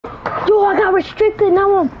Yo, I got restricted,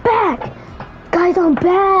 now I'm back. Guys, I'm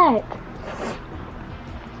back.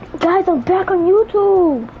 Guys, I'm back on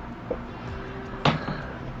YouTube.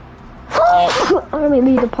 Let me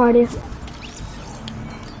leave the party.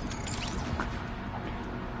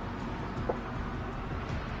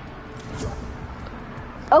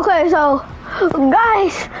 Okay, so,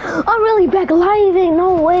 guys, I'm really back live, ain't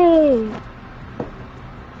no way.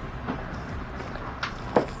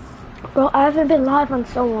 Bro, I haven't been live on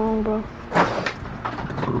so long, bro.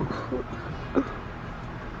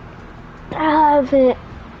 I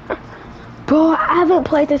haven't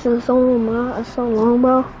played this in so long,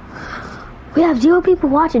 bro. We have 0 people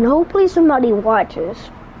watching. Hopefully somebody watches.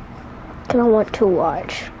 Cause I want to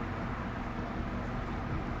watch.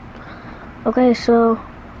 Okay, so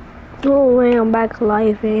no way I'm back to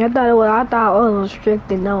life. I thought I was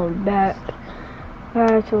restricted. Now I'm back.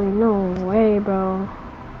 Actually, no way, bro.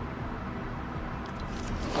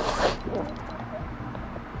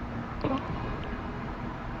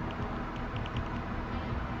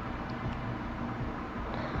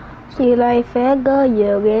 See like figure,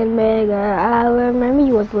 you get bigger. I remember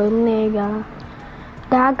you was little nigga.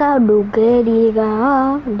 Daga do goody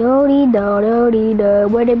ga, do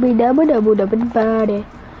would it be double body?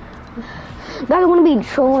 Guys, I wanna be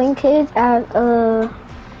trolling kids as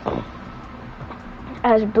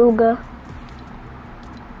Booga.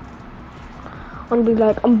 I wanna be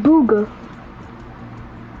like, I'm Booga.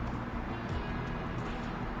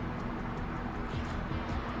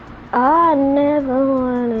 I never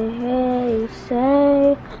wanna hear you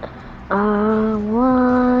say I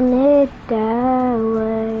want it that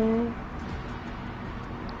way.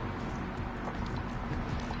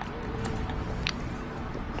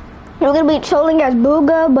 You're gonna be trolling as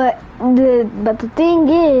Booga, but the thing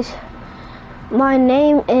is, my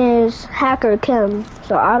name is Hacker Kim,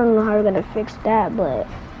 so I don't know how you're gonna fix that, but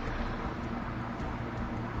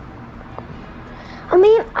I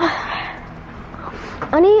mean,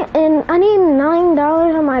 I need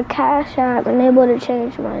 $9 on my Cash App and able to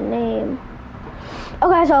change my name.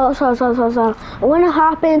 Okay, so I wanna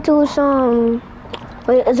hop into some.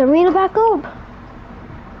 Wait, is Arena back up?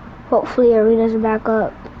 Hopefully Arena's back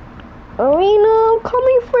up. Arena, I'm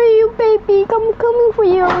coming for you, baby. I'm coming for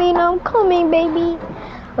you, Arena. I'm coming, baby.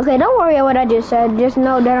 Okay, don't worry about what I just said. Just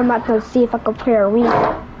know that I'm about to see if I can play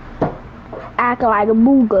Arena. Act like a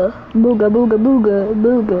booga. Booga, booga, booga,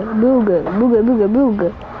 booga, booga, booga, booga,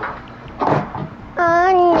 booga.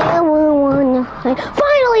 I never wanna.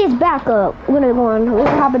 Finally, it's back up. We're gonna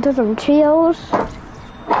hop into some chills.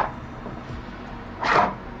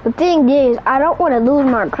 The thing is, I don't want to lose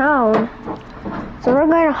my crown. So we're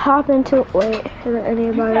gonna hop into. Wait, is there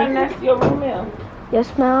anybody? You next your room in.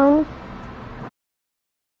 Yes, ma'am.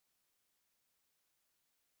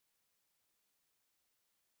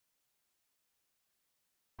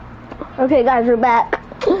 Okay, guys, we're back.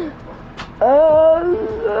 Whoa.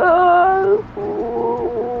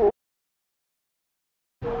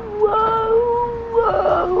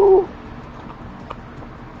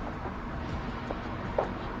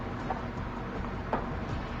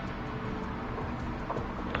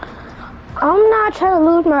 I'm not trying to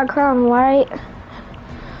lose my crown, right?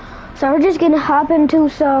 So we're just gonna hop into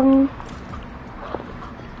some.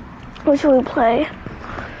 What should we play?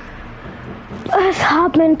 Let's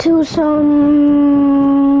hop into some.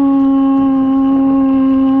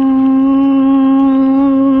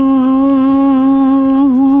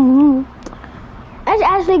 Let's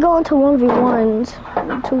actually go into 1v1s,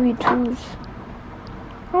 2v2s.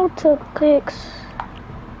 I'll take clicks.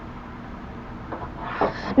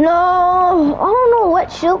 No, I don't know what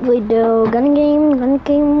should we do. Gun game, gun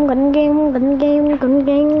game, gun game, gun game, gun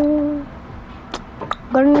game,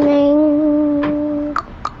 gun game,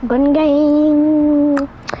 gun game,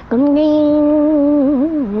 gun game.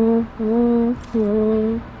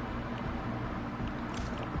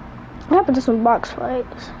 What happened to some box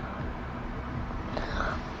fights?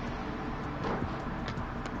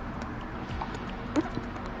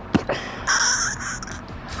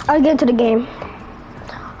 I'll get into the game.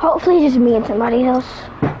 Hopefully just me and somebody else.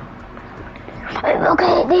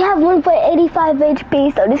 Okay, they have 1.85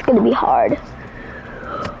 HP, so this is gonna be hard.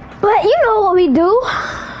 But you know what we do.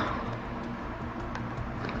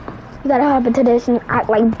 You gotta hop into this and act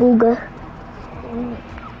like Booga.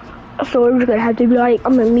 So we're just gonna have to be like,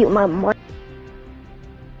 I'm gonna mute my mic.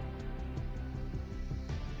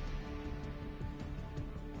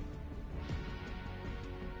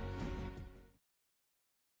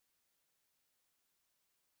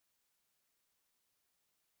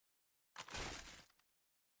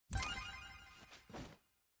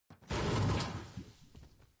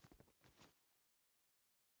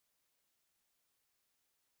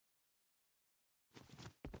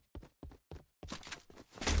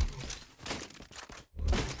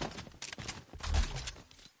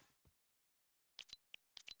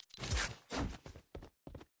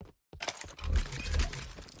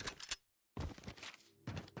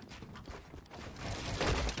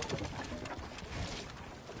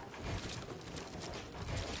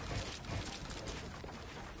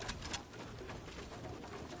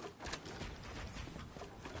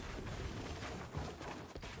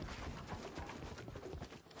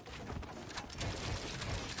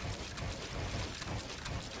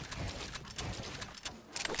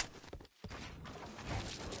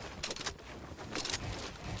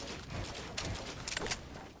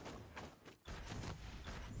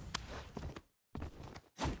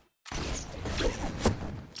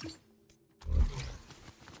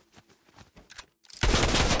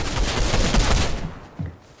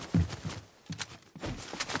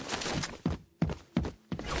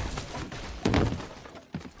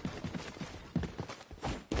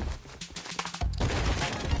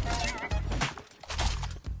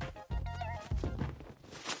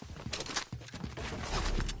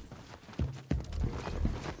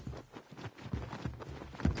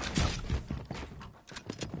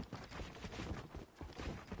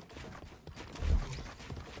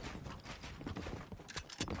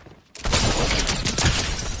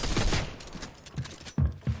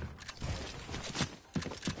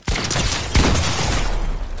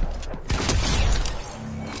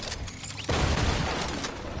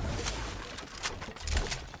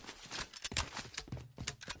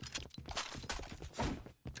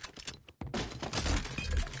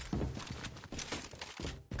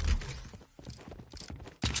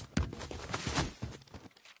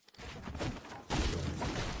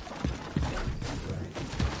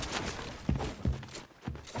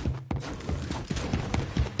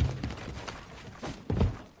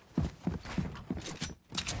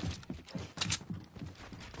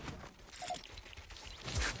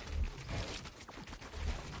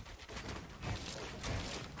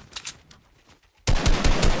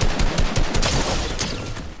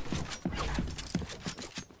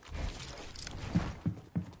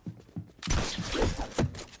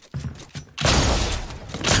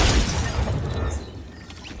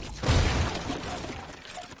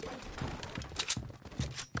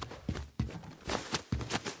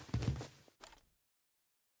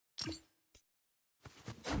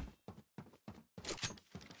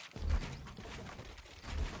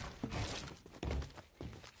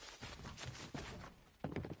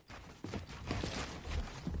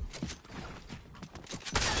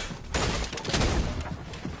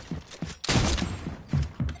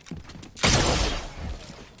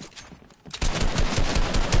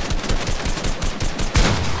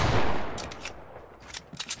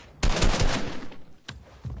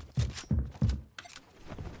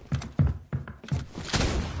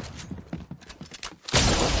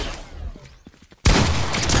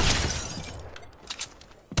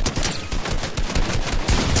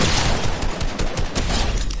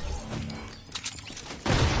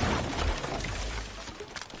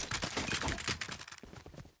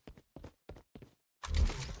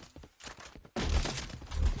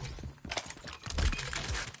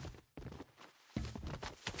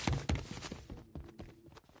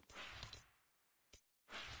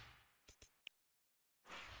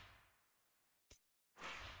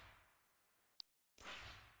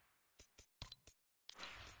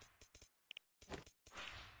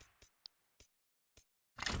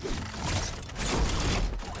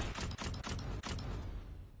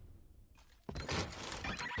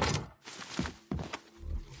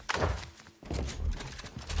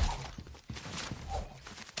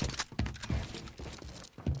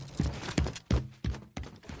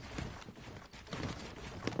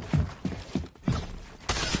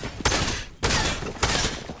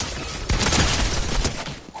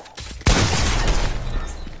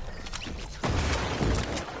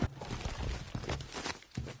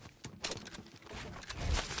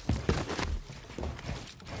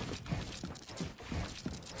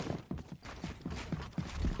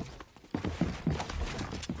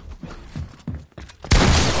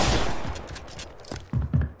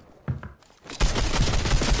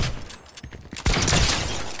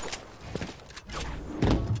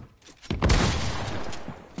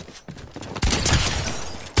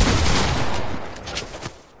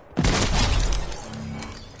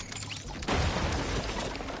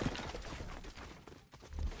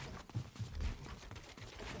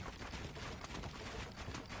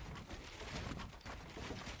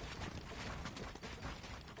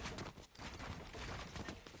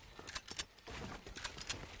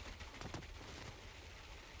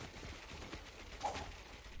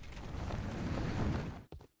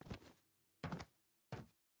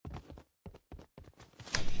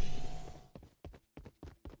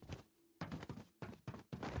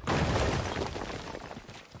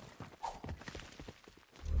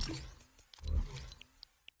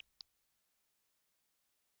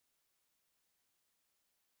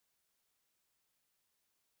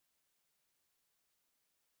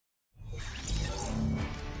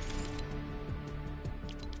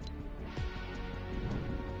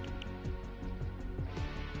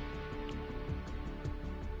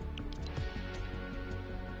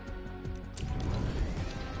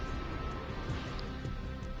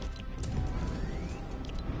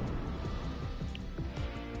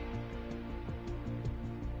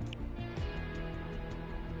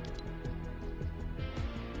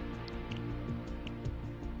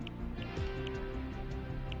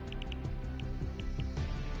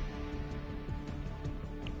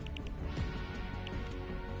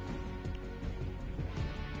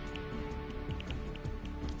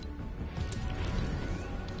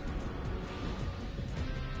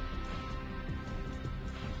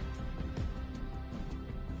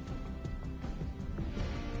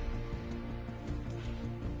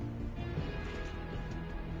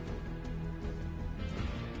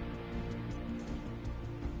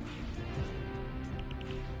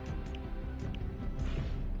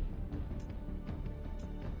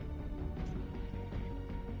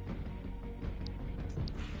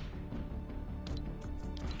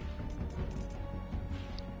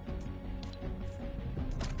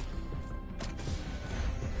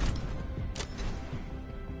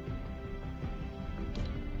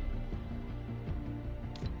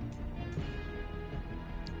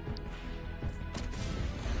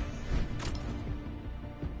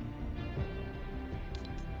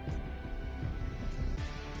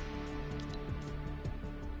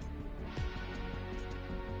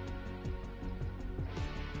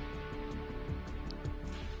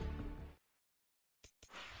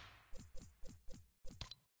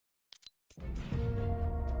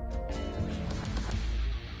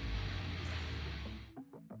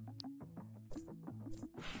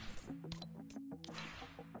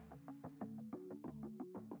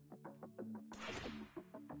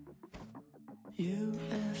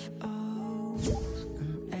 UFOs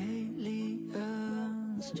and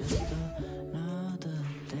aliens, just another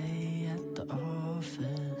day at the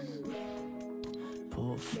office.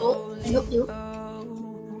 Portfolios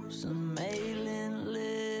and mailing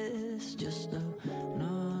lists, just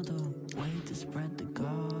another way to spread the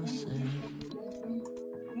gossip.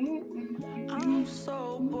 I'm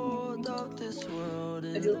so bored of this world,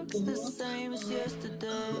 it looks the same as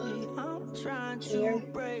yesterday. I'm trying to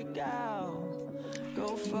break out,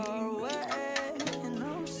 go far away, and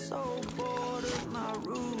I'm so bored of my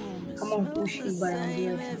room. It smells the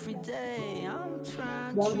same every day. I'm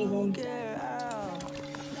trying to get out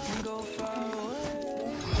and go far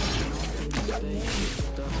away.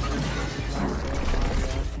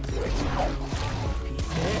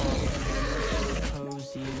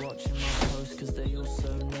 Cozy, watching my posts 'cause they all so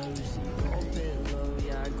nosy. Got a bit low,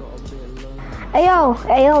 yeah, I got a bit low. Hey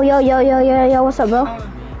yo, what's up, bro?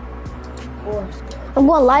 I'm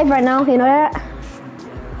going live right now. You know that?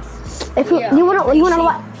 If you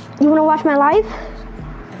wanna watch my live?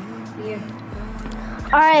 Yeah.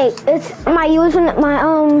 All right, it's I'm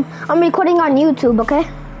recording on YouTube. Okay,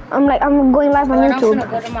 I'm going live on YouTube. I'm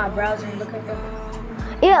gonna go to my browser and look at them.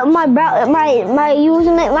 Yeah, my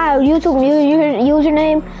username, my YouTube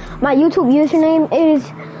username, my YouTube username is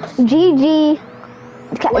GG.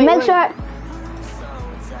 Make sure.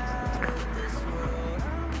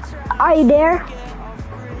 Are you there?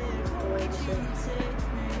 Wait a second.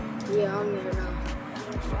 Yeah, I'm there now.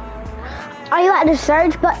 Are you at the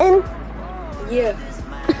search button? Yeah.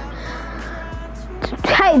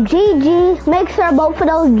 Type GG. Make sure both of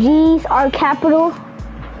those G's are capital.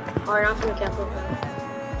 Alright, I'm from capital.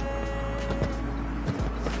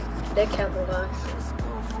 They're capitalized.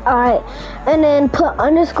 All right, and then put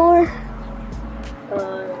underscore.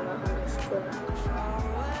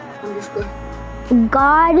 Underscore.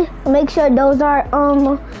 God. Make sure those are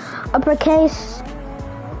uppercase.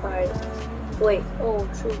 Alright. Wait. Oh,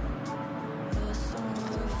 true.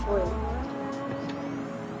 Wait.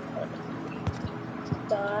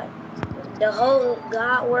 God. The whole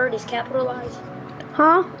God word is capitalized?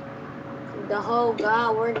 Huh? The whole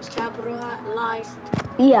God word is capitalized?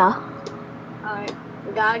 Yeah. Alright.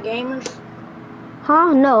 God Gamers?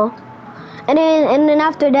 Huh? No. And then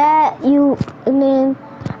after that you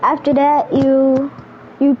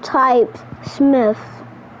type Smith.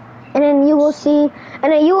 And then you will see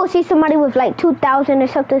somebody with like 2,000 or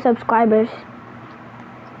something subscribers.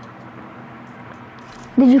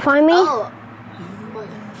 Did you find me? Oh. Wait.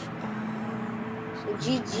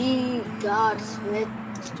 GG God Smith.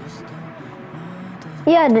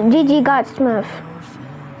 Yeah, the GG God Smith.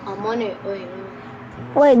 I'm on it. Wait.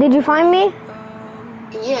 Wait, did you find me?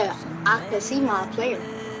 Yeah, I can see my player.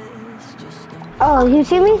 Oh, you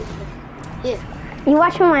see me? Yeah. You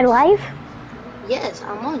watching my live? Yes,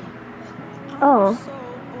 I'm on it. Oh.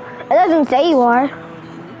 It doesn't say you are.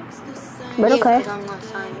 But Yeah, okay. 'cause I'm not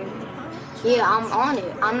signed in. Yeah, I'm on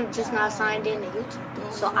it. I'm just not signed in to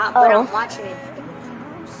YouTube. So but I'm watching it.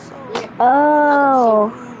 Yeah.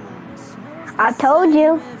 Oh. I told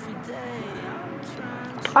you.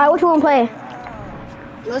 Alright, what you wanna play?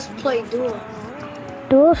 Let's play duel.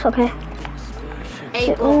 Duels? Okay.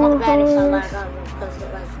 Hey, bro, my bad if I lag out. Because,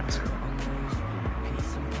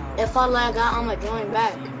 if I lag out, I'ma join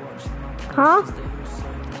back. Huh?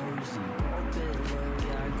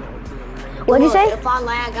 What'd you say? If I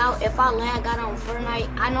lag out on Fortnite,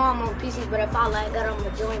 I know I'm on PC, but if I lag out, I'ma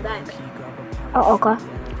join back. Oh, okay.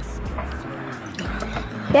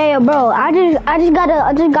 Yeah, bro. I just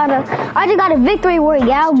got a victory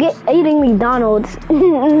royale eating McDonald's.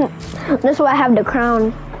 That's why I have the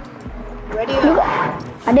crown. Ready up?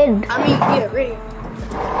 I did. I mean, yeah, ready.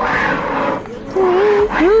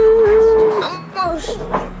 Almost.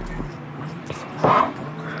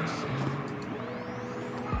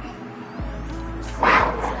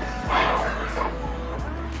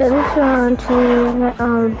 Just trying to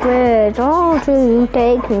our bridge. Won't you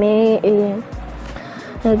take me in?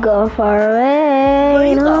 And go far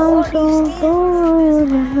away. I'm so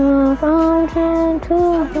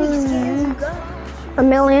 $1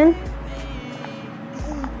 million.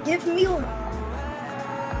 Give me one.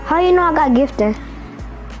 How you know I got gifted?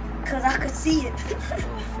 Cause I could see it.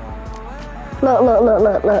 Look.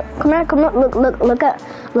 Come here,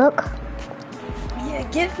 look. Yeah,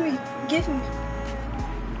 give me.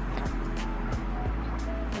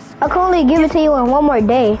 I can only give it to you in one more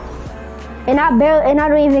day. And I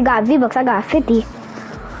don't even got V-Bucks, I got 50.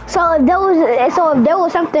 So if there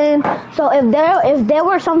was something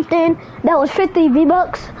that was 50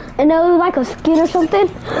 V-Bucks and there was like a skin or something,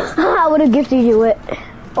 I would have gifted you it.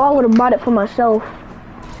 Or I would have bought it for myself.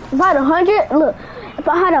 If I had 100, look, if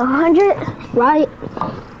I had 100, right?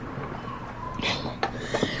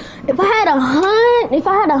 If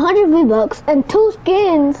I had 100 V-Bucks and 2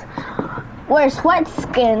 skins were sweat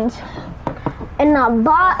skins, and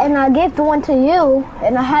I gave the one to you,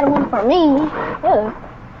 and I had one for me, yeah.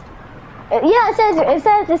 Yeah,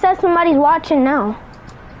 it says somebody's watching now.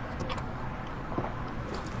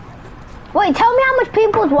 Wait, tell me how much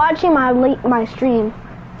people's watching my stream.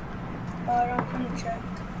 I'm gonna check.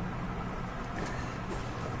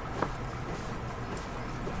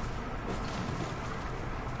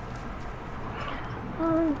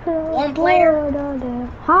 One player.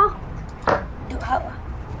 Huh?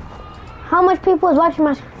 How much people is watching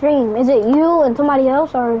my stream? Is it you and somebody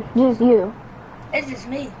else, or just you? It's just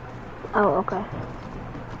me. Oh, okay.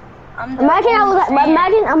 Imagine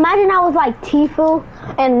I was like Tfue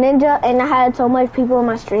and Ninja, and I had so much people in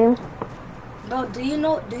my stream. Bro, do you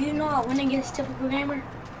know I win against Typical Gamer?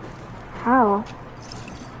 How?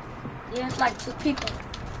 Yeah, it's like 2 people.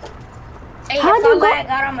 Hey, How'd if you I go- lag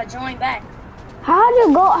out, I'ma join back. How'd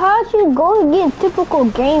you go against Typical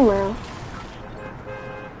Gamer?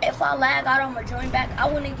 If I lag out, I'ma join back.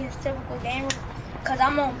 I went against Typical Gamer because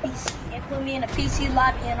I'm on PC. It put me in a PC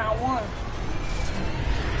lobby and I won.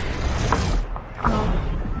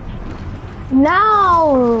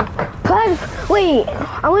 No! Wait,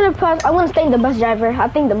 I wanna stay in the bus driver. I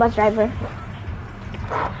think the bus driver.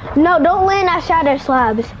 No, don't land at Shattered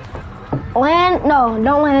Slabs.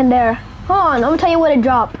 Don't land there. Hold on, I'm gonna tell you where to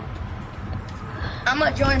drop.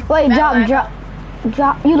 I'ma join. Wait, drop.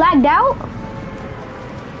 You lagged out?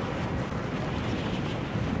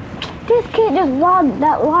 This kid just lagged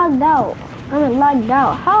out. Lagged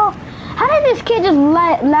out. How did this kid just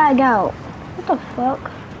lag out? What the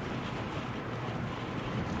fuck?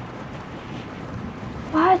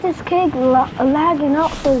 Why is this kid lagging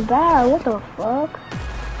out so bad? What the fuck?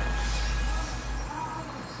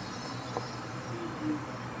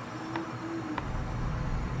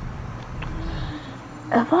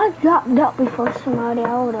 If I dropped out before somebody,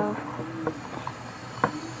 I would've.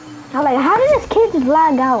 I'm like, how did this kid just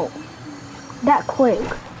lag out that quick?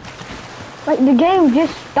 Like, the game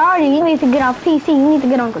just started. You need to get off PC. You need to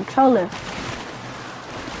get on controller.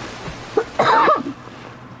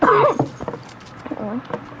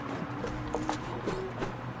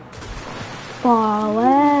 Far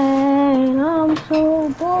away, I'm so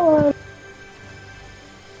bored.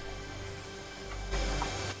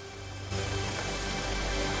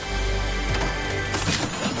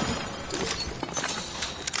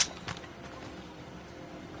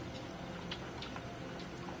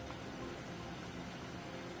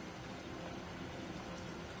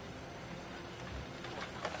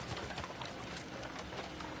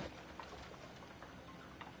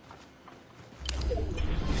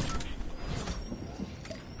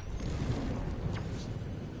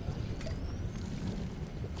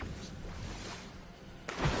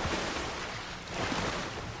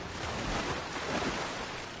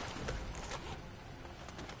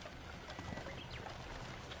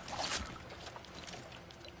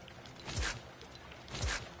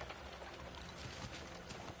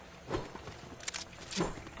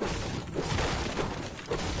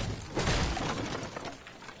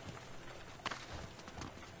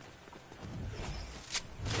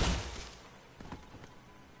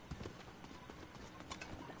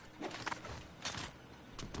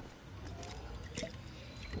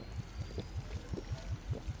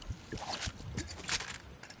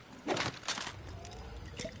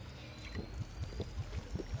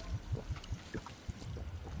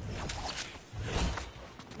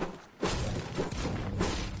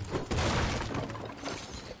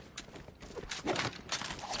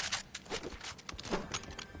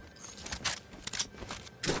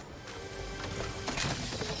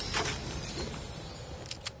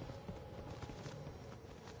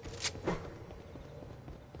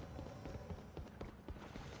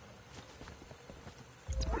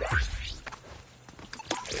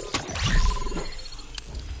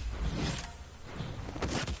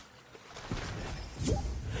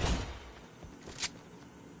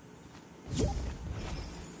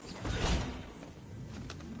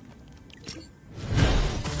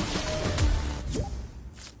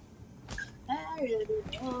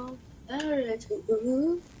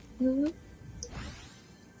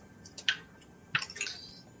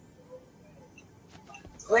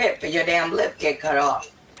 Quit, for your damn lip get cut off.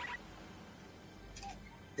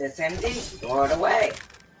 This empty, throw it away.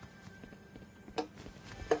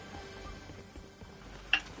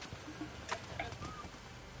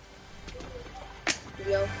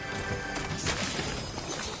 Yo.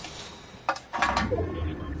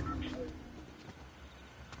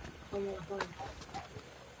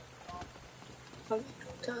 And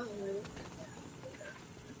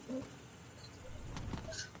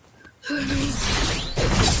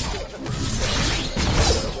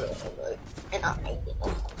I'm making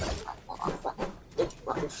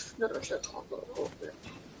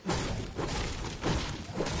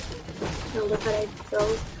look how they throw.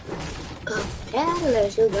 Yeah,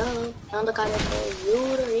 let you go. Don't look how they throw.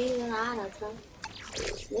 You the reason I don't come.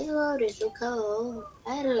 Nigga, this so cold.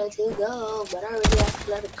 I had to let you go, but I really have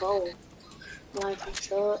to let it go. Life is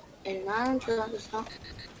short, and I'm trying to stop.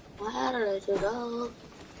 I had to let you go.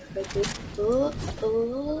 But you,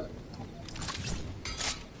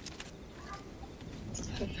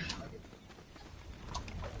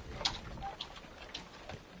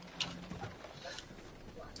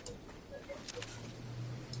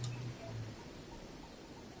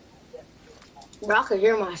 Bro, I could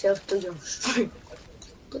hear myself through your stream.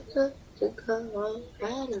 I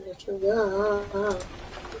had to let you go.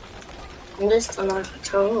 I'm just on my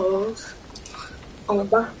toes. On the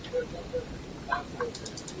bar.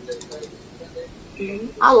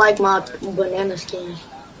 I like my banana skin.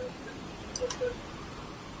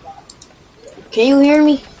 Can you hear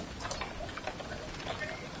me?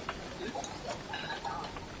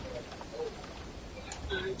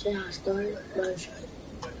 I started, but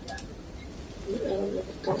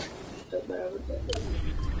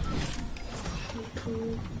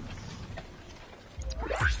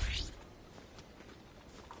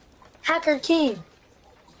Hacker King.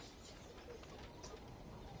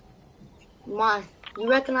 You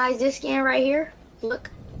recognize this skin right here? Look.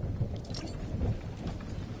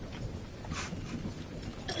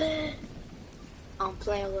 I'm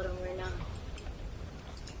playing with him right now.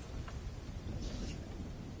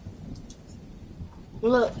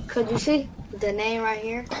 Look, could you see the name right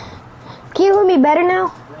here? Can you hear me better now?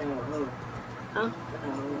 Huh?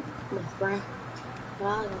 My friend.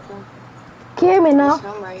 Can you hear me now?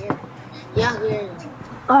 I'm right here. Yeah, I hear you.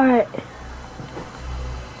 Alright.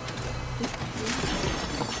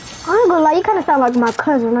 I ain't gonna lie, you kinda sound like my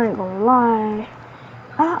cousin, I ain't gonna lie.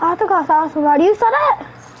 I think I saw somebody. You saw that?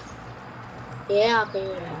 Yeah, I can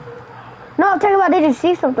hear you. No, I'm talking about did you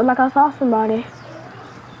see something like I saw somebody.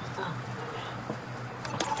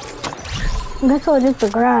 This was just the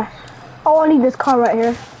grass. Oh, I need this car right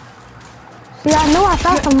here. See, I knew I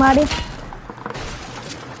saw somebody.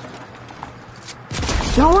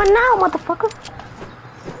 No one now, motherfucker.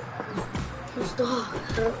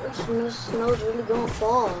 The snow's really gonna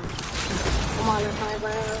fall. Come on, let's find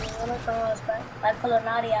like for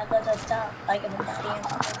Nadia, I got to stop. Like in the body.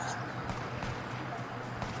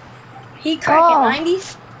 He cracking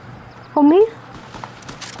 90s? For me?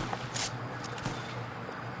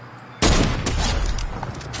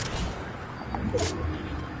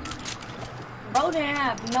 Bro didn't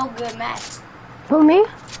have no good match. For me?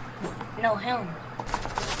 No, him.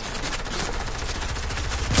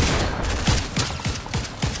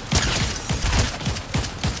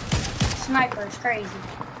 Sniper is crazy.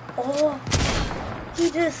 Oh, he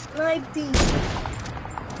just sniped him.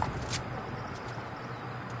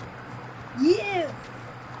 Yeah.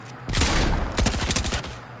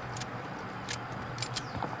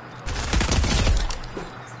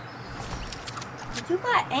 Did you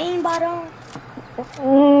got aimbot on?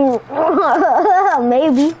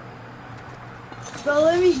 Maybe. Bro,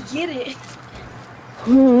 let me get it.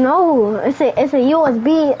 No, it's a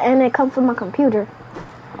USB and it comes from my computer.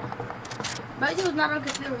 But you was not on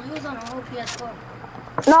computer, you was on a whole PS4.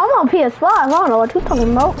 No, I'm on PS5. I don't know what you're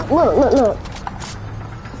talking about. Look.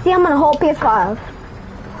 See, I'm on a whole PS5.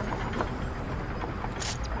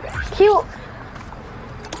 Cute.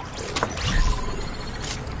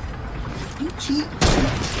 You cheat.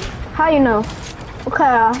 How you know? Okay.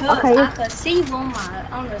 I could see you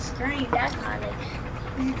on the screen. That kind of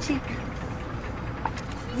you cheat.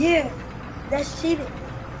 Yeah, that's cheating.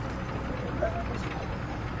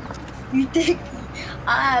 You think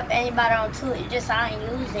I have anybody on too? It's just I ain't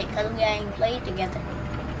use it because we ain't played together.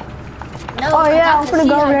 No, oh yeah, I'm gonna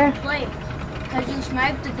go over there. Because you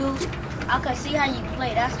sniped the dude. I can see how you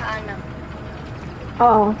play. That's how I know.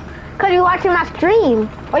 Oh, because you watching my stream.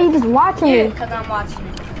 Or you just watching Yeah, it? because I'm watching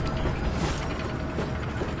it.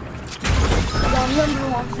 I'm the number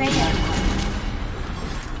one fan.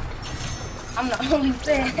 I'm the only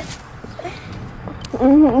fan.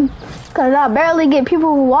 Because I barely get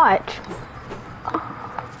people who watch.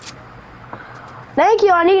 Thank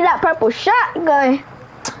you, I need that purple shotgun.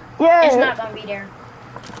 Yeah. It's not going to be there.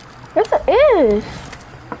 Yes, it is.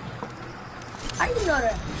 How you know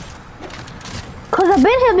that? Because I've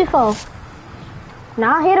been here before.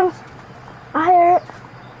 Now I hit him. I hear it.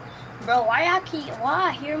 Bro, why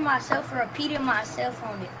I hear myself repeating myself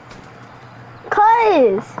on it? Because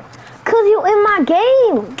Cause you in my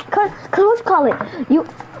game. Cause what you call it?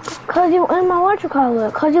 Cause you in my what you call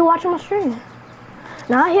it? Cause you watching my stream.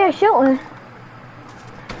 Now I hear shooting.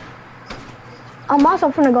 I'm also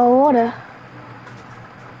finna go water.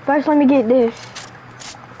 First, let me get this.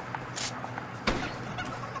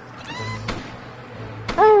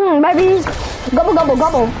 Baby. Gobble, gobble,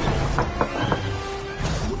 gobble.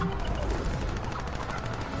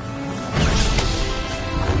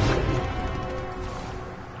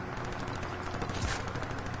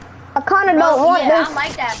 I kinda don't want this. I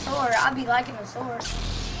like that sword. I be liking the sword.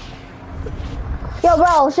 Yo,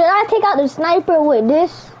 bro, should I take out the sniper with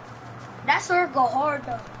this? That sword go hard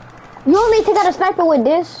though. You want me to take out the sniper with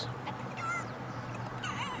this?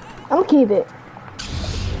 I'm gonna keep it.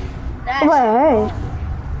 That's Wait, hey.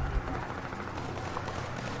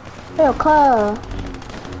 Yo, cuz.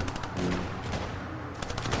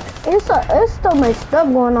 It's so much stuff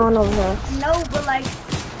going on over here. no, but like,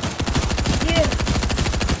 yeah,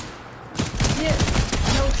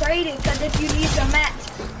 no trade it. Cause if you need some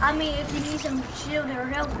if you need some shield or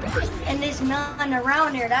help, and there's none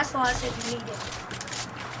around there, that's why I said you need it.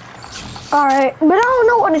 Alright, but I don't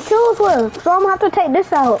know what the shoes were, so I'm gonna have to take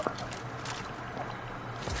this out.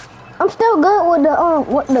 I'm still good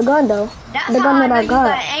with the gun though. That's the how gun I know that I you got.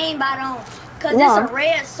 got aimbot on. Cause Why? it's a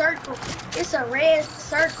red circle. It's a red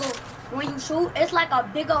circle. When you shoot, it's like a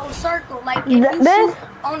big old circle. Like if you This? shoot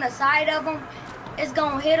on the side of them, it's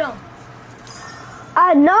gonna hit them.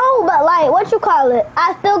 I know, but like, what you call it?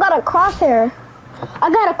 I still got a crosshair. I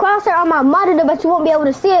got a crosshair on my monitor, but you won't be able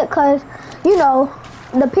to see it because, you know,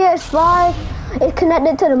 the PS5 is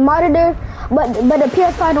connected to the monitor, but the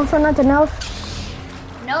PS5 don't show nothing else.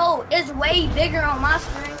 No, it's way bigger on my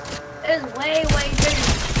screen. It's way bigger.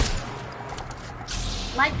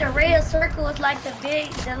 Like the red circle is like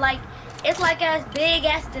it's like as big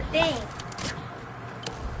as the thing.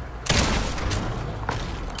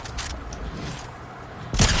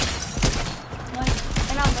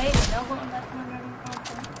 And I made it. No going back.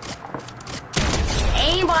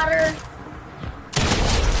 Aimbotter.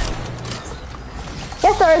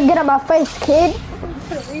 Yes, sir. Get out my face, kid.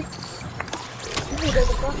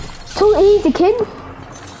 Too easy, kid.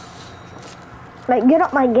 Like, get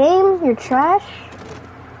up my game. You're trash.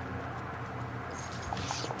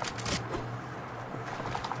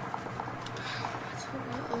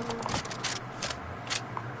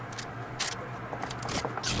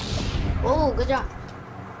 Oh, good job.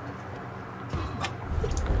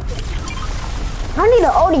 I need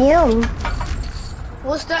an ODM.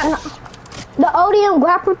 What's that? The ODM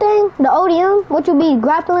grapple thing? The ODM? What you be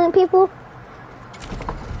grappling people?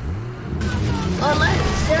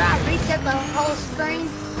 Should I reset the whole screen?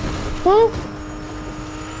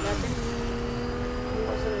 Nothing.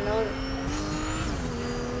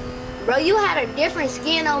 Bro, you had a different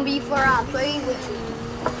skin on before I played with you.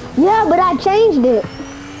 Yeah, but I changed it.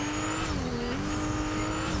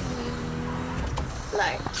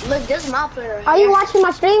 Like, look, this is my player. Are you watching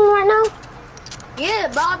my stream right now? Yeah,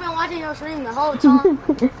 bro, I've been watching your stream the whole time.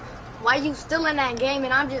 Why you still in that game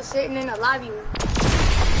and I'm just sitting in the lobby?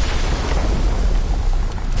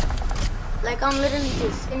 Like, I'm literally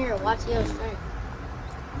just sitting here watching your stream.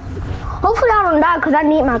 Hopefully I don't die because I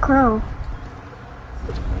need my crown.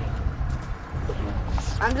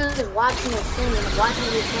 I'm just watching your stream and watching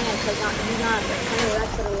you playing because you're not coming back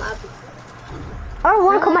to the lobby. I don't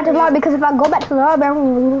want to come back to the lobby because if I go back to the lobby, I'm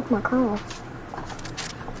going to lose my crown.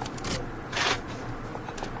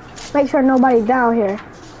 Make sure nobody's down here.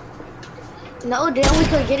 No, then we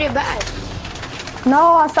could get it back.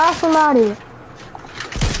 No, I saw somebody.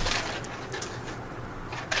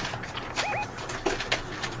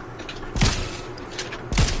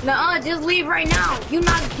 Nuh-uh, just leave right now. You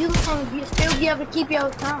gonna still be able to keep your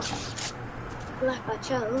account. Like I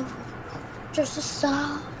chose, just a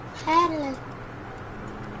soul.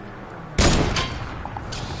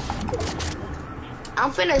 I'm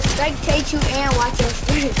finna spectate you and watch your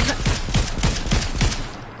stream.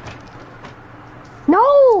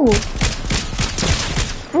 No!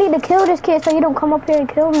 I need to kill this kid so you don't come up here and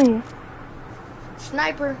kill me.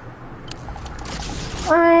 Sniper.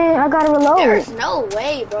 I gotta reload. There's no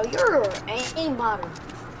way, bro. You're aimbot.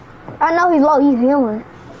 I know he's low, he's healing.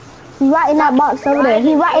 He's right in that box over there.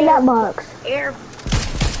 He's right in that box. I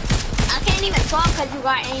can't even talk because you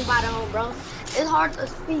got aimbot on, bro. It's hard to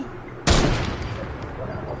speak.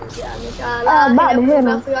 About to hit him.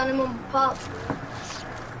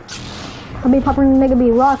 I be popping, nigga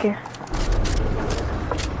be rocking.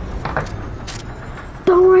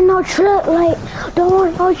 Don't run no trip, like, don't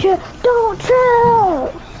run no trip, don't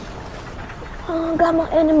trip. Oh, got my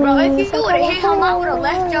enemies. Bro, if you would've hit him, I would've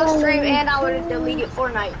left your stream and I would've deleted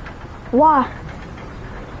Fortnite. Why?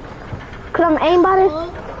 Cause I'm aimbotted?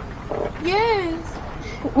 Yes.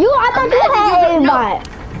 I thought you had aimbot.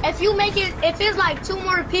 If it's like 2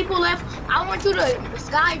 more people left, I want you to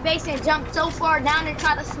sky base and jump so far down and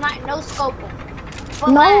try to snipe no scope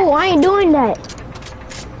them. No, I ain't doing that.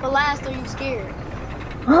 But last, are you scared?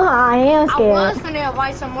 I am scared. I was gonna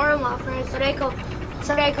invite some more of my friends so they could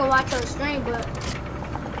watch our stream, but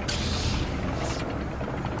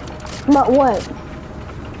what?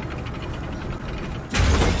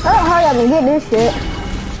 Oh, hurry up and get this shit.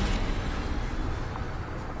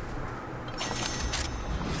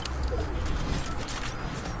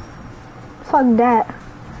 Fuck that.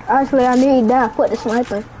 Actually, I need that. Put the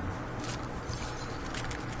sniper.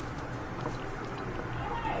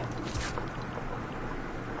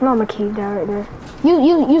 No, I'm gonna keep that right there.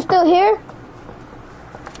 You still here?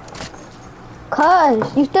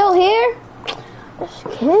 Cuz, you still here? This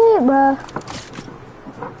kid, bruh.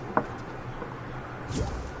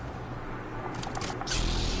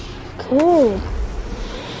 Kid.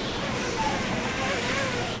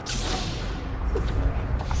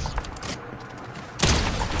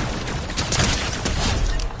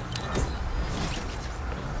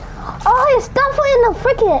 Oh, his stuff went in the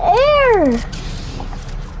freaking air.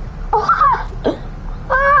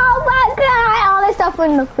 Oh my god! All this stuff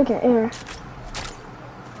went in the freaking air.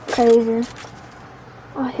 Crazy.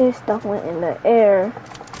 All his stuff went in the air.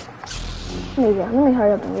 Let me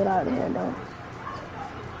hurry up and get out of here though.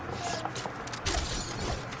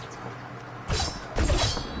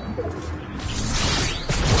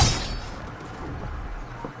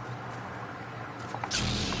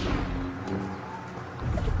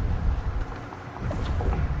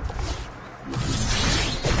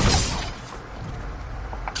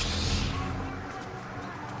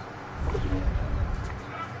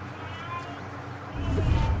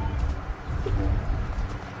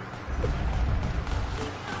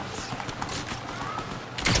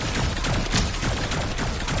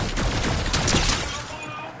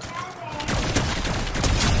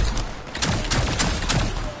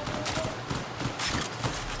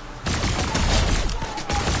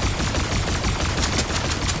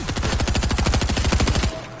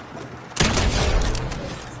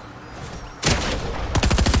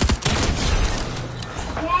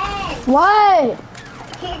 What?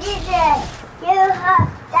 He did that. Give her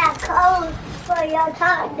that code for your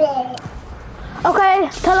target. Okay,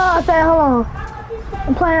 tell her I said hold on.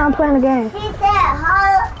 I'm playing the game. He said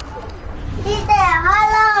hello.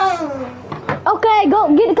 Okay, go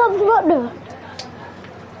get the cup from up there.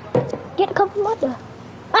 Get the cup from up there.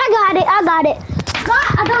 I got it. I got it.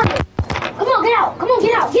 Come on, get out.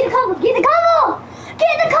 Get the cover. Get the cover.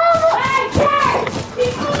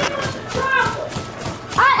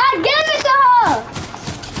 I gave it to her.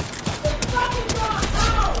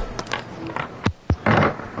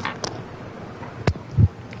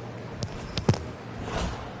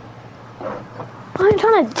 I ain't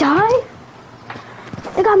trying to die.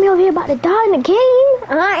 They got me over here about to die in the game.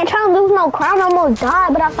 And I ain't trying to lose no crown. I almost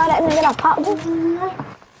died, but I saw that nigga that popped it.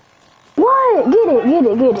 What? Get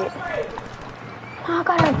it. I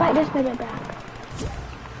gotta fight this nigga back.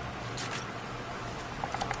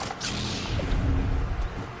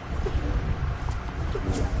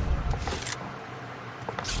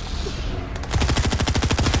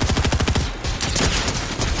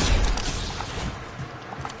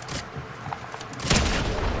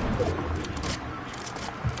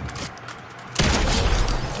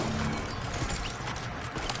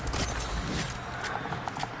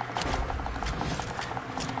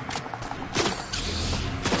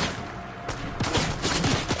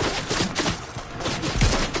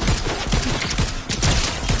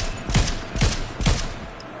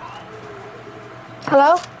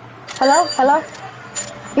 Hello?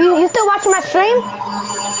 You still watching my stream?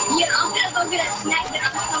 Yeah, I'm gonna go get a snack, then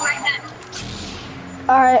I'm gonna come right back.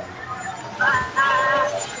 Alright.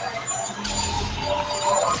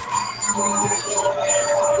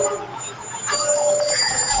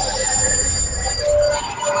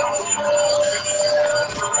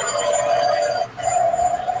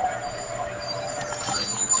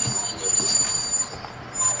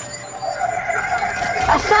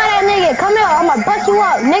 I saw that nigga. Come here, I'ma bust you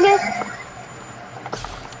up, nigga.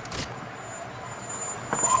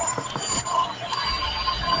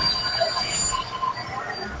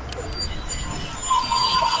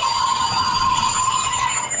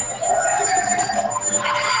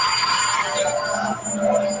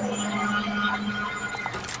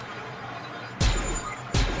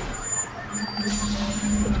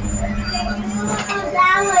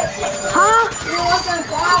 Huh?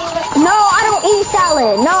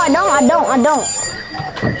 it. No, I don't.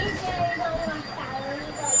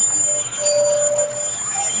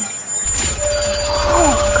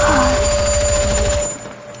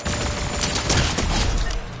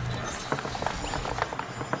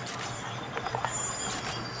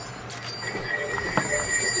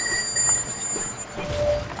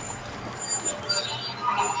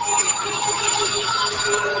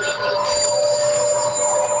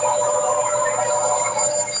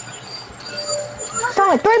 There's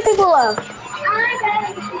only 3 people left.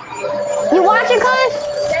 You watching, cuz?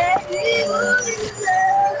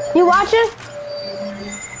 You watching?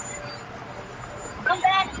 I'm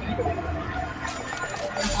back.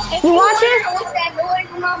 You watching?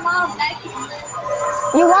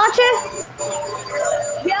 You watching?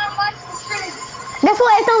 Yeah, I'm watching the stream. Guess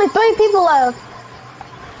what? It's only 3 people left.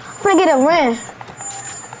 I'm gonna get a win.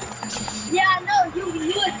 Yeah, I know. You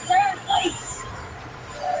in third place.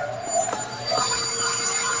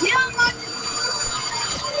 Yeah, I'm watching.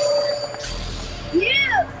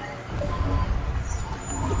 Yeah.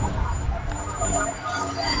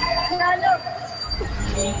 Yeah, I know.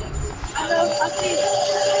 I see.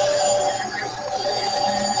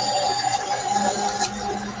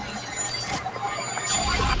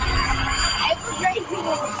 It's crazy.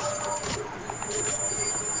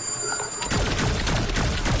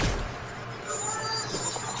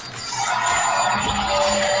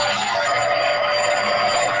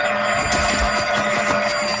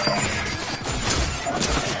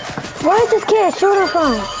 Where is this kid shooting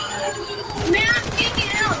from? Man, I'm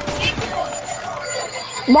kicking out.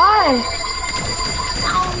 Why? I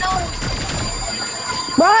don't know.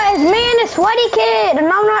 Bro, it's me and this sweaty kid, and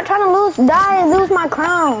I'm not trying to die and lose my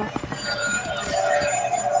crown.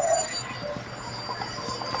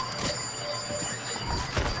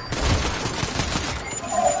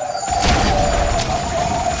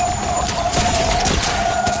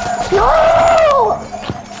 No!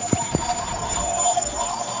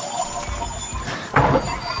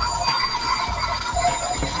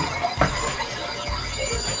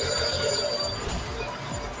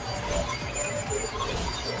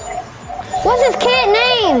 What's his kid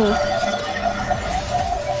name?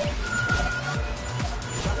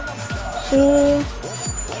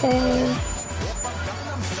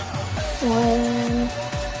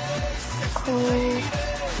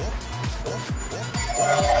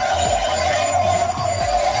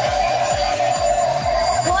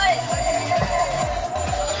 What?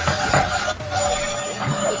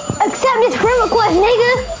 Accept this friend request,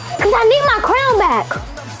 nigga. Cause I need my crown back.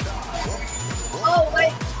 Oh,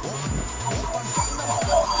 wait.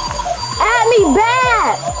 Add me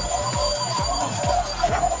back.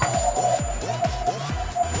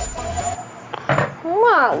 Oh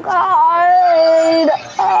my god.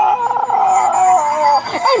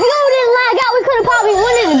 If you didn't lag out, we could have probably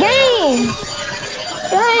won this game.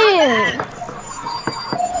 Damn.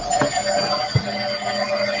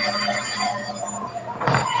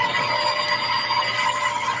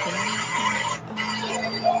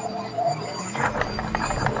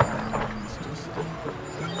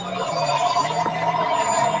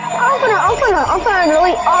 I'm gonna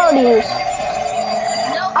delete all of these.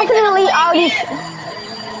 I'm gonna delete all these.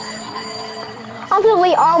 I'm gonna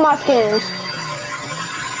delete all my skins.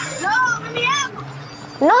 No, let me have them.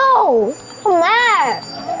 No, I'm mad.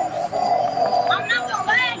 I'm not gonna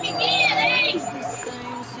lag again, eh?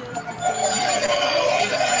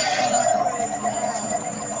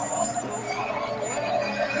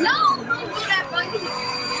 No, don't do that, buddy.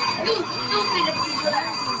 You stupid if you do that.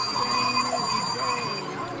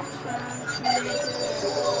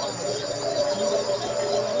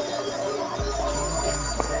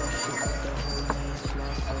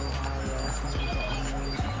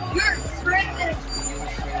 You're tripping.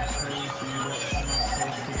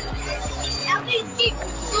 At least keep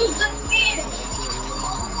two good skins.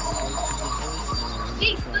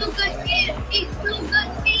 Keep two good skins. Keep two good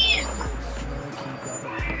skins.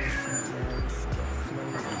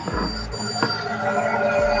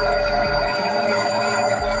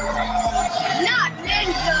 Not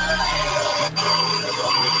ninja.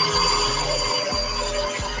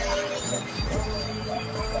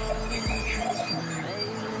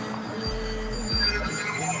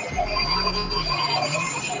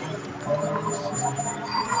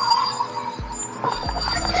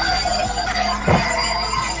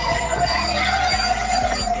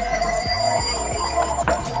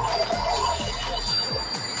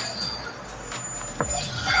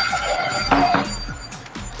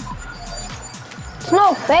 It's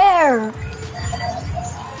no fair.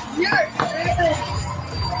 You're tripping.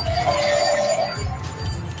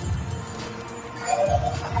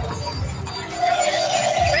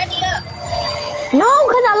 No,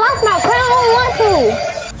 because I lost my crown. I don't want to.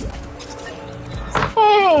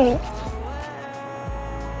 Hey.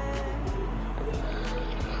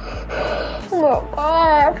 Oh my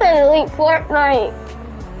god, I can't delete Fortnite.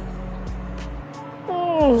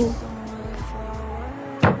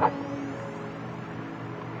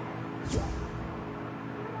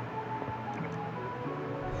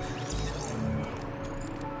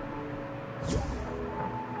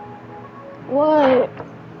 What?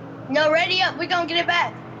 No, ready up. We gonna get it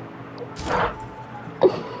back.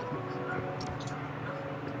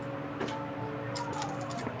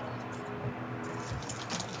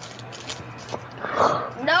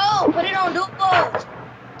 No, put it on duo.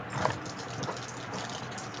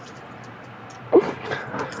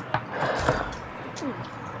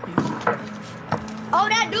 Oh,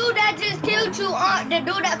 that dude that just killed you, the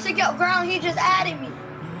dude that took your crown, he just added me.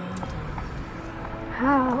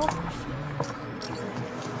 How?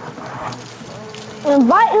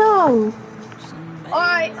 Invite him.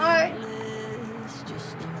 Alright.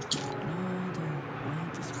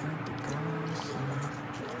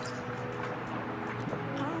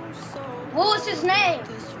 What was his name?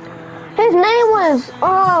 His name was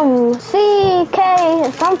CK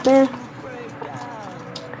something.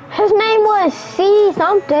 His name was C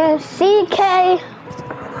something. CK.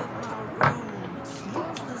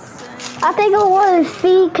 I think it was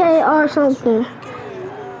CK or something.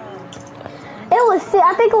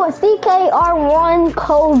 I think it was CKR1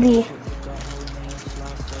 Kobe.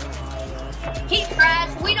 He trash.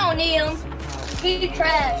 We don't need him. He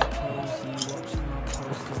trash.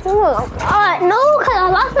 No, because I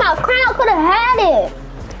lost my crown. I could have had it.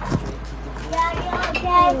 Yeah, you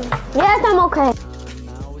okay? Yes, I'm okay.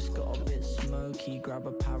 Now it's got a bit smoky. Grab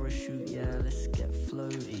a parachute, yeah, let's get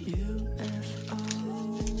floaty.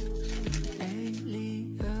 UFO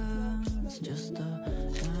aliens, just another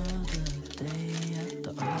day at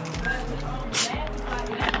the office.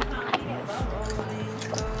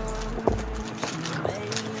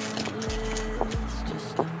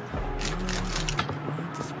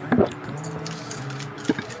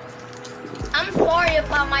 I'm sorry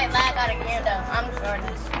if I might lag out again, though. I'm sorry.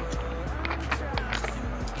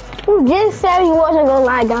 You just said you wasn't gonna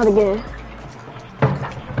lag out again.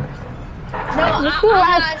 No, I'm not sure.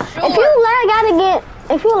 If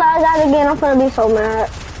you lag out again, I'm gonna be so mad.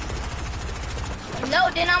 No,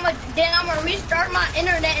 then I'm gonna restart my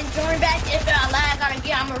internet and join back. If I lag out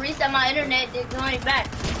again, I'm gonna reset my internet and join back.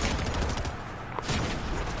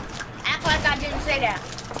 Act like I didn't say that.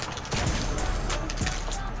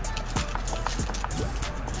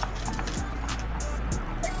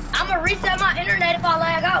 I'm gonna reset my internet if I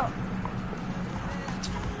lag out.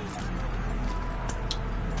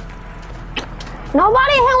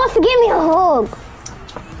 Nobody here wants to give me a hug.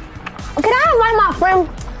 Can I invite my friend?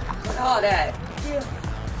 What all that? Yeah.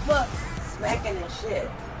 But Smacking and shit.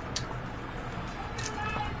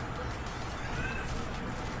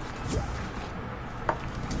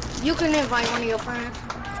 you can invite one of your friends.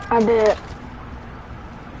 I did.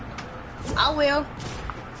 I will.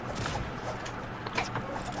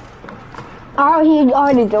 Oh, he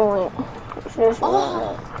already joined.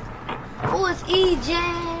 Oh, it's EJ.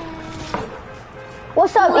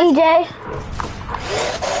 What's up, EJ?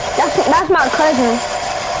 That's my cousin.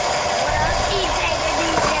 What up, EJ the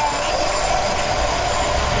DJ?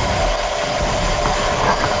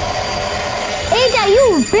 EJ,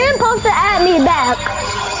 you've been supposed to add me back.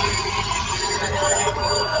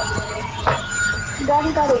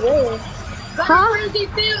 Daddy got away. Huh? Frizzy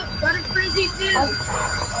Field. Go to Frizzy Field.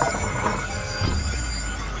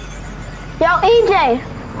 Yo, EJ.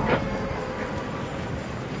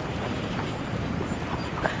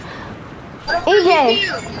 EJ.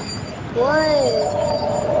 What?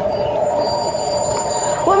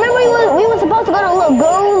 Remember we were supposed to go to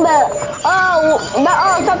Lagoon, but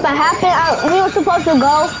something happened. We were supposed to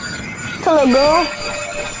go to Lagoon.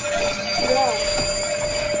 Yeah.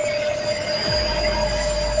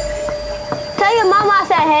 Tell your mama I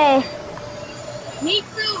said hey. Me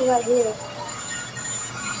too. Right here.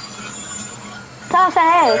 Tell her I said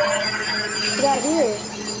hey. Right here.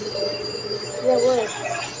 Yeah, what?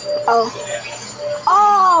 Oh,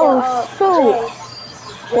 shoot.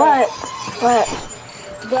 What? But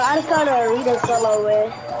I just got an arena solo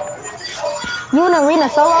win. You in arena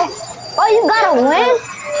solo? Oh, you gotta win?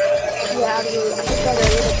 Yeah, I just got an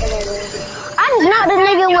arena solo win. I just knocked the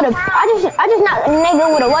nigga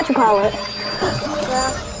with a whatchamacallit.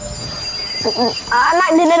 I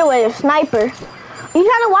knocked the nigga with a sniper. You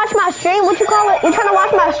trying to watch my stream? What you call it? You trying to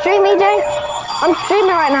watch my stream, EJ? I'm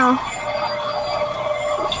streaming right now.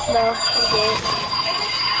 No, I'm good.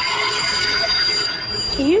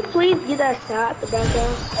 Can you please get that sound at the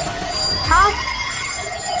background? Huh?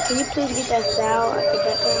 Can you please get that sound at the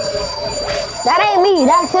background? That ain't me,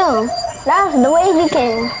 that's him. That's the way he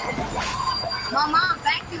came. My mom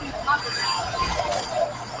vacuumed my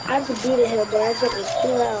I just beat him, but I just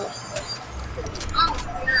chill out.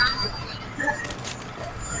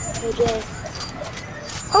 Okay.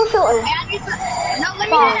 Who's shooting? No, let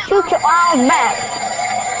me Oh, have it. shoot your arms back.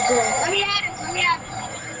 Let me have it. Let me have it.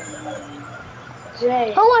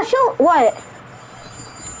 Jay, Who wanna shoot? What?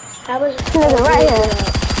 how was Nigga right here.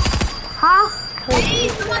 Huh? Hey,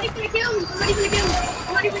 somebody finna kill me. Somebody finna kill me.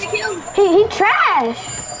 Somebody finna kill me. He trash.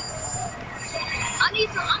 I need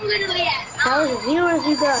some. I'm literally at. How many viewers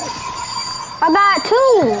you got? I got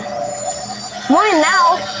 2. 1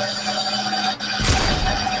 now.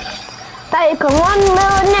 Take a 1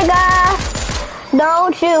 little nigga.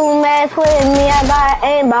 Don't you mess with me, I got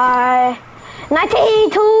aimbot. 19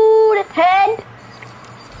 to the head.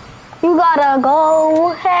 You gotta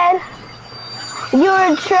go ahead.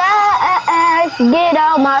 You're trash. Get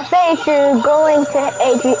out my face, you're going to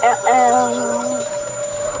AGL.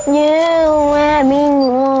 You and me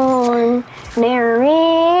one. There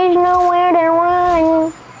is nowhere to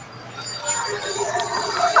run.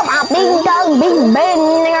 Come on, big dog, big Ben,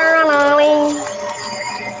 nigga, run away.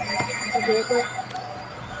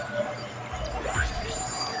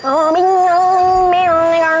 Oh, big dog, big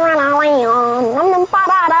nigga, run away. I'm the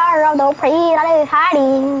father of the tree that is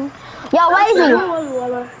hiding. Yo, Lazy.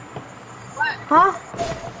 Huh?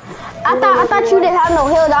 I thought you didn't have no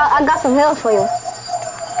heals. I got some heals for you.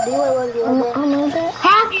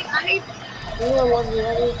 Huh?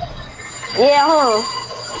 Yeah, hold on.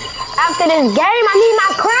 After this game, I need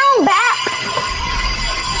my crown back.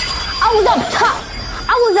 I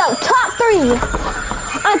was up top 3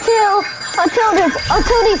 until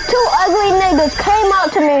these 2 ugly niggas came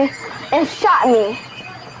out to me and shot me.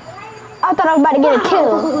 I thought I was about to get a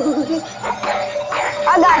kill.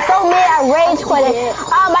 I got so mad I rage quit it.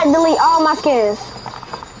 I was about to delete all my skins.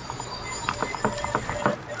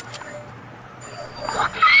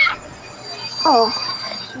 Oh.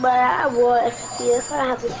 But I was, yes, I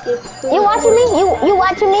have to skip. You watching me? You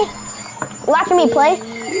watching me? You watching me play?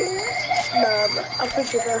 No, but I'm pretty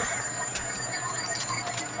sure.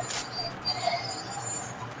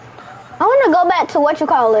 I want to go back to what you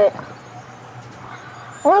call it.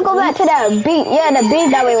 I want to go back to that beach. Yeah, the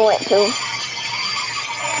beach that we went to.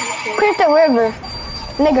 Crystal River.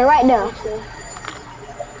 Nigga, right there.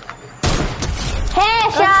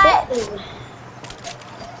 Headshot.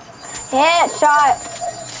 Headshot.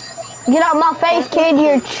 Get out my face, kid.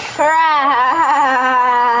 You're trash.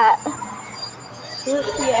 Let's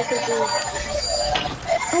see, I can do.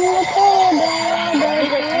 I'm the Let's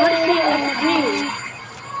see, I can do.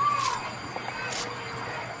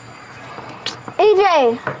 EJ,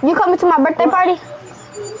 you coming to my birthday party?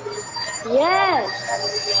 Yes.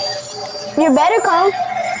 You better come.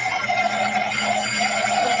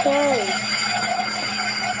 Okay.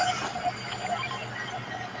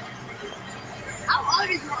 How old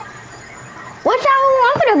is it? What y'all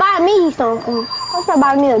want? I'm gonna buy me something. I'm gonna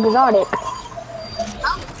buy me a exotic.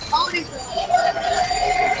 How old is it?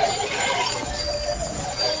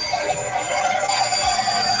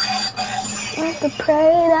 I have to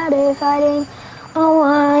pray that is hiding. Oh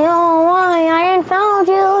why, I ain't found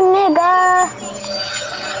you, nigga.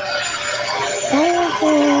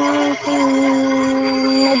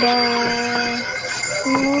 Nigga.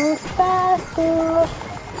 Move faster.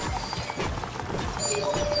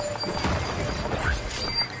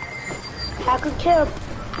 I could kill.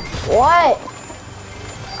 What?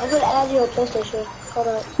 I'm gonna add you on PlayStation. Hold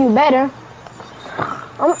up. You better.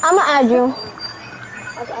 I'm gonna add you.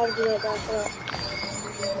 I'll add you right now. Hold up.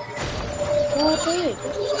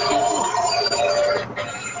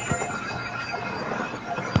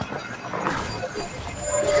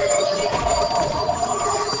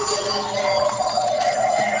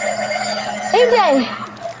 AJ,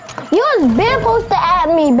 you was been supposed to add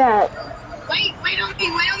me back. Wait on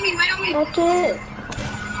me. Okay.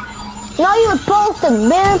 No, you was supposed to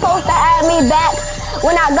add me back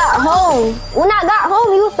when I got home. When I got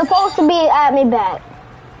home, you was supposed to be add me back.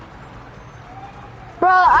 Bro,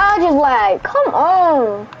 I just like, come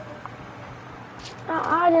on.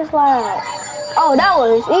 I just like, oh, that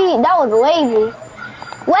was Wavy.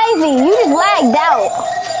 Wavy, you just lagged out.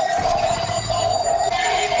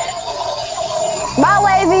 Bye,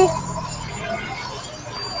 Wavy.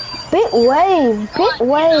 Big wave. Bring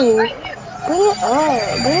it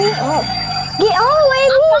up. Get on,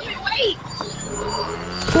 Wavy.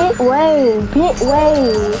 Big wave.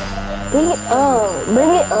 Bring it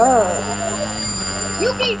up. You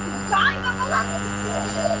keep dying.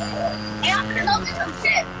 Hey, I'm gonna go get some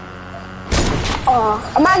shit.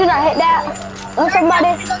 Imagine I hit that on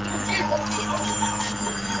somebody.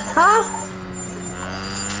 Huh?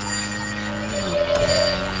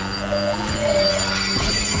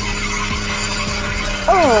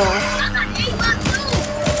 I got 8 bucks too.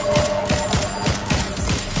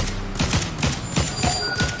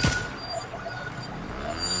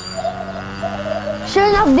 Sure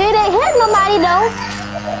enough, they didn't hit nobody though.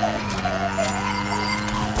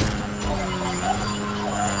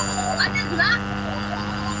 I just not.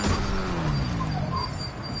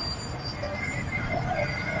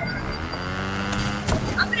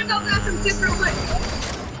 I'm gonna go grab some shit real quick.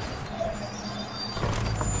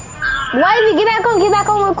 Wavy, get back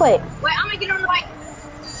on real quick. Wait, I'm gonna get on the bike.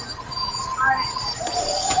 Alright.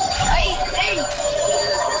 Hey.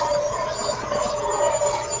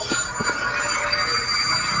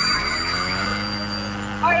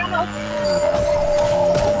 Alright, I'm up.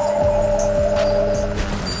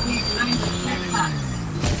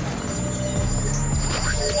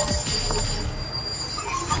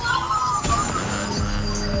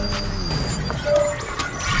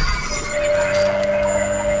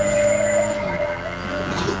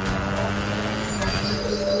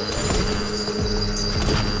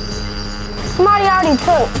 Somebody already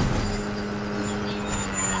took.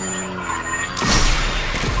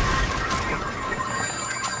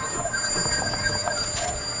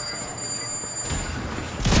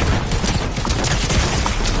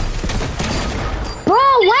 Bro,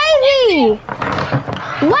 Wavy!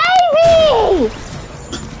 Wavy!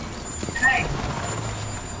 Hey.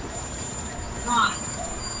 Come on.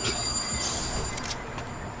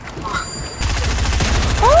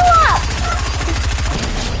 Hold up!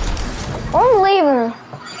 I'm leaving.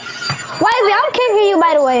 Wavy, I'm kicking you,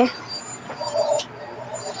 by the way.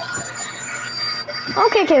 I'm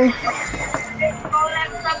kicking.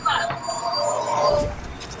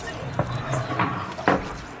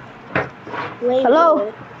 Wait, Hello?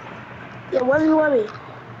 Yeah, what do you want me?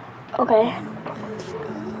 Okay.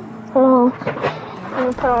 Hold on. I'm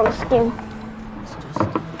gonna put on the skin.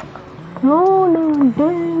 No,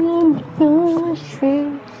 damn the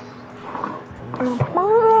street.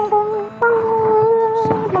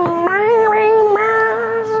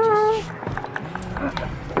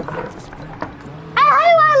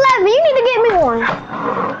 You need to get me one.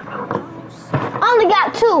 I only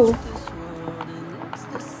got 2.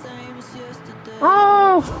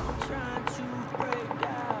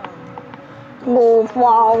 Go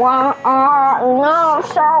forward, no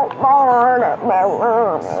so bored.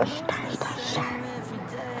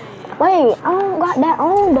 Wait, I don't got that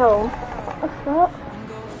on though. What's up?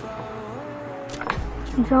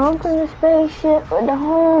 Jumped in the spaceship with the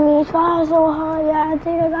homies, fly so hard, yeah, I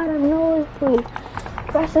think I got a nosebleed.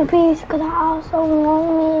 Rest in peace, cause I also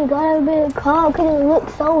lonely, got a big car, cause it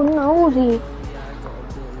looks so nosy.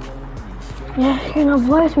 Yeah, in a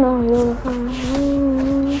voicemail,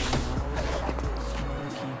 you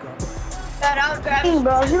Hey,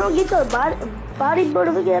 bro, if you don't get to a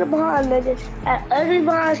bodybuilder, we get a behind, nigga. At every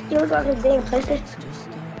behind skills on his damn PlayStation.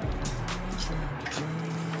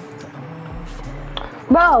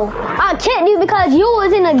 Bro, I kicked you because you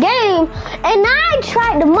was in a game, and I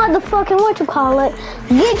tried to motherfucking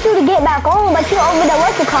get you to get back on, but you over there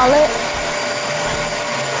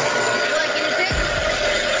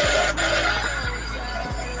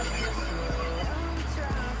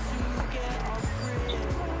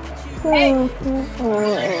Hey.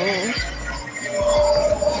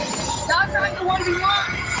 Y'all trying to 1v1?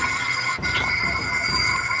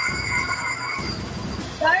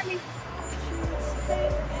 Got me?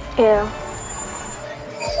 Yeah.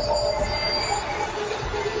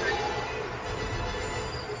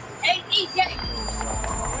 Hey, DJ.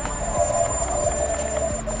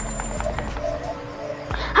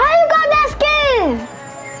 How you got that skin?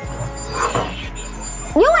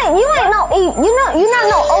 You not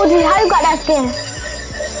no OG. How you got that skin?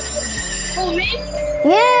 Who, me?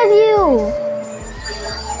 Yes, you.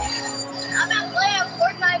 I've been playing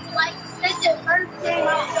Fortnite for like since the first game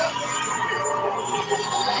out.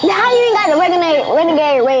 How you ain't got the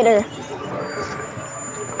Renegade Raider?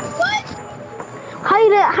 What? How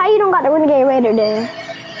you don't got the Renegade Raider then?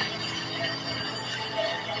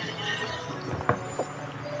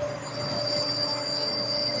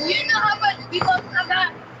 You know how much V-Bucks I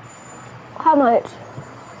got? How much?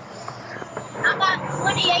 I got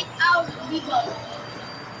 28,000 V-Bucks.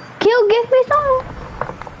 Can you give me some?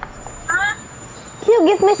 Huh? Can you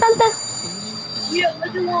give me something? Yeah,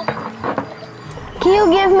 what you want? Can you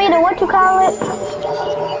give me the whatchamacallit?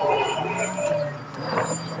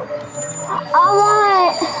 I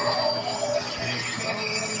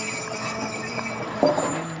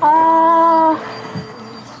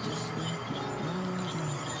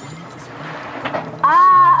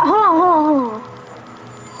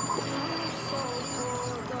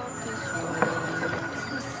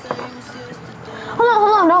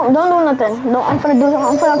something. No, I'm gonna do something.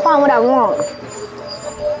 I'm gonna find what I want.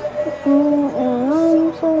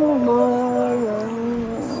 I'm so bored.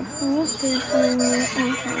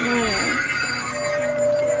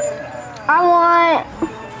 I want.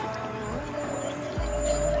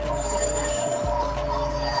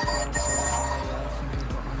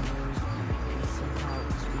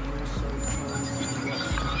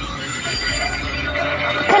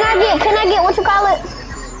 Can I get what you call it?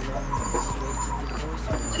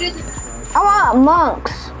 I want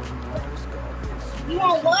monks. You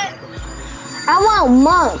want what? I want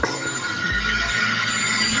monks.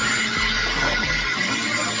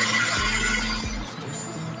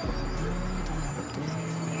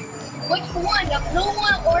 Which one? The blue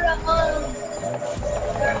one or the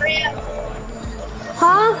red?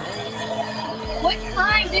 Huh? Which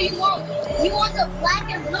kind do you want? You want the black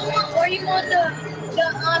and blue one or you want the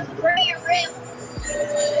gray and red?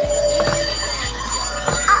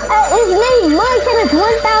 His name monks and it's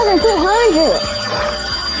 1,200.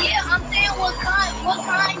 Yeah, I'm saying what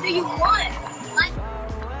kind do you want? Like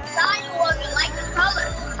style of it, like the color.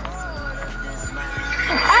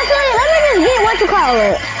 Actually, let me just get what you call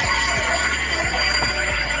it.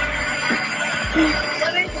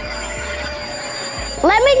 What is it?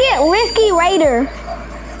 Let me get Risky Raider.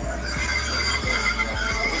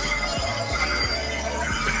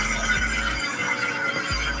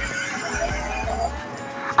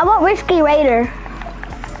 I want Risky Raider.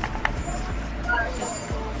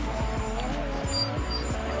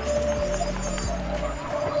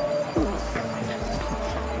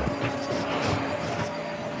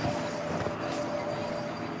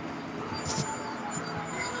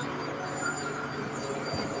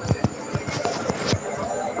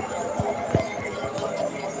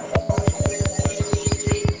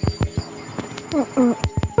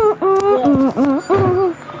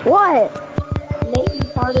 What? Maybe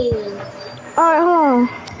party. Alright, hold on.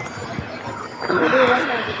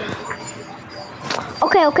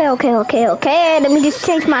 Okay. Let me just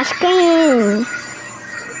change my skin.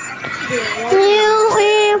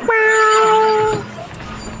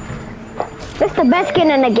 That's the best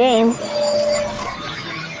skin in the game.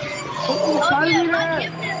 Oh yeah, my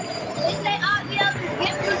gift is, they say I'll be able to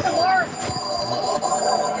gift you some work.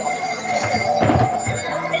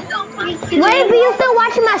 It's so funny. Wait, but you still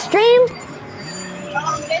watching my stream?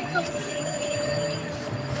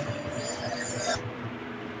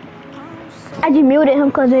 I just muted him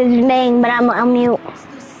because of his name, but I'm mute.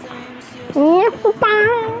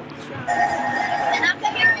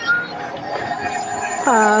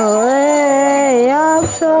 I'm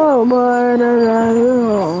so bored of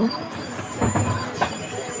you.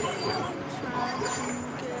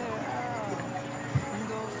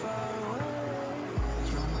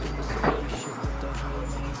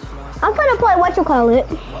 I'm gonna play what you call it.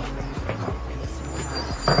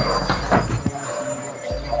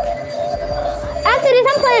 After this,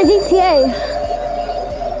 I'm playing GTA.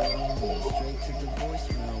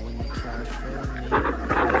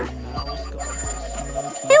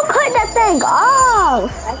 You cut that thing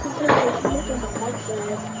off.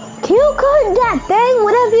 Can you cut that thing?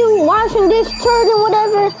 Whatever you washing this shirt and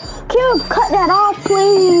whatever. Can you cut that off,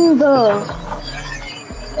 please?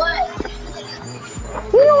 What?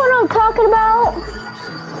 You know what I'm talking about?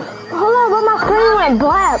 Hold on, but my screen went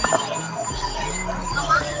black.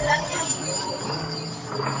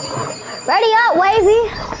 Ready up, Wavy.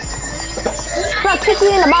 I'll kick you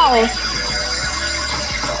in the balls.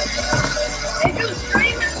 Are you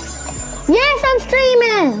streaming? Yes, I'm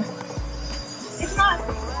streaming. It's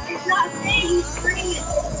not saying you streaming.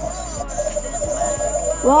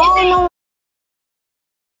 Well, no.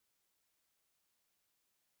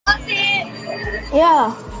 That's it.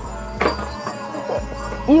 Yeah.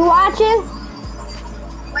 You watching?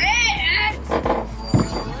 Where?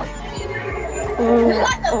 You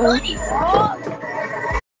got the money, bro.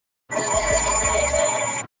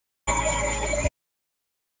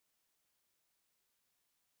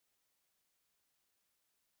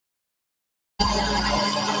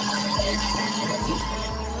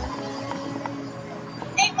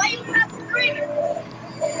 Hey, why you not streaming?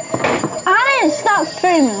 I didn't stop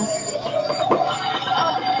streaming.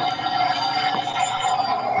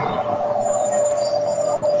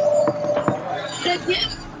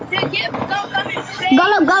 The gift don't come in today.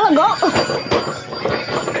 Go.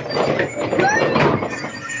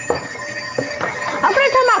 I'm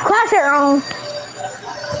gonna turn my classic on.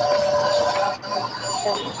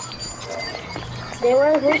 They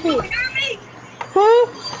were Lucy. You hear me?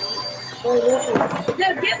 Where's Lucy? The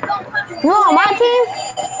gift don't come in You on my team?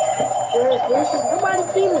 Where's Lucy? Nobody's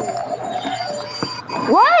teaming.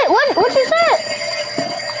 What you said?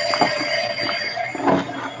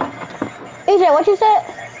 AJ, what you said?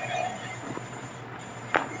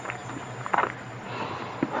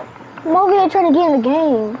 I'm over here trying to get in the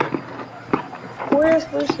game. Where's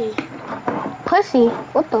Pussy? Pussy?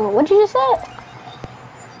 What you just said?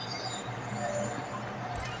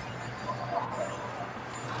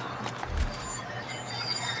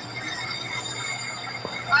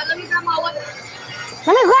 Alright, let me grab my weapon.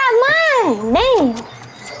 Let me grab mine! Dang!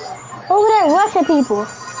 Over there rushing people.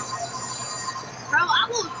 Bro, I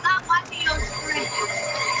will stop watching your stream.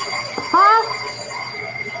 Huh?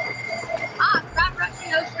 Stop rushing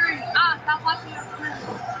your stream. Stop watching your stream.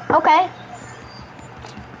 Okay.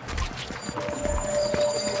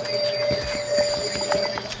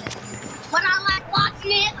 When I like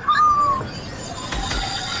watching it,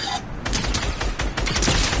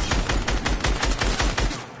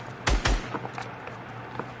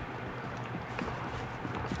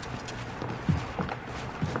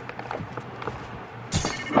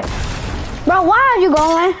 Bro, why are you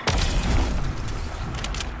going?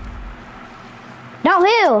 Don't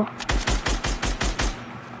heal.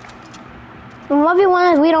 And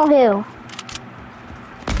 1v1s, we don't heal.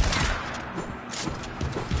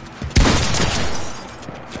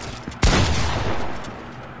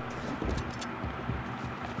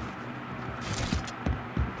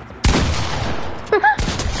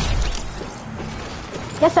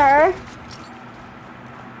 Yes, sir.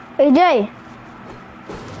 AJ.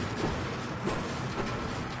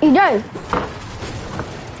 EJ,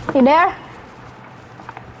 you there?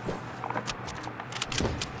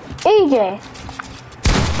 EJ.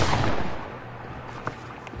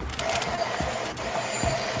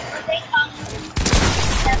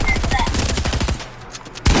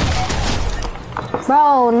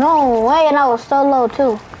 Bro, no way, and I was so low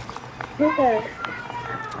too. Okay.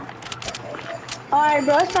 Alright,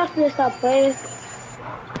 bro, it's time for me to stop playing.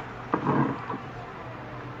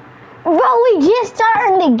 Bro, we just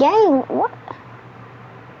starting the game. What?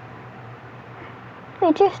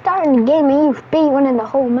 We just starting the game and you speed running the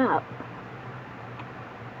whole map.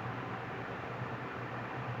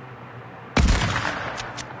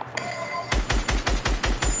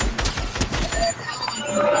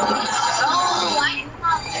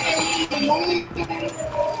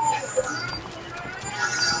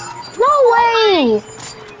 No way!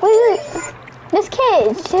 This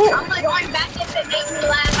kid, shit. I'm like going back if it makes me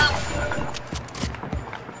laugh out.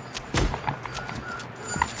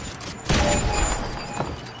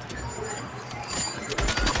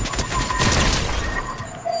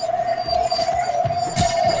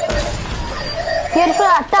 Get it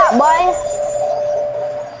like that, boy.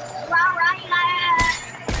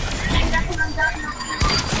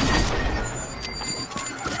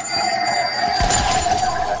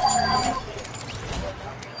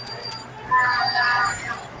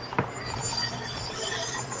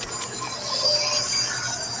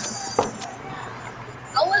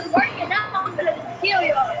 I was working out, I'm gonna kill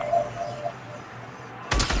you.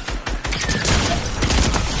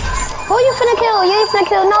 Who you finna kill? You ain't finna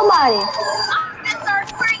kill nobody. I'm gonna start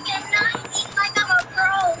freaking nice like I'm a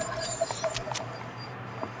pro.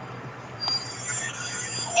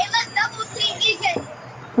 Hey, let's double team EJ.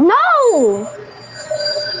 No!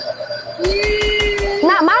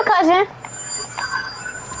 Not my cousin.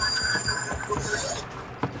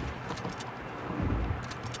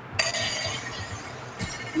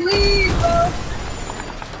 Please, bro.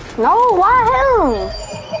 No, why him?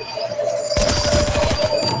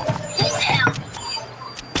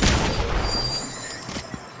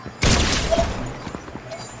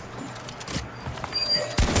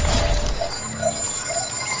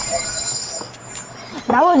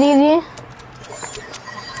 That was easy.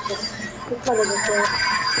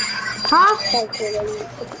 Huh?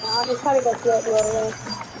 I'm trying to go through it right away.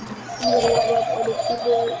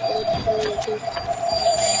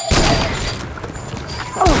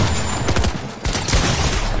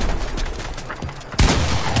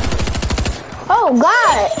 Oh,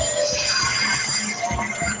 God.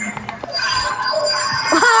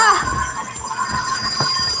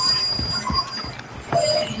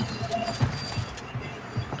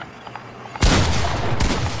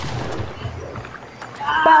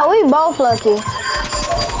 Bro, we both lucky.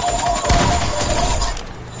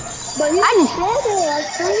 But you I just said it, that's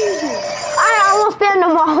crazy. I almost spammed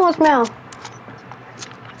them almost now.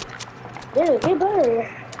 Yeah, get better.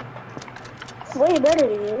 Way better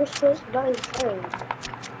than you. We're supposed to not insane.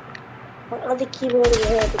 On the keyboard in your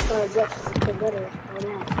head to try to get better on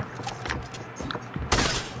that.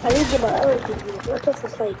 I need to get my other keyboard. What the fuck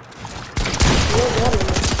is like?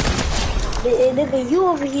 And then the you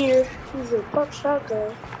over here, he's a fuck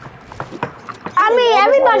shotgun. I mean,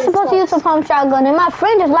 everybody's supposed to use a pump shotgun, and my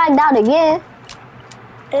friend just lagged out again.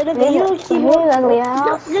 And nigga, you don't keep ugly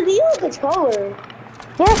ass. Nigga, you a controller.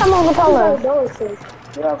 Yes, I'm on controller.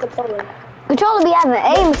 You're on controller. Controller be having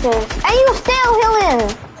aim assist. And you still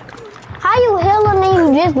healing. How you healing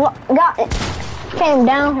and you just came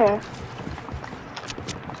down here?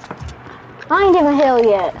 I ain't even heal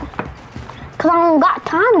yet. Cause I don't got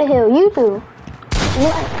time to heal. You do.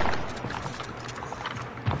 What?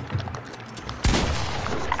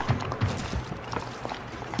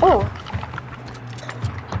 Oh.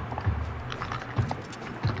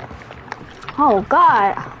 Oh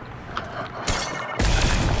God.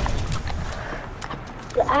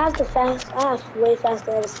 I have way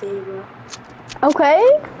faster ever seen, bro.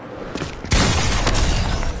 Okay.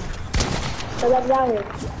 So that's down here.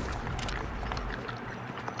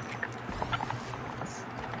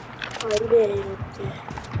 Oh, you did it. Okay.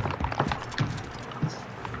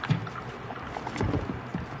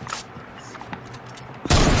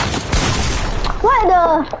 What the?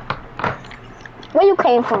 Where you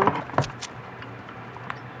came from?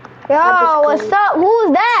 Yo, what's up? Who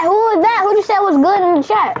is that? Who is that? Who just said was good in the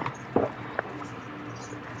chat?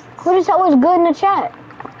 Who just said was good in the chat?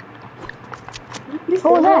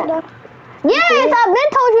 Who was that? Yes, I've been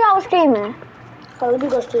told you I was streaming. Oh, let me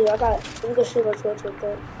go stream. Let me go stream on Twitch real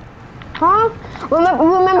quick. Huh? You remember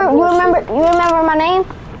my name?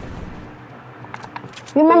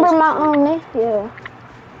 You remember my name? Yeah.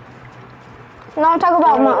 No, I'm talking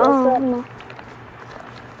about my no.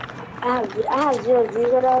 I have 0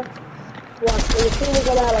 views right now. Yeah, so the stream is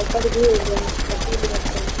gonna have like 30 views and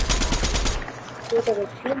a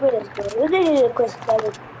few minutes, bro. We need a quick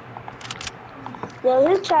subscribe. Yo,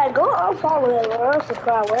 his chat, go unfollow him or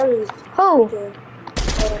unsubscribe, whatever he's Who? doing.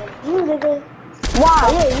 You nigga. Why?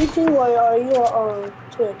 Are you on YouTube or are you on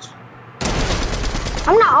Twitch?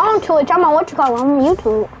 I'm not on Twitch. I'm on I'm on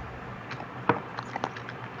YouTube.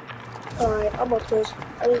 Alright, I'm on Twitch.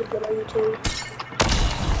 I need to get on YouTube.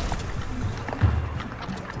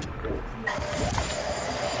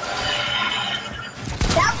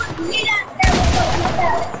 That was me that said was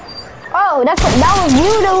good. Oh, that was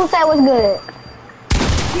you who said was good.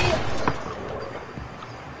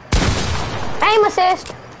 Aim assist.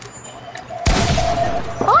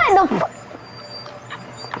 What the f?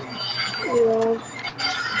 Yeah.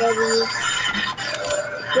 W.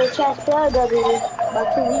 The chat spell W. By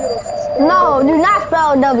 2 years. No, do not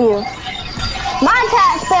spell W. My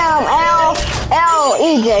chat spell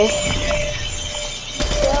L-E-J.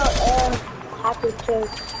 Spell L. Happy church.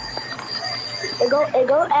 It go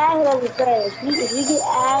add him as a friend. If you get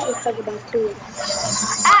add, it's like about 2.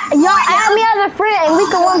 Y'all add me as a friend and we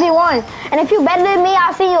can 1v1. And if you better than me,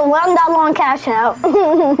 I'll see you $1 on Cash App.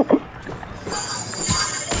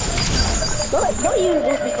 Don't use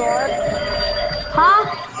this card. Huh?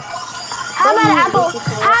 How about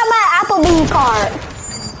Applebee's card?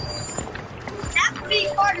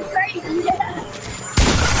 Applebee's card is crazy.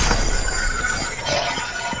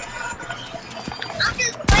 I'm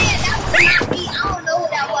just playing. That was not me. I don't know who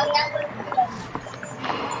that was.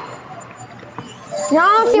 Y'all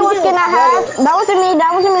don't see what skin I have? That wasn't me.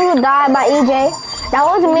 That wasn't me who died by EJ. That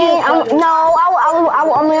wasn't me.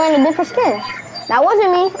 I'm wearing a different skin. That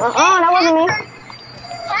wasn't me. That wasn't me.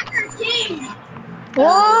 Hacker King.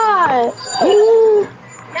 What?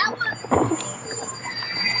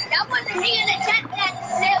 That wasn't me in the chat that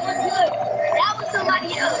said was good. That was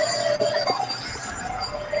somebody else.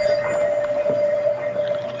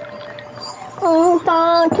 I'm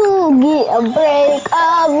trying to get a break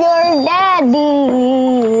of your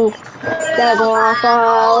daddy. They're going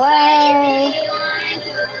far away.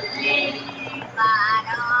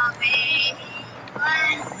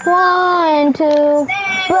 1, 2,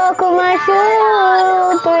 buckle my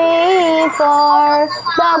shoe. 3, 4,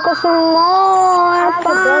 buckle some more.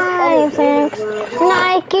 5, 6,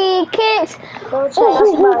 Nike kicks.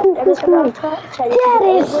 That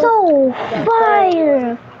is so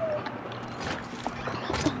fire.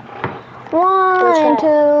 1,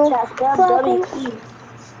 2, buckle.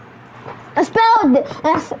 I spelled it. I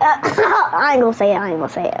ain't gonna say it.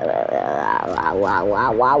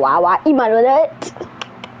 You might know that.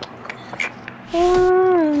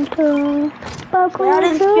 1, 2, buckle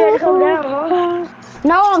my shoe.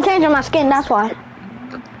 No, I'm changing my skin. That's why.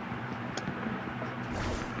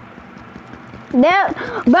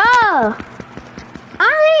 Bruh,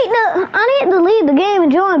 I need to leave the game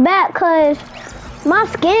and join back cause my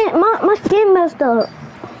skin messed up.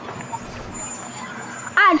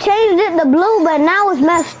 I changed it to blue, but now it's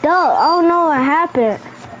messed up. I don't know what happened.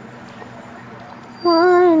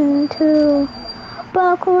 1, 2,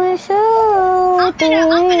 buckle my shoe. I'm gonna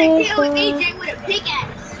kill EJ with a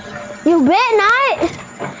You bet not.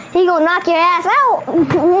 He gonna knock your ass out.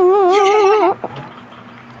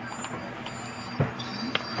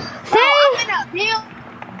 See? I'm in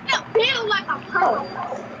a bill like a pearl.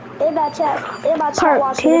 Everybody chat watching.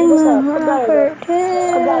 Cartoon. What's up?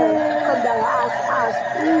 Come down. Cartoon. I'll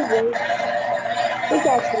squeeze you. Look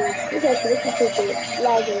at you. Look at you.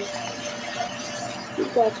 Lagging.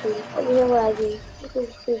 Look at you. Over here lagging. Look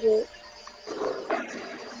at you.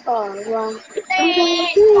 Oh, wow.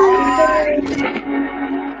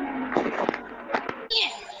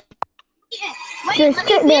 Just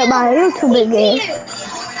sit there by a YouTube game.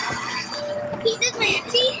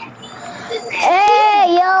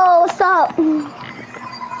 Hey, yo, what's up? Tell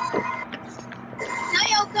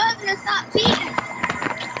your cousin to stop cheating.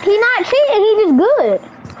 He not cheating, he just good.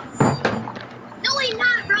 No, he's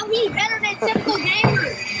not, bro. He's better than typical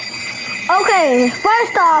gamers. Okay,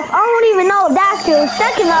 first off, I don't even know if that's true.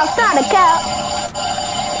 Second off, start a cap.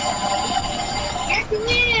 Yes, he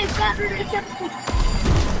is better than typical.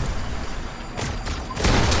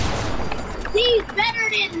 He's better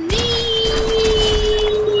than me.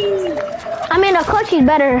 I mean, of course he's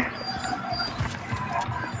better.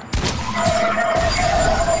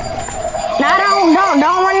 Now don't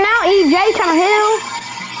run out, EJ trying to heal.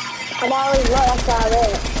 I'm always low, that's how it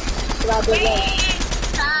is.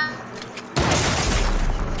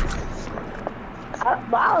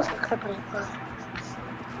 But I was clipping it.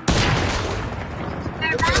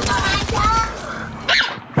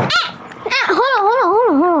 Hold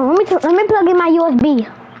on. Let me plug in my USB.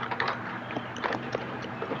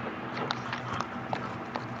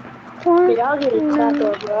 Dude, I'll get it clapped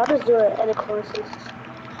up, bro. I'll just do it edit courses.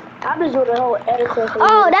 I'll just do the whole edit course.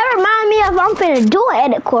 Oh, that reminds me of I'm finna do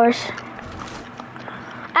an edit course.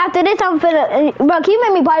 After this, I'm finna... Bro, can you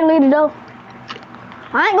make me play later, though?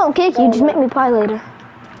 I ain't gonna kick you, just make me play later.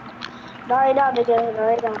 Not right now, nigga. Not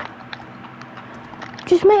right now.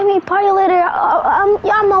 Just make me play later.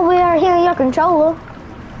 I'm over here hearing your controller.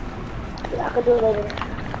 Yeah, I can do it later.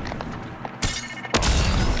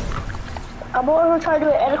 I'm over trying to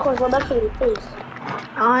do an edit course. I'm actually please.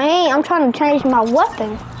 I ain't. I'm trying to change my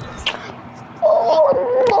weapon.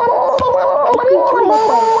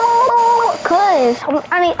 Cause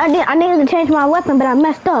I needed to change my weapon, but I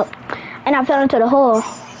messed up, and I fell into the hole.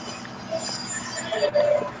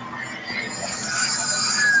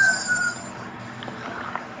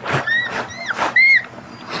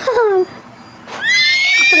 I'm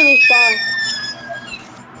gonna respawn.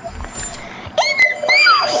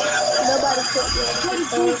 Nobody took me.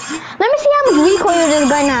 Let me see how much recoil this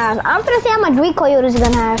gun has. I'm gonna see how much recoil this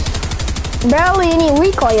gun has. Barely any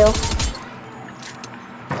recoil.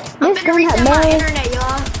 This gun has barely.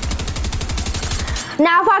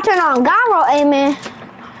 Now if I turn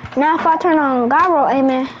on gyro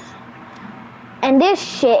aiming, and this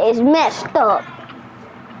shit is messed up.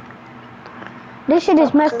 This shit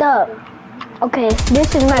is messed up. Okay,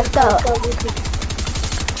 this is messed up.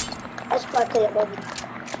 That's why I play it, baby.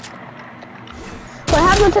 What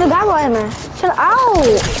happened to the gyro aiming? Chill out.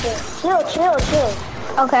 Chill.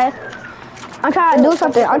 Okay. I'm trying to do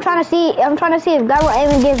something. I'm trying to see if gyro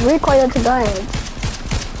aiming gives recoil to guns.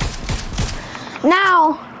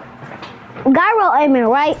 Now, gyro aiming,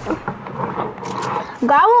 right?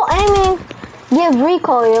 Gyro aiming gives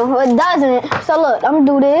recoil, but it doesn't. So look, I'm gonna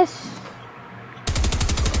do this.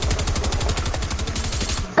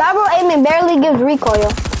 Gyro aiming barely gives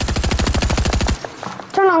recoil.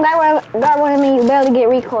 Turn on gyro aiming, you barely get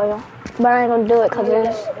recoil. But I ain't gonna do it because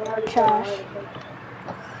it's trash.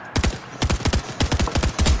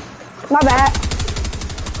 My bad.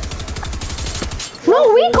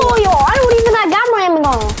 No recoil. I don't even got gyro aiming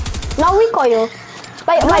on. No recoil.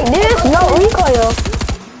 Like this, no recoil.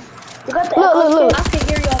 You got the Look. I can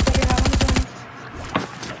hear you.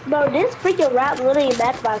 Bro, this freaking rap literally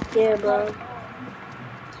matched my skin, bro.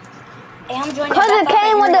 Hey, I'm joining. Cause it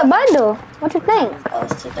came with the bundle. What you think? Oh,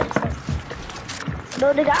 it's 2:35.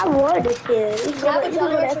 No, nigga, I wanted this kid. You can go to the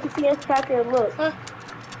FPS tracker and look. Huh?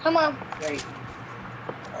 Come on. Great.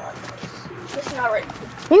 This is not right.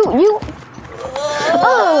 You.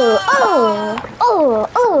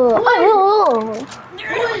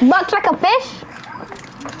 Bucks like a fish.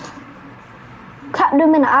 Clap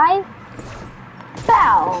them in the eye.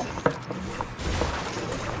 Bow.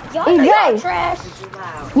 Y'all EJ. trash.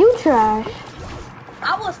 You trash.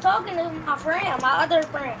 I was talking to my friend, my other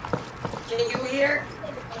friend. Can you hear?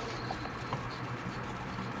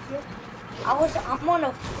 I'm on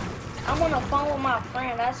the phone with my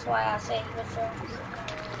friend. That's why I say what's up.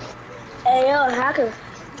 Hey, yo, hacker.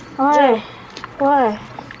 What? What?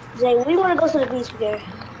 Jay, we want to go to the beach together.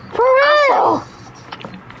 For real?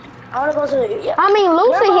 I wanna go to the. Yeah. I mean,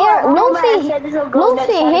 Lucy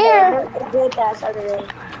here. It been past Saturday.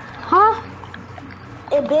 Huh?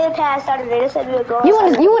 It been past Saturday. They said we would go. You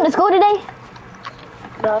went to school today?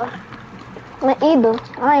 No. Me either.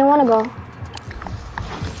 I ain't wanna go.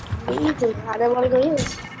 Me either. I didn't wanna go either.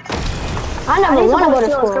 I never wanna go to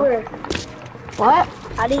school. What?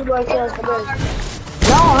 I need more kills for this.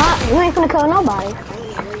 No, you ain't finna kill nobody.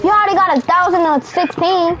 You already got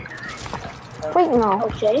 1,016. Wait, no.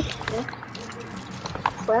 Okay. Yeah.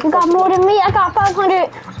 You got more than me. I got 500.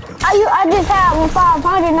 I just had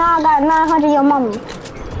 500. Now I got 900. Your mama.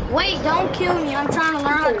 Wait, don't kill me. I'm trying to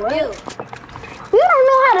learn how to build. You don't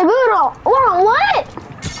know how to build on what?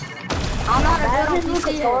 I'm not a Bad good on people PC.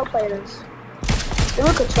 control players. They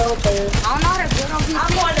were control players. I'm not a good on PC.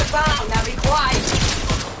 I'm on the phone. Now be quiet.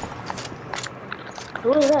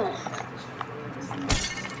 Who is that?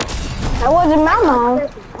 That wasn't my mom.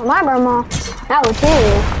 Or my grandma. That was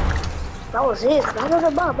his. That was his. I was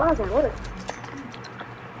a Bob. I was like, what?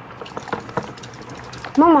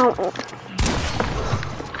 My mom.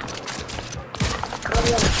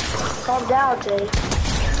 Calm down, Jay.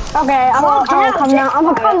 Okay, I'm gonna come down. I'm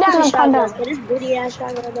gonna come down and come down. This booty ass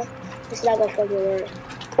shotgun, it's not gonna fucking work.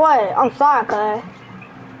 What? I'm sorry, cuz.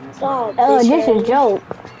 Oh, This is a joke.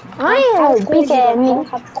 I ain't no bitch ass me.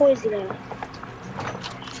 How crazy now?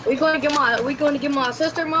 We going to get my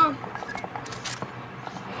sister, Mom?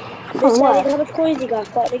 Bitch, What? how much coins you got,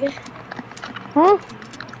 fuck nigga? Hmm?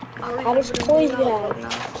 How much coins you got?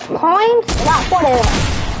 Coins?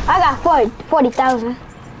 I got 40,000.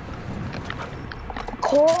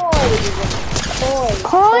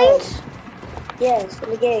 Coins? Yes, in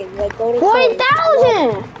the game. Like, go to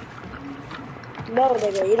 40,000! No,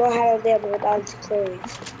 nigga, you don't have them without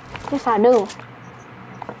coins. Yes, I do.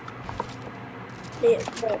 Yeah,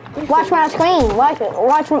 but Watch my screen.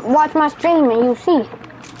 Watch my stream and you see.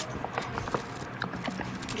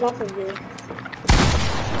 drop them, dude.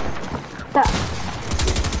 Stop.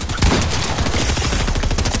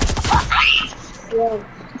 Yo,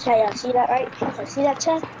 chat, y'all see that, right? Y'all see that,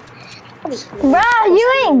 chat? Bruh,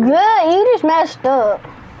 you ain't good. You just messed up.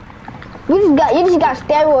 You just got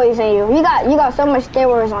steroids in you. You got so much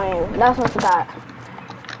steroids on you. That's what you got.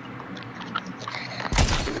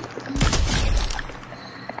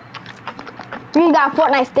 You got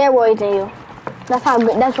Fortnite steroids in you. That's how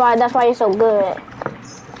good. That's why you're so good.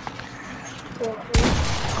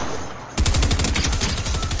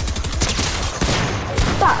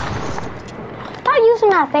 Stop using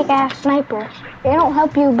that fake ass sniper. It don't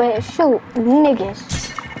help you but shoot niggas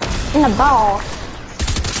in the balls.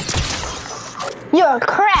 You're a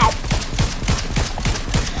crap.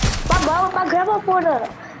 My grandma for the.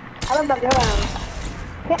 I love my grandma.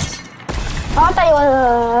 Yeah. Oh, I thought you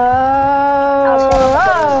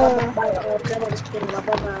was grandma just kidding, my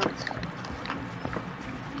grandma.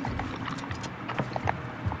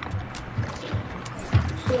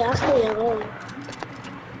 Yeah, I stay at home.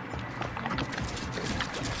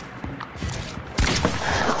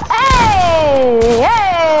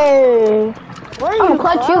 Hey! Where I'm you gonna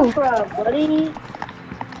clutch come you. from, buddy?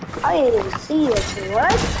 I didn't even see you.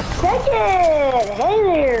 What? Second! Hey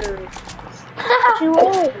there! What you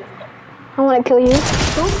want? I wanna kill you.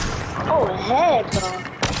 Oh, heck no.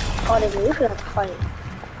 Oh, nigga, we could have to fight.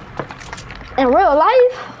 In real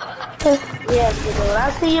life? Yes, nigga, when I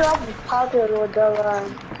see you, I'll be popping with the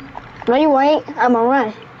No, you ain't. I'm gonna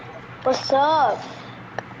run. What's up?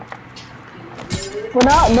 What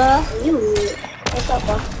up, bruh? You weird. What's up,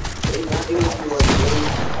 bro?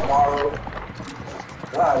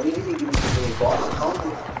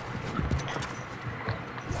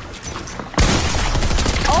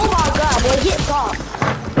 Oh my god, boy, get caught.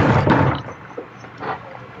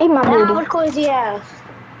 Eat my Now, how booty. much coins do you have?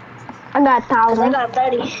 I got I 1,000. got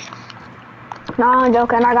 30. No, I'm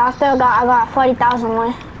joking. I got 40,000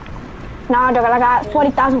 one. No, I'm joking. I got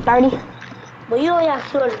 40,000 30. But you only have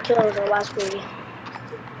 200 kills on my screen.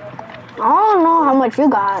 I don't know how much you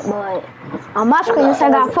got, but on my screen it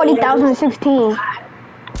said I got 40,016.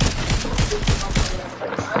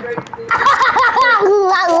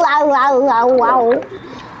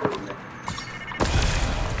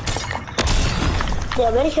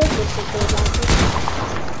 Yeah, very hit this thing.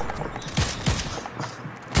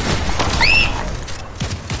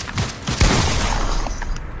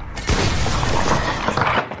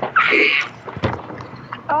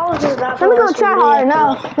 Let me go try hard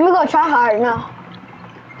now. Let me go try hard now.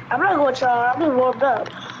 I'm not going to try. I'm just warmed up.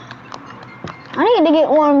 I need to get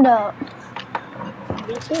warmed up.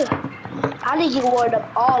 Me too. I need to get warmed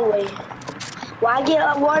up all the way. When I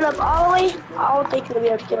get warmed up all the way, I don't think you'll be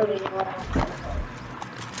able to kill me.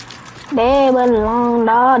 They belong,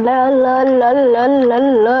 la la la la la la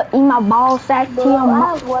la. In my ball sack to Bro, your I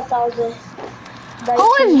mom. have 1,000.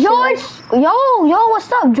 Who is George? Yo,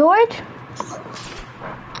 what's up, George?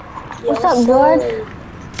 Yo, What's up, George?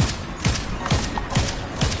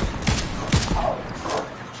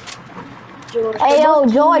 Hey, yo,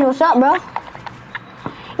 George, what's up, bro?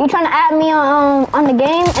 You trying to add me on the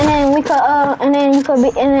game, and then we could you could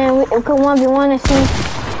be, and then we could 1v1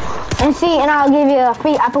 and see, and I'll give you a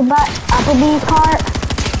free Applebee's card.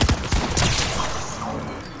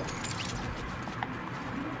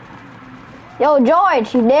 Yo,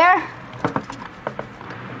 George, you there?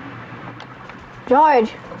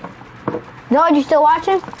 George, you still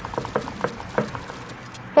watching?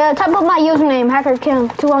 Yeah, type up my username, Hacker Kim,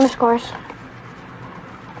 2 underscores.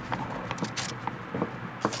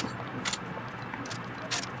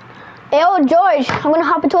 Hey, yo, George, I'm gonna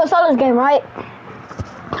hop into a solos game, right?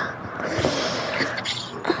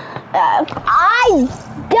 I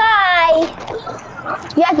die!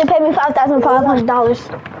 You have to pay me $5,500.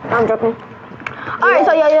 I'm joking. Alright,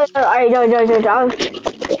 so yo, alright, George, I was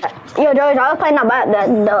playing not bad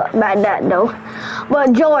that though.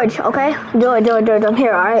 But George, okay? George, I'm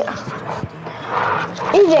here, alright?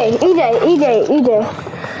 EJ.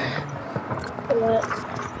 What?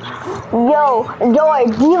 Yo,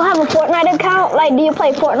 George, do you have a Fortnite account? Like, do you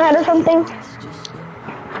play Fortnite or something?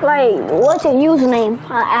 Like, what's your username?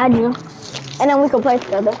 I'll add you. And then we can play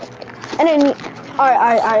together. And then,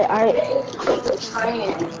 alright.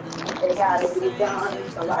 They gotta be done,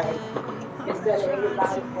 so like, instead of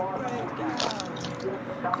everybody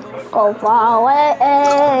Go far away,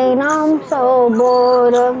 and I'm so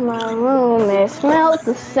bored of my room. It smells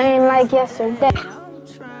the same like yesterday. I'm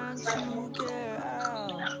trying to get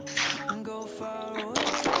out and go far away.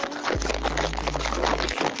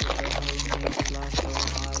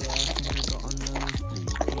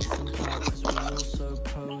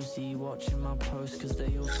 Watching my post cause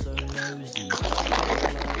they all so nosy.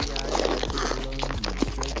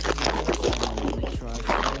 Straight to the voicemail when they try to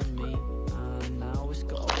phone me. And now it's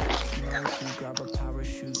got a bit smoky. Grab a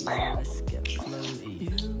parachute, yeah, let's get floaty.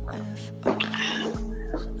 UFOs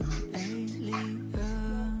and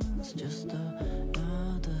aliens, just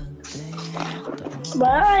another day at the office.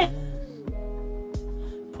 Bye.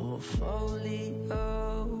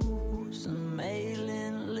 Portfolios and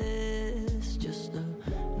mailing lists, just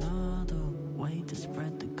another way to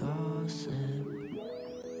spread the gossip.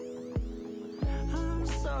 I'm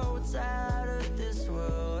so tired of this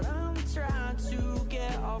world. I'm trying to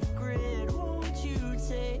get off grid. Won't you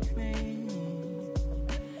take me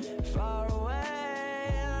far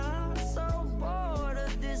away? I'm so bored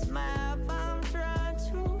of this map. I'm trying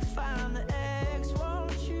to find the X.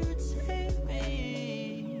 Won't you take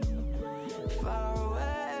me far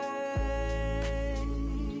away?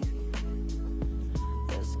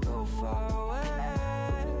 Let's go far away.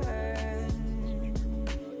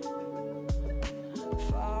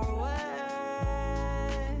 Far away.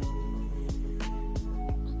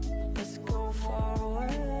 Let's go far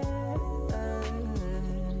away.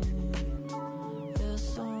 Yeah,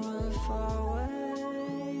 somewhere far away.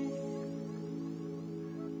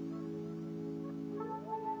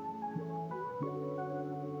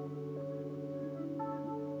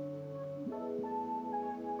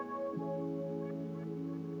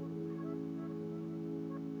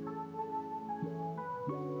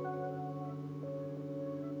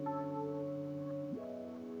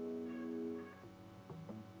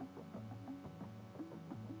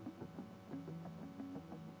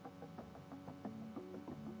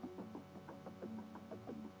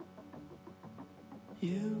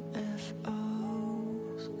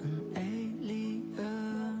 UFOs and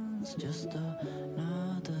aliens, just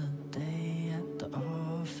another day at the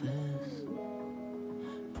office.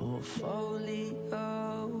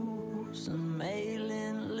 Portfolios and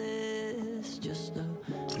mailing lists, just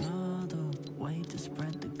another way to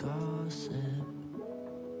spread the gossip.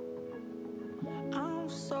 I'm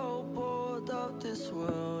so bored of this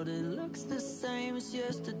world, it looks the same as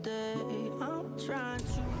yesterday. I'm trying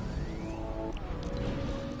to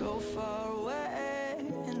go far away,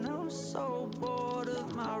 and I'm so bored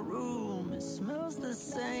of my room. It smells the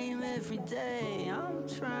same every day. I'm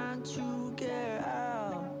trying to get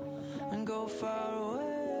out and go far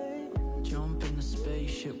away. Jump in the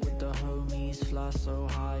spaceship with the homies, fly so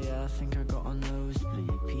high, yeah, I think I got a nosebleed.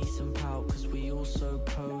 Peace and pout, cause we all so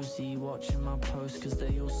cozy. Watching my posts, cause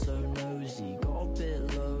they all so nosy. Got a bit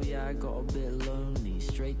low, yeah, I got a bit lonely.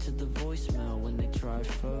 Straight to the voicemail when they try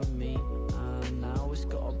phone me. And now it's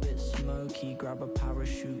got a bit smoky. Grab a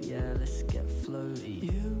parachute, yeah, let's get floaty.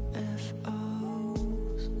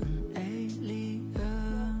 UFOs and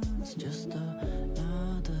aliens, just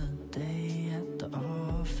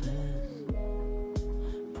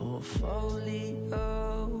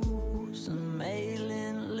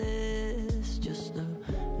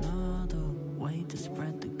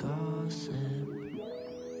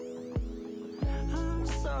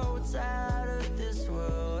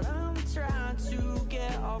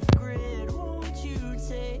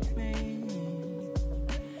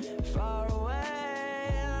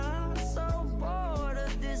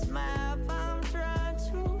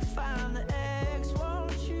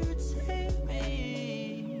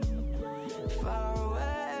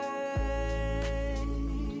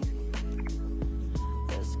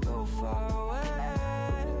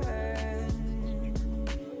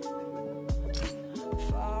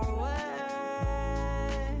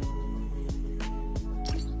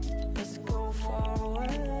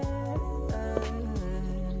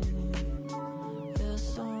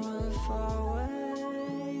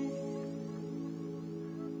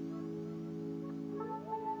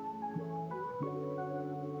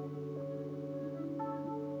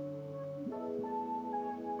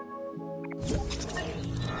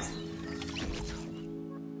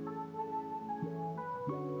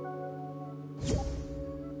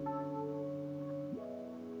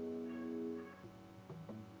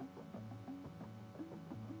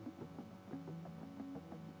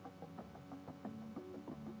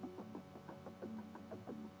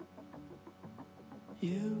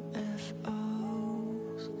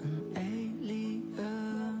UFOs and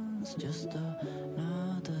aliens, just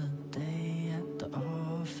another day at the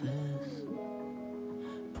office.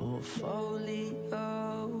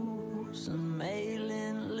 Portfolios and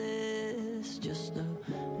mailing lists, just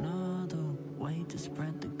another way to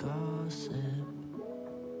spread the gossip.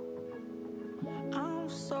 I'm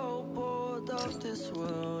so bored of this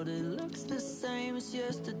world, it looks the same as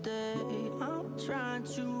yesterday. I'm trying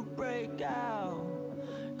to break out,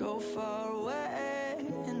 go far away,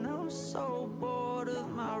 and I'm so bored of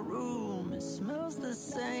my room. It smells the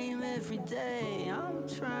same every day. I'm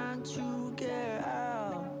trying to get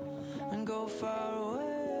out and go far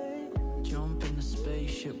away. Jump in the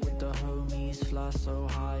spaceship with the homies, fly so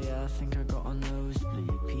high, yeah, I think I got a nosebleed.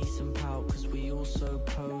 Peace and pout, cause we all so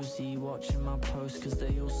cozy, watching my posts cause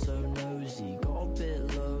they all so nosy. Got a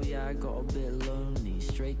bit low, yeah, I got a bit lonely,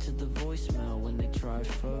 straight to the voicemail when they try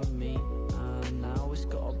phone me. Now it's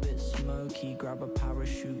got a bit smoky, grab a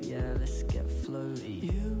parachute, yeah, let's get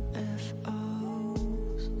floaty.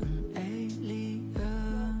 UFOs and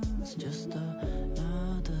aliens, just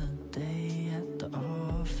another day at the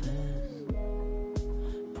office.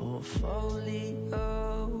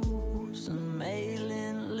 Portfolios and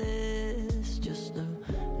mailing lists, just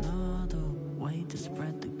another way to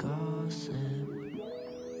spread the gossip.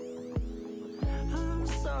 I'm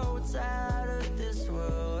so tired of this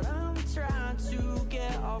world, I'm trying to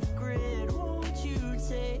get off grid. Won't you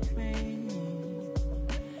take me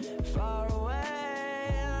far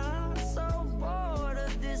away? I'm so bored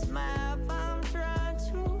of this map, I'm trying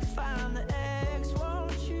to find the X.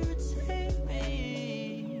 Won't you take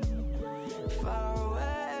me far away?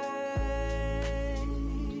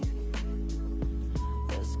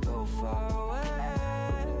 Let's go far away.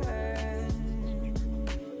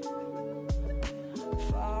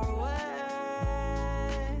 Far away.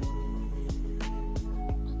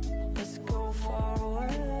 Let's go far away.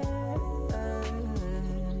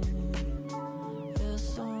 Yeah,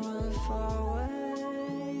 somewhere far away.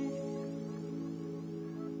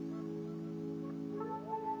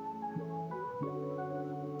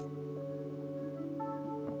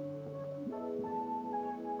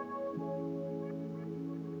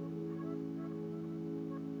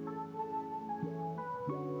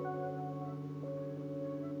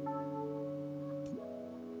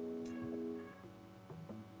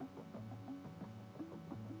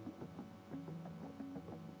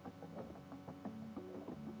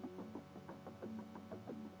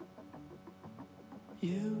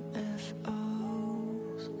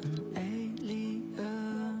 UFOs and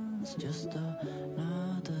aliens, just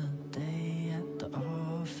another day at the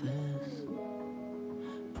office.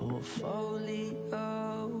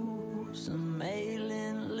 Portfolios and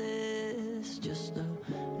mailing lists, just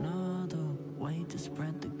another way to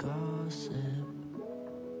spread the gossip.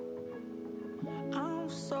 I'm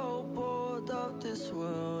so bored of this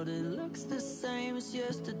world, it looks the same as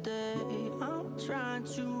yesterday. I'm trying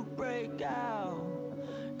to break out,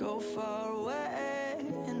 go far away,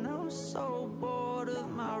 and I'm so bored of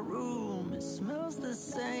my room. It smells the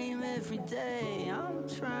same every day. I'm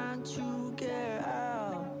trying to get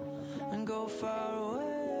out and go far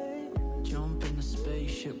away. Jump in the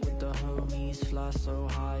spaceship with the homies, fly so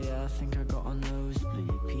high, yeah, I think I got a nosebleed.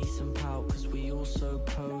 Peace and pout, cause we all so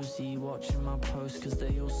cozy, watching my posts cause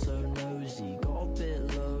they all so nosy. Got a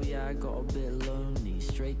bit low, yeah, I got a bit lonely,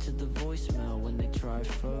 straight to the voicemail when they try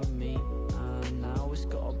phone me. Now it's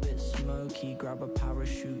got a bit smoky, grab a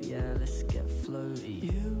parachute, yeah, let's get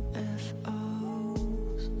floaty.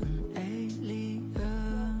 UFOs and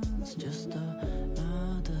aliens, just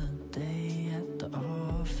another day at the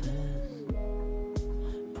office.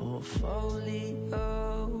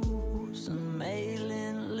 Portfolios and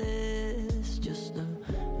mailing lists, just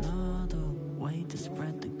another way to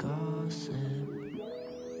spread the gossip.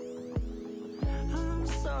 I'm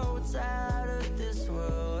so tired of this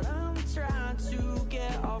world, I'm trying to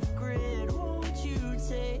get off grid. Won't you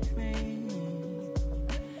take me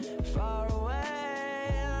far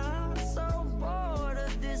away? I'm so bored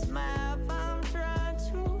of this map, I'm trying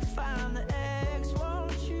to find the X.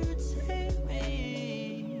 Won't you take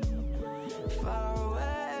me far away?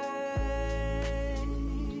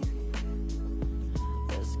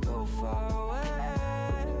 Let's go far away.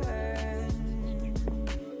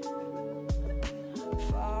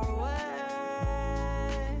 Far away.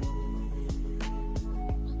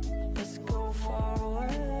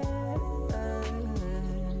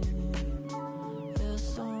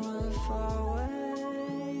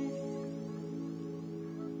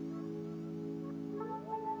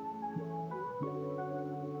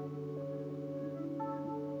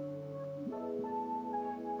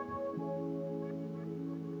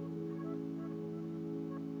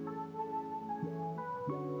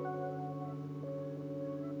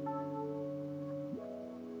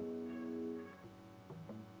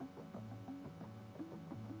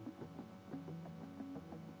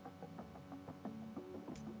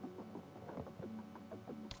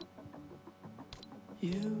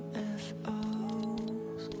 UFOs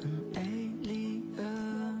and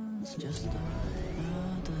aliens, just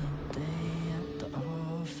another day at the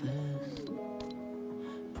office.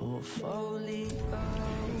 Portfolios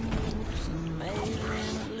and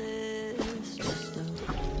mailing lists, just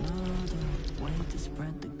another way to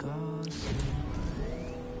spread the gossip.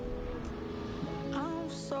 I'm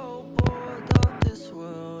so bored of this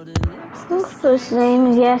world, it looks Looks the same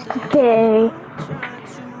as yesterday.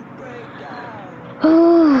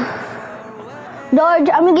 George,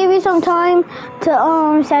 I'm gonna give you some time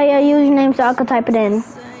to say your username so I can type it in.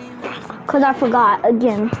 Cause I forgot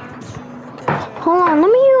again. Hold on, let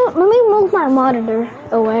me move my monitor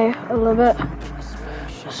away a little bit.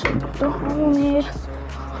 The homies.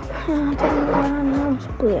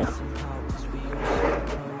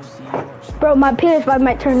 Bro, my PS5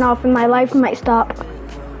 might turn off and my life might stop.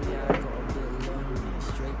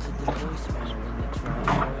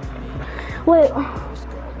 Wait.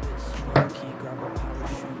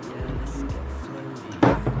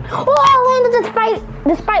 Oh, I landed the sprite.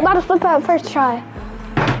 The sprite about to flip out first try.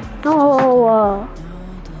 Oh.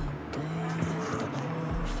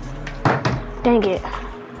 Dang it.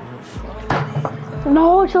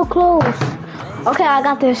 No, it's so close. Okay, I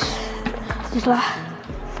got this. Just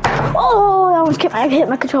oh, that almost hit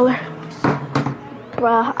my controller.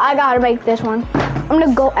 Bruh, I gotta make this one. I'm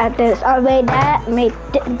gonna go at this. I made that,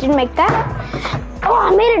 didn't make that. Oh,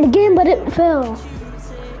 I made it again, but it fell.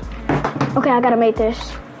 Okay, I gotta make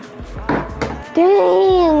this.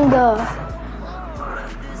 Dang.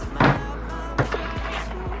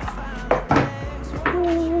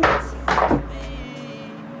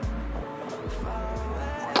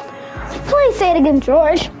 Please say it again,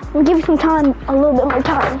 George. I'll give you some time, a little bit more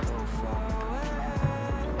time.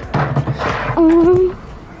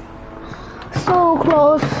 So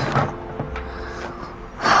close.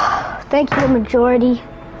 Thank you, majority.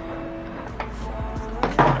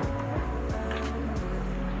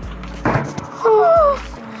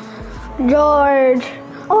 George.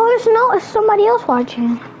 Oh, it's somebody else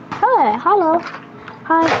watching. Hey, hello.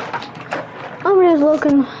 Hi. I'm just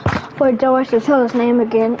looking for George to tell his name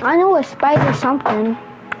again. I know it's Spider something.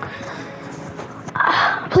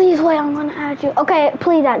 Please wait, I'm gonna add you. Okay,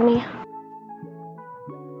 please add me.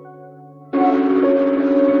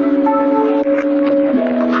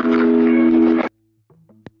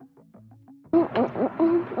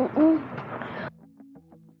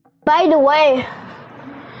 By the way,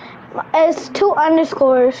 it's 2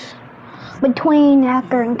 underscores between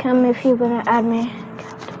Hacker and Kim if you're gonna add me.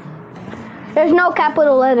 There's no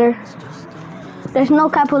capital letter. There's no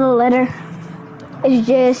capital letter. It's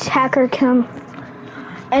just Hacker Kim.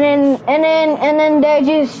 And then there's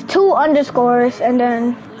just 2 underscores and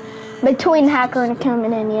then between Hacker and Kim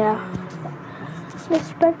and then yeah.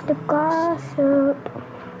 Respect the gossip.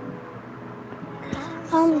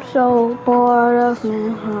 I'm so bored of me,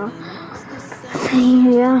 huh?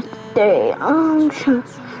 Yesterday, I'm trying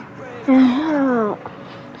to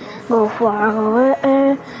go far away,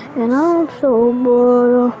 and I'm so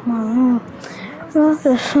bored of my room. Not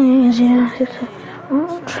the same,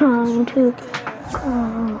 I'm trying to go.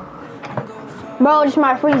 Bro, this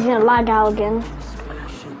might freeze and lag out again.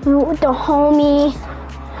 With the homie.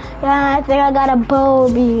 Yeah, I think I got a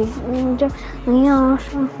Bobby.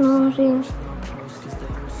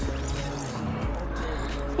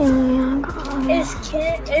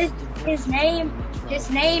 His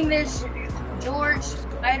name is George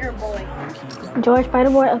Spiderboy. George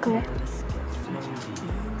Spiderboy, okay.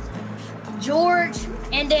 George,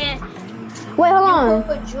 and then wait, hold on.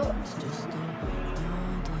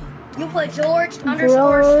 You put George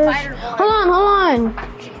underscore Spiderboy. Hold on.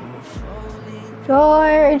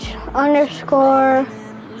 George underscore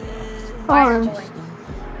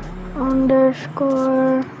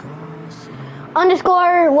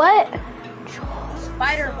underscore what?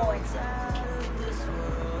 Spiderboy.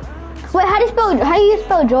 Wait, how do you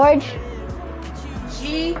spell George?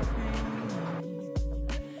 G.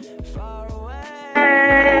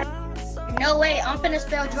 No, wait, I'm finna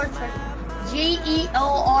spell George first. George.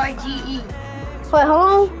 Wait, hold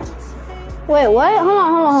on. Wait, what? Hold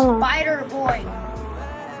on. Spiderboy.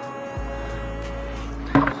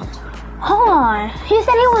 Hold on. He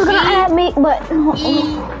said he was gonna add me, but hold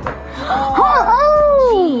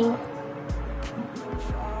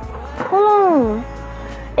on.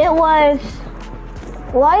 It was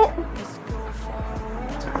what?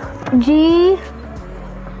 G.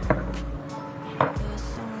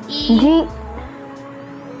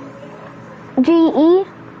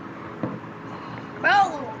 Bro.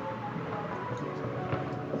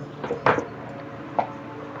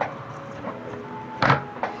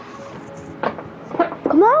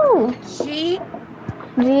 Come on. G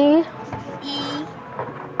G E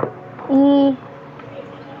E.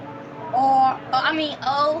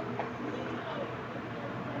 O.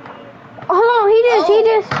 Hold on, he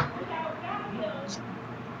just.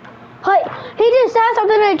 Hey, he just said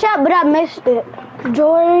something in the chat, but I missed it.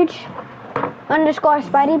 George _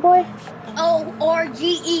 Spidey Boy. ORGE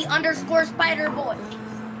 _ Spider Boy.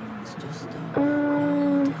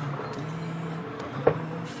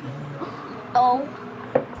 O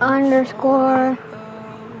 _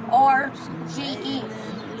 RGE.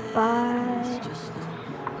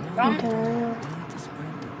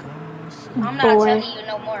 I'm not telling you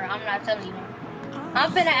no more. I'm not telling you.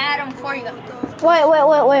 I'm finna add him for you. Wait.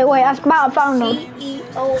 I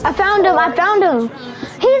found him. I found him.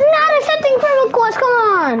 He's not accepting friend requests. Come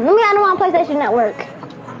on. Let me add him on PlayStation Network.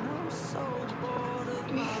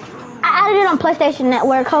 I added it on PlayStation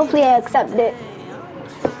Network. Hopefully I accept it.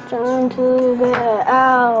 Trying to get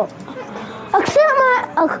out.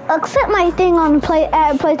 Accept my thing on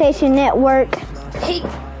PlayStation Network.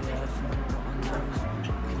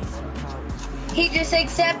 He just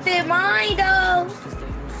accepted mine though.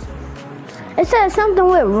 It says something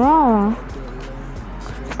went wrong.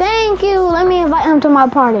 Thank you. Let me invite him to my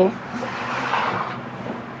party.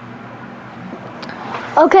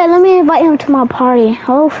 Okay, let me invite him to my party.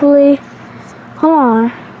 Hopefully. Hold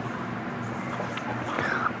on.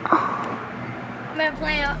 Man,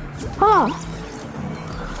 playing. Hold on.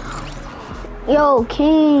 Yo,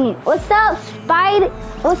 King. What's up, Spider?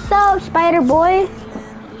 What's up, Spider Boy?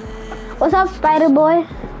 What's up, Spider Boy?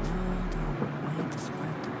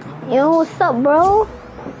 Yo, what's up, bro?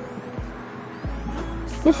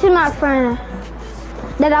 This is my friend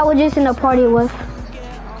that I was just in a party with.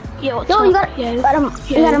 Yo, what's Yo, up? you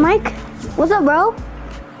got a mic? What's up, bro?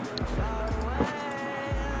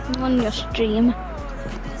 I'm on your stream.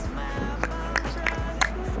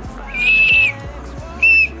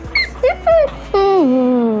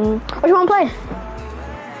 What you want to play?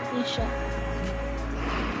 You sure?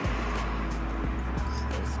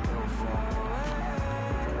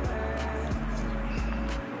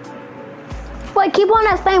 Wait, keep on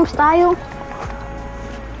that same style.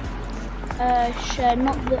 Sure.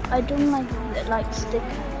 Not the. I don't like the stick.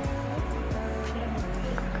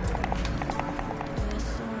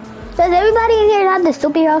 Does everybody in here have the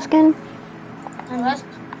superhero skin? And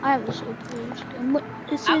I have the superhero skin. What?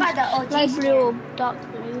 This I is got the OG light skin. blue or dark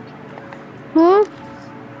blue.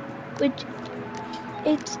 Which?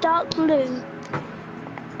 It's dark blue.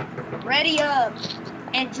 Ready up.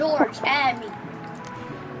 And George, add me.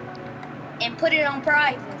 And put it on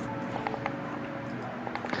private.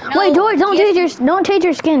 No, Wait, George, don't change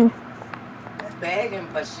your skin. Begging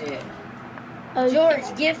for shit. George,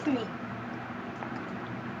 gift me.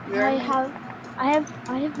 I have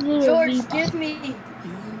little George, V-Bucks. give me.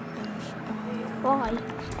 Why?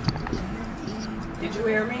 Did you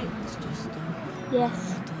hear me?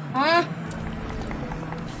 Yes. Huh?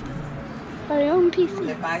 But I own PC.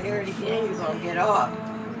 If I hear it again, you're gonna get off.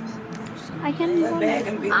 I can Let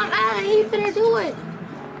begging be. I'm out of here. Finna do it.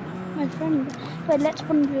 my friend. But let's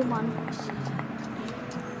 1v1.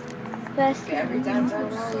 First. Every time I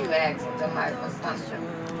turn around, you ask somebody for something.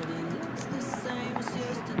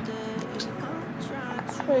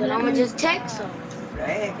 But I'ma just text him.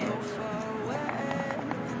 Begging.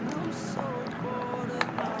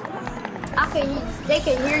 They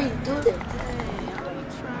can hear you do this.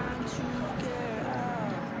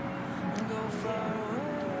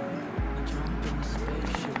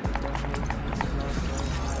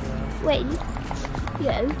 Wait.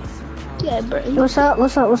 Yeah, bro. What's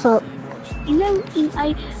up? You know,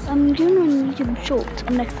 I'm doing on YouTube Shorts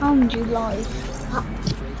and I found you live.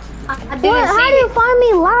 I didn't What? How see do you it. find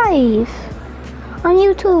me live on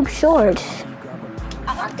YouTube Shorts?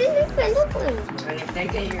 I didn't even look at it. And if they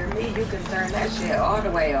can hear me, you can turn that shit all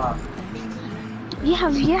the way off. You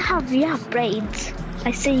have braids.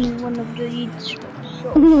 I see one of your YouTube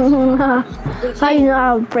Shorts. How do you know I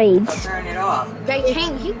have So braids? turn it off. They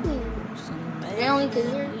can't hear me. They only can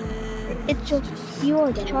hear you. It's you're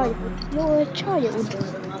a child. You're a child.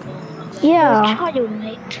 Yeah, Child,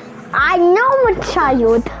 mate. I know I'm a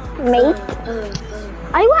child, mate.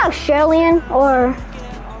 Are you Australian or?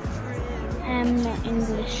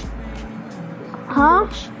 English. Huh?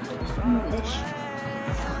 English.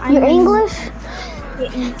 You're English?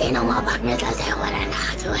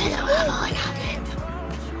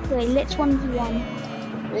 Wait, let's 1v1.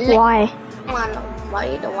 Why? Why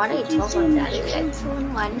are you talking like that?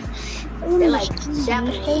 They're like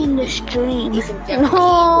Japanese. In the stream.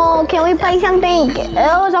 No, can we play something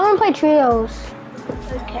else? I want to play trios.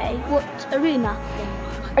 Okay, what arena?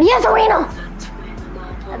 Yes, Arena.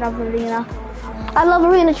 I love Arena. I love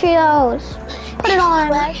Arena Cheetos. Put it on.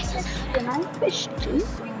 Can I fish too?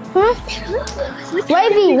 Hmm?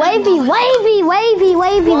 Wavy, wavy, wavy, wavy,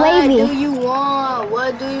 wavy, What do wavy. you want?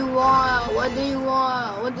 What do you want? What do you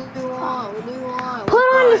want? What do you want? What do you want? Put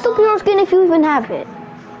on the superhero skin if you even have it.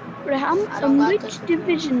 Ram, which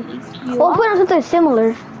division league you Or are? put on something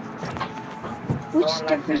similar. Which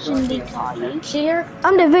division league are you? Here?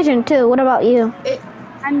 I'm Division 2. What about you?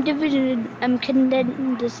 I'm division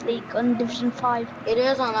Contenders League on Division 5. It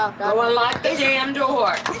is unlocked. Go unlock the damn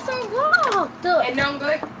door. It's unlocked. Ain't no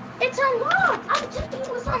good. It's unlocked. I'm telling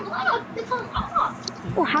you, it's unlocked. It's unlocked.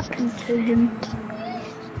 What happened to him?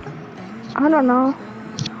 I don't know.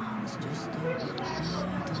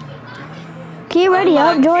 Can you ready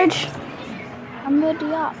up, George? I'm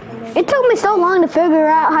ready up. It took me so long to figure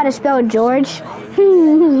out how to spell George.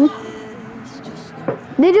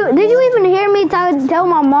 Did you even hear me tell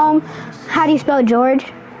my mom how do you spell George?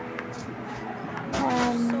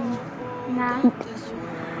 Nah.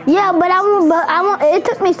 Yeah, but it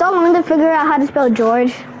took me so long to figure out how to spell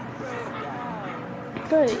George.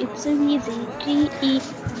 Bro, it's so easy.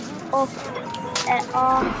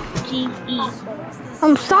 G-E-R-G-E.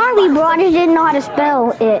 I'm sorry, bro. I just didn't know how to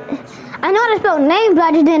spell it. I know how to spell names, but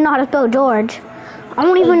I just didn't know how to spell George. I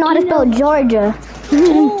don't even know how to spell Georgia.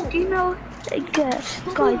 Do you know, guys,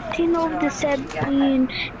 do you know the Serbian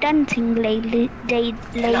dancing lady?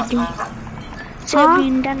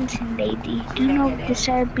 Serbian dancing lady. Do you know the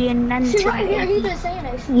Serbian dancing She's right here. He's lady? been saying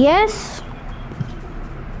it. Yes.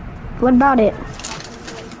 What about it?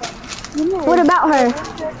 You know, What about her?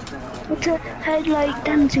 what's her like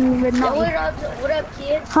dancing with a Yo, knife? what up,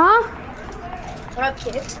 kids? Huh? What up,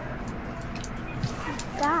 kids?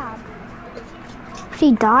 Dad.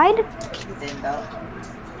 She died? He's in though.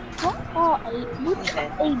 Which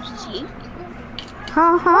age is you?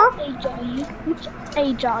 Huh? Age are you? Which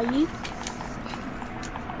age are you?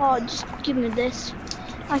 Oh, just give me this.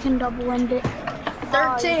 I can double end it.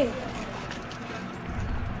 13.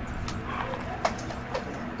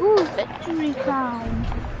 Ooh, victory crown.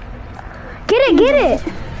 Get it.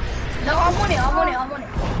 No, I'm on it.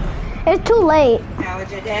 It's too late. How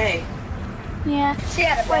was your day? Yeah. She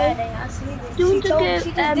had a bad day. I see this. Do She you told me get,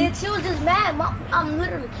 she just did. She was just mad. I'm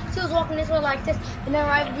literally. She was walking this way like this, and then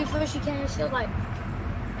right before she came, she was like,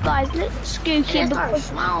 Guys, let's go she here started because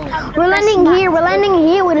smiling. We're landing here. We're landing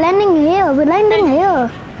here.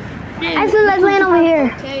 Actually, let's land over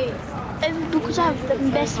here. Okay. because I have the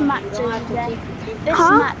best mats over there. Best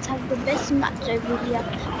Huh? mats have the best mats over here.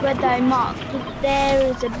 Where they mark, there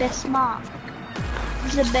is the best mark.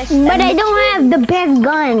 It's the best. But I don't have the best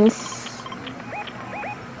guns.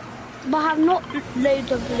 But I have not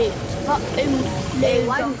loads of loot, but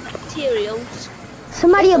loads of materials.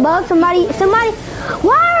 Somebody above, somebody.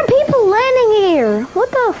 Why are people landing here? What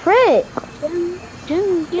the frick?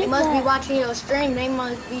 Don't They get must be that. watching your stream. They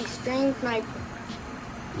must be stream sniper.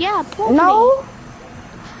 Yeah, probably. No.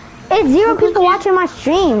 It's zero people watching my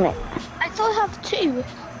stream. I thought I have two.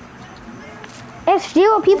 It's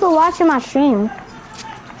 0 people watching my stream.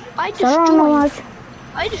 I So I don't know joined. what.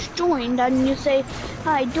 I just joined and you say,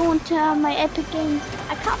 hi, don't my Epic Games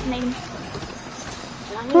account name.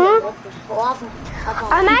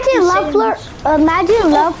 Imagine Lovefleur.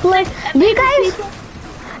 Imagine Lovefleur. Do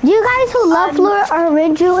you guys who Lovefleur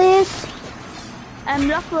original is?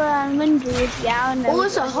 Ruffler and Windrows, yeah, I know. Oh,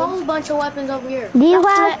 there's a whole bunch of weapons over here. Do you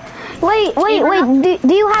have? Wait. Do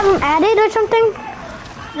you have them added or something?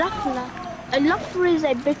 Ruffler. Ruffler is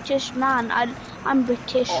a British man. I'm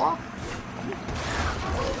British.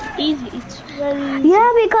 Easy, it's very easy. Yeah,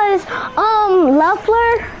 because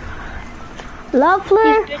Lovefleur. He's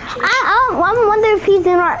British. I wonder if he's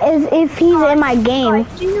in my game.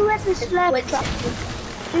 Do you know where this left?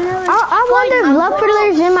 Do you know I wonder if Lovefleur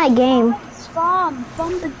is in my game. farm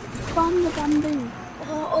from the bamboo.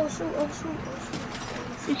 Oh shoot.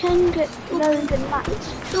 You can get very good mats.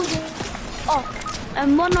 Oh,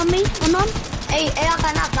 and one on me, one on. Hey, I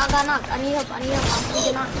got knocked. I need help. I'm gonna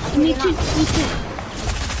get knocked. Me too.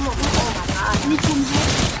 Come on. Oh my god. Me too.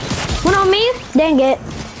 One on me? Dang it.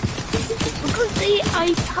 Because see, I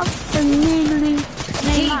have the nearly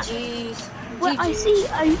mats. GG's. Well, I see.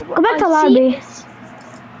 Go back to lobby.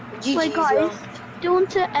 GG's, Wait, guys, do you want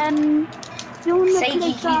to Say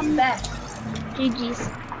play GG's some back. GG's?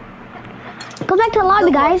 Go back to the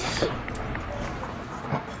lobby, guys.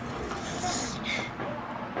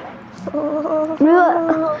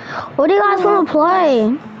 What do you guys want to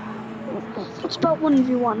play? It's about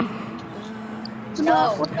 1v1. It's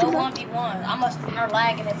about No 1v1. I'm gonna start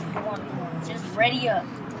lagging if you 1v1. Just ready up.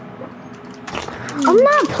 I'm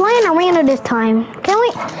not playing arena this time. Can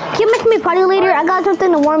you make me party leader? I got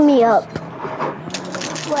something to warm me up.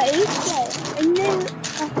 Wait. And then.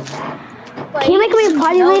 Can you make me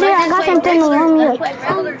party leader? I got something to warm me up.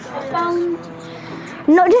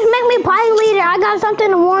 No, just make me party leader. I got something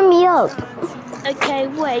to warm me up. Okay,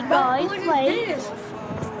 wait, guys, wait.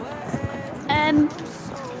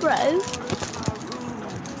 Bro.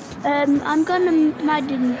 I'm gonna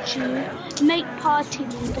madden you. Make party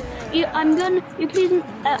leader. You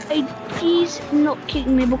please not kick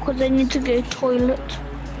me because I need to go toilet.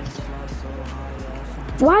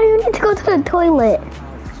 Why do you need to go to the toilet?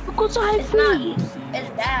 Because I have pee. It's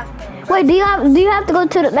bathroom. Wait, do you have to go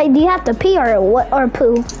to the, like, do you have to pee or what, or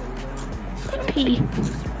poo? Pee.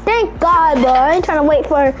 Thank God, bro. I ain't trying to wait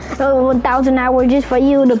for 1,000 hours just for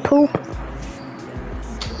you to poop.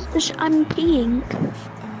 I'm peeing.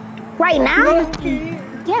 Right now?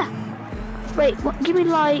 Yeah. Wait, give me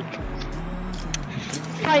like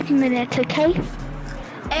 5 minutes, okay?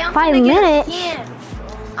 Hey, I'm 5 finna minutes? Get a skin.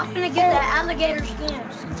 I'm finna get that alligator skin.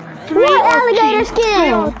 What alligator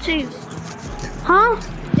skin? 3 or 2. Huh?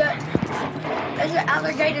 There's an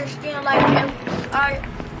alligator skin. Like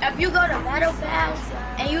if you go to Battle Pass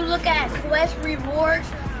and you look at quest rewards,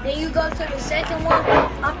 then you go to the second one.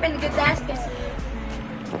 I'm finna get that skin.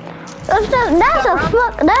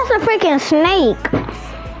 That's a freaking snake.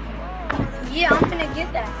 Yeah, I'm finna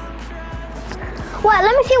get that. What?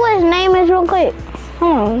 Let me see what his name is real quick.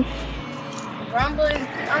 Hold on. Rumbling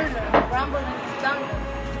Thunder.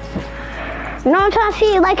 No, I'm trying to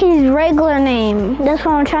see like his regular name. That's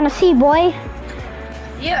what I'm trying to see, boy.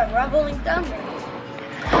 Yeah, Rumbling Thunder.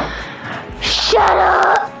 Shut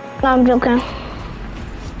up! No, I'm joking.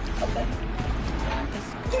 Okay.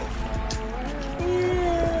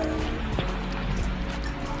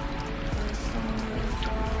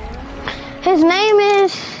 His name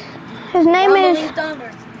is. Rumbling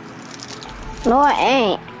Thunder. No, it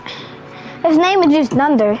ain't. His name is just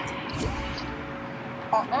Thunder.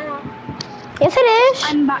 Yes, it is.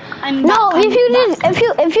 I'm back. No, if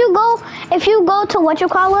you go to what you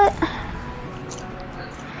call it.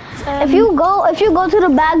 If you go to the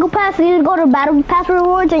battle pass, you go to battle pass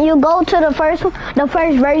rewards, and you go to the first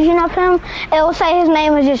version of him, it will say his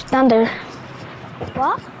name is just Thunder.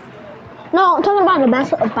 What? No, I'm talking about the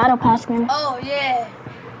battle pass game. Oh yeah.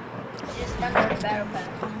 Just Thunder Battle Pass.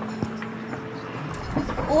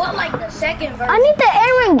 Well, like the second version. I need the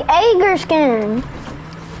Aaron Ager skin.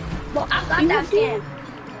 Well, I got that skin.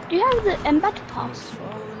 Do you have the battle pass?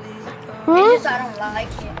 Huh? It's just I don't like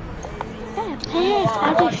it. Yeah,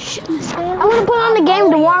 I just shit myself. I'm gonna put on the game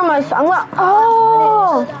to warm us.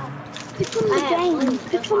 Oh! Click on the game.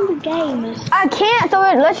 Click on the game. I can't, so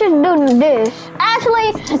let's just do this.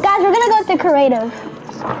 Actually, guys, we're gonna go to creative.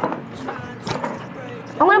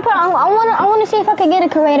 I wanna see if I can get a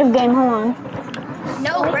creative game. Hold on.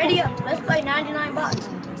 No, ready up. Let's play 99 bucks.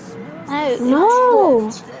 No,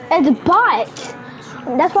 it's bot.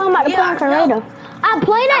 That's why I'm about to play on creative. I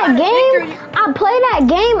play that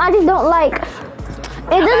game. I just don't like.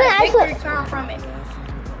 It doesn't actually. Turn from it.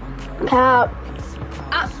 Cap.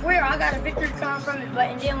 I swear I got a victory turn from it, but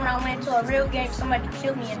and then when I went to a real game, somebody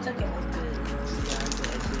killed me and took it.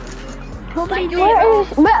 Like,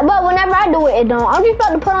 But whenever I do it, it don't. I'm just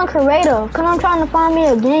about to put on creative because I'm trying to find me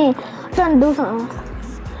a game. I'm trying to do something.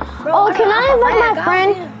 Bro, can I invite my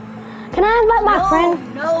friend? Can I invite my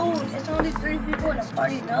friend? No, it's only 3 people in the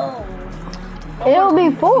party. No. It'll be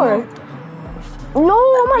 4. No,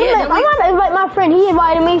 I'm gonna invite my friend. He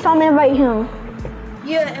invited me, so I'm gonna invite him.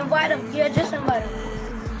 Yeah, invite him. Yeah, just invite him.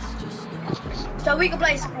 So we can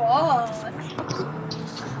play squad.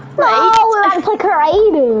 No, we have to play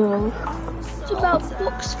creative. It's about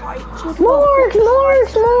box fights. Morgs.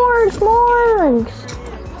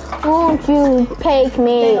 Won't you take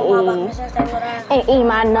me and eat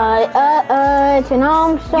my nuts? And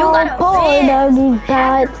I'm so bored of these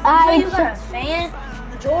nuts. You got a fan?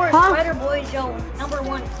 George Spider Boy is your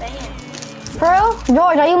 #1 fan. For real?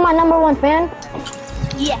 George, are you my #1 fan?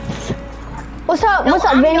 Yes. What's up,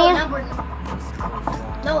 Vinny?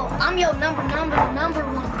 No, I'm your number 1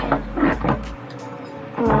 fan.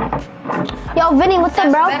 Yo, Vinny, what's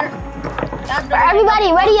up, bro?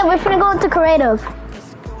 Everybody, ready up? We're finna go into creative.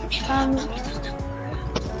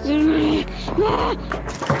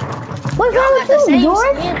 What's wrong with you,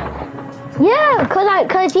 George? Yeah,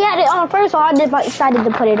 cause he had it on first, so I decided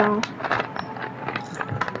to put it on.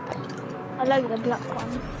 I like the black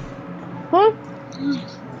one.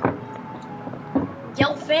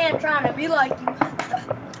 Your fan trying to be like you.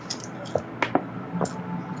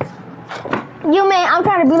 You mean I'm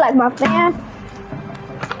trying to be like my fan?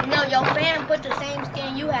 No, your fan put the same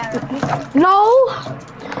skin you have. No,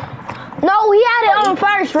 he had it on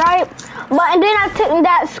first, right? But and then I took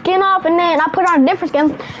that skin off, and then I put on a different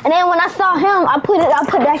skin. And then when I saw him, I put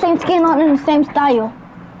that same skin on in the same style,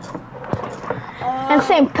 and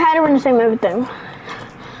same pattern, and same everything.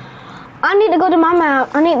 I need to go to my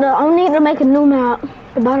map. I need to make a new map,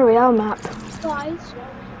 the Battle Royale map. Guys,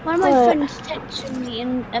 one of my friends texted me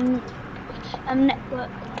in network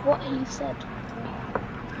what he said.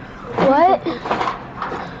 What?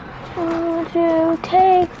 Would you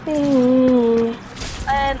take me?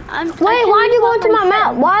 Wait, why'd you go into my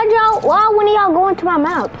map? Why when y'all go into my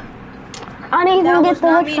map? I didn't even get the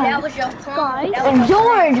website. That was your clone.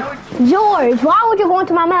 George, why would you go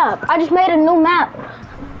into my map? I just made a new map.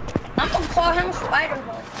 I'm gonna call him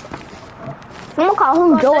Spider-Man. I'm gonna call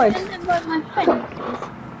him George.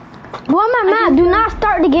 Go on my map. Do not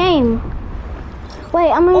start the game. Wait,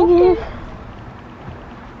 I'm gonna give.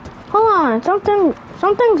 Hold on, something's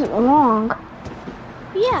wrong.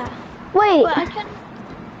 Yeah. Wait. But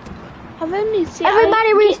I've only seen.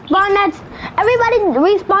 Everybody respawn that's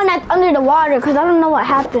under the water, because I don't know what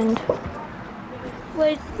happened.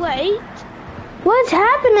 Wait. What's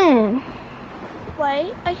happening?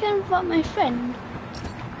 Wait, I can invite my friend.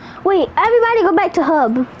 Wait, everybody go back to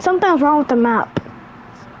hub. Something's wrong with the map.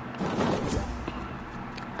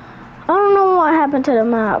 I don't know what happened to the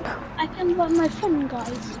map. I can invite my friend,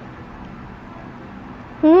 guys.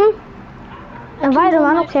 Invite him,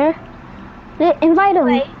 I don't care. Invite him.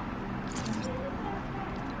 Wait.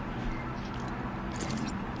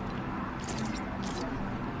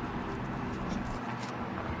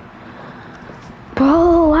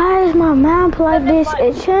 Bro, why is my map like this?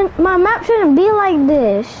 My map shouldn't be like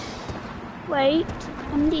this. Wait,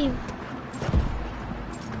 and leave.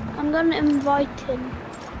 I'm gonna invite him.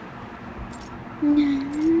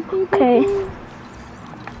 Okay.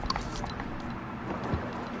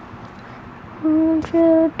 Won't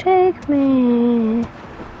you take me?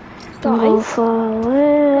 Guys.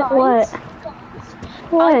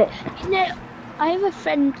 What? I have a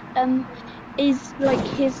friend, is like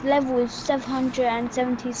his level is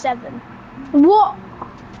 777. What?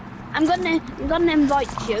 I'm gonna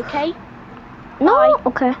invite you, okay? No. Bye.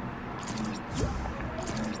 Okay.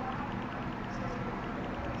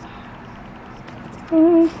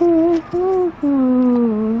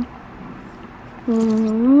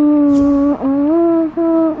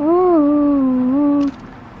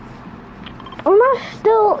 Am I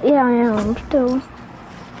still? Yeah, I am still.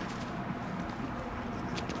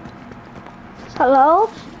 Hello?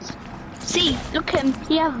 See, look at him.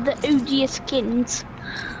 He has the OG skins.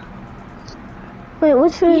 Wait,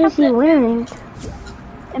 which one is he wearing?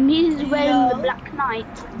 And he's wearing the Black Knight.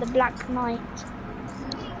 The Black Knight.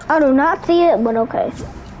 I do not see it, but okay.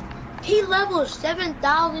 He level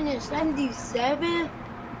 7,077.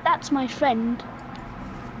 That's my friend.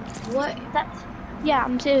 What? Yeah,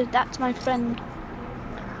 I'm serious. That's my friend.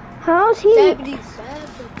 How's he? 77.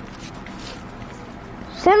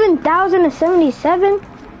 7,077?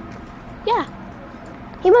 Yeah.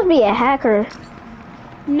 He must be a hacker.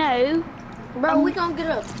 No. Bro, we gonna get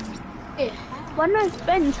up. Yeah. One of my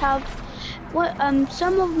friends have.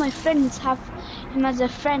 Some of my friends have him as a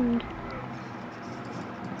friend.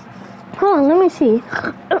 Hold on, let me see.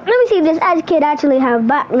 Let me see if this kid actually have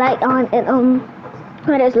backlight on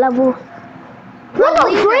at his level. What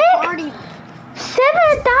the frick?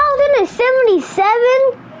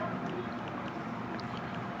 7,077?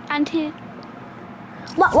 And he.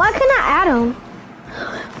 Why can't I add him?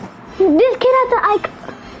 This kid has the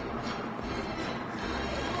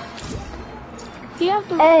You have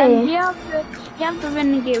the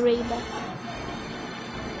Renegade Raider.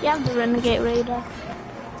 You have the Renegade Raider.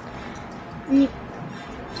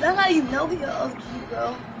 That's how you know you're OG,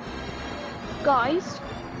 bro. Guys,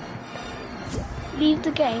 leave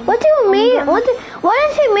the game. What do you mean? What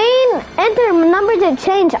does he mean? Enter number to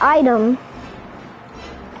change item.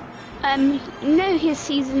 No, his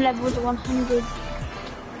season level is 100.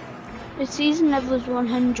 His season level is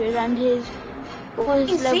 100, and his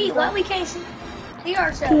You see, why we can't see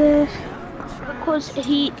ourselves? Yes. because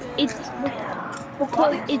he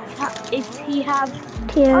have.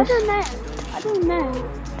 Yes. I don't know.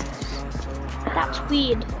 That's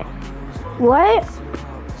weird. What?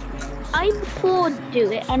 I before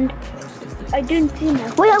do it, and I don't think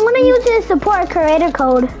that. Wait, I'm gonna use his support creator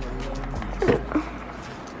code.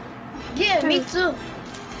 Yeah, me too.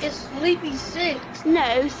 It's Sleepy 6.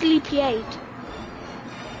 No, Sleepy 8.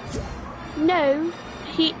 No,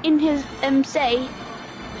 he in his say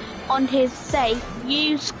on his safe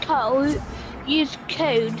use code.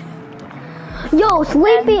 Yo,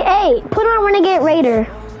 Sleepy 8, put on Renegade Raider.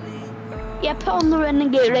 Yeah, put on the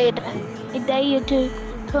Renegade Raider. I dare you to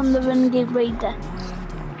put on the Renegade Raider.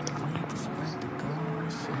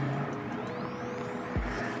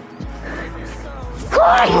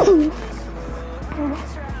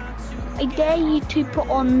 I dare you to put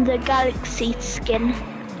on the Galaxy skin.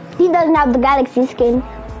 He doesn't have the Galaxy skin.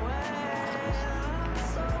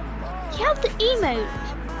 You have the emote.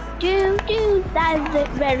 That is the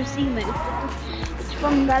rarest emote. It's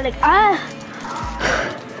from Galaxy.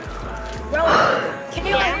 Bro, can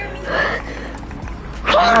you hear me?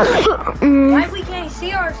 Why we can't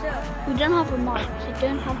see ourselves? We don't have a mic. We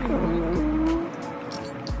don't have a mic.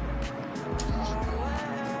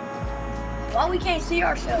 Why we can't see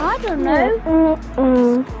ourselves? I don't know.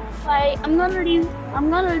 I'm gonna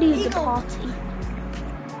leave the party.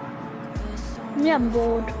 Yeah, I'm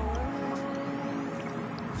bored.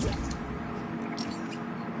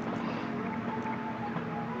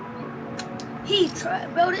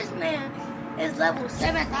 Bro, this man is level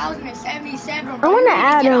 7,077. I wanna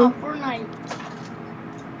add him. Fortnite.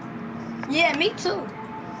 Yeah, me too.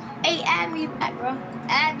 Hey, add me back, bro.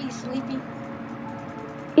 Add me, Sleepy.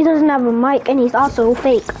 He doesn't have a mic and he's also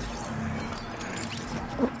fake.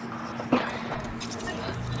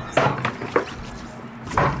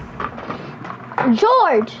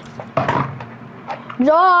 George!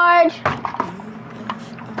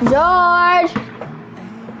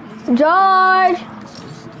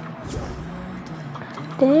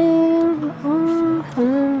 Damn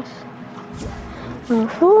offense. I'm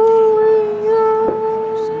fooling you.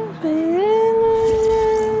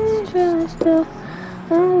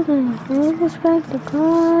 Respect the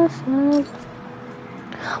concept.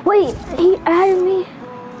 Wait, he added me.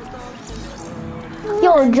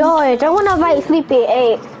 Yo, George, I wanna invite Sleepy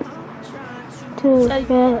 8 to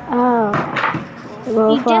get out.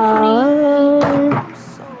 Go far.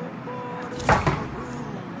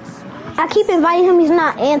 I keep inviting him, he's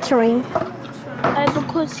not answering.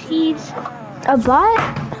 Because he's A bot?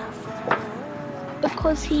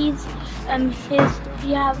 Because he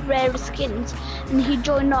have rare skins and he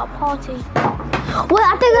joined our party. Well,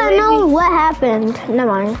 I think I know what happened.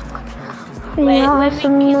 Never mind. Wait, Yeah, let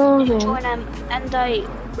me moving. join him and I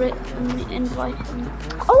invite him.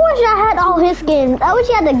 I wish I had all his skins. I wish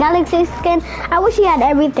he had the Galaxy skin. I wish he had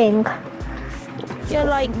everything. Yeah,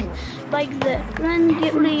 like the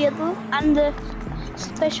Renegade Raider and the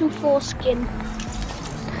Special Force skin.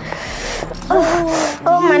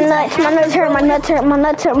 Oh, my nuts hurt.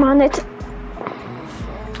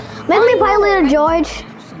 Make me play Little George.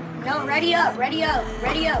 No, ready up.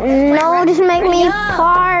 No, just make me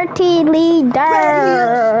party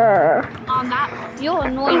leader. You're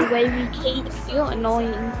annoying, Wavy King. You're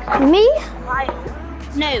annoying. Me?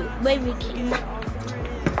 No, Wavy King.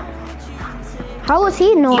 How was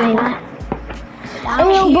he annoying? Hey,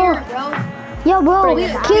 yo, bro,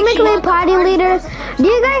 can you make me party leader? Do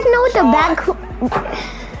you guys know what the back?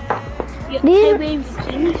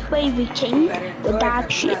 Wavy King, the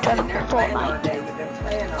dog shit on Fortnite.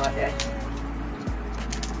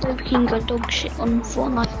 Wavy King got dog shit on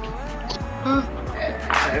Fortnite.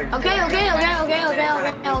 Okay.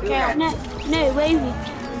 No, Wavy.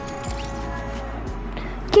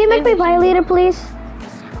 Can you make me party leader, please?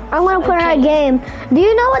 I'm gonna put on a game. Do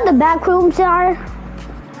you know what the back rooms are?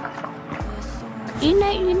 You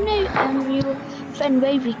know, your friend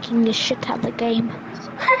Wavy King is shit at the game.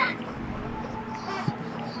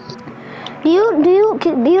 Do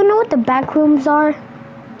you know what the back rooms are?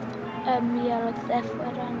 Yeah, like the F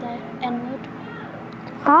word and the N word.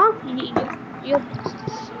 Huh? You're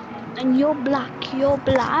black.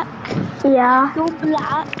 Yeah. You're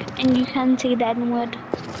black, and you can say the N word.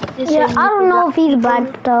 Yeah, I don't know if he's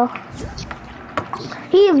black though.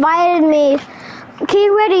 He invited me. Can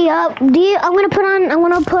you ready up? I'm gonna put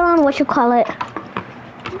on what you call it.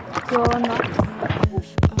 You're not.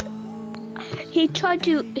 He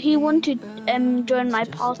wanted to join my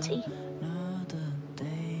party.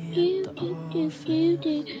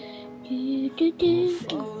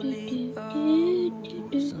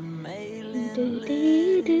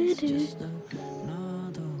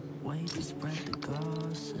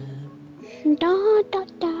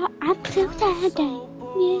 I'm so sad.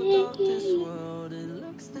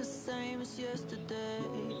 The same as yesterday.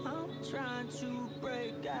 I'm trying to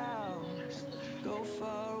break out, go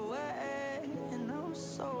far away, and I'm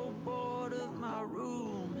so bored of my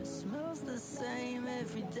room. It smells the same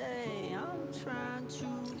every day. I'm trying to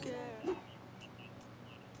get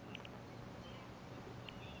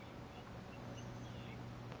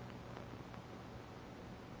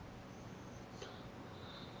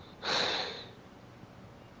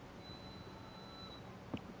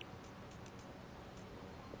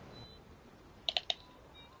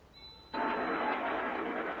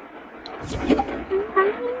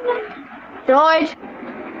George.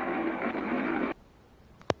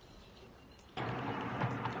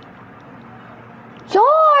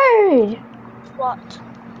 George! What?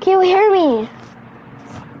 Can you hear me?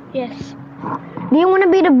 Yes. Do you want to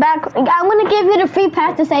be the back? I'm going to give you the free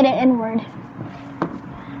pass to say the N-word.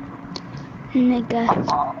 Nigga.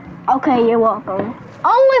 Okay, you're welcome.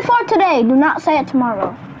 Only for today. Do not say it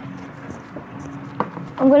tomorrow.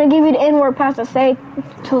 I'm going to give you the N-word pass to say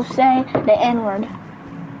the N-word.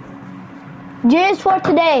 Just for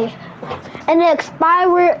today. And the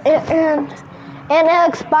expire and the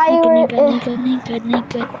expire. Okay,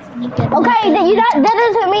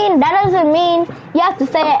 that doesn't mean you have to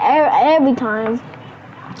say it every time.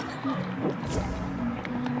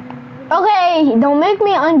 Okay, don't make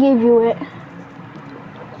me ungive you it.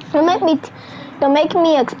 Don't make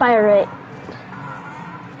me expire it.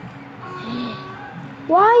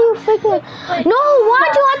 Why are you freaking? No,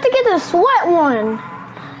 why'd you have to get the sweat one?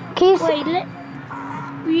 Can you Wait,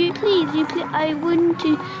 will you please? I want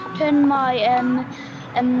to turn my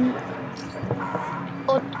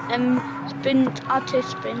sprint auto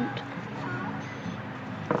sprint.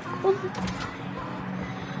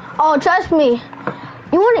 Oh, trust me.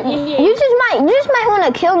 You just might want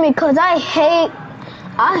to kill me because I hate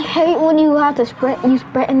when you have to sprint. You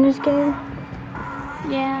sprint in this game.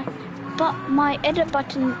 Yeah, but my edit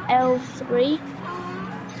button L3.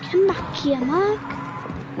 Can I kill Mark?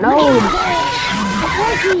 No. I'm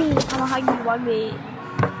a huggy wuggy.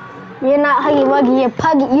 You're not huggy wuggy. You're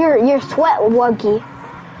puggy. You're sweat wuggy.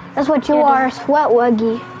 That's what you are, sweat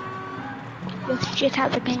wuggy. You're shit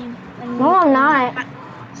out the game. No, I'm not.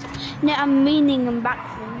 No, I'm meaning I'm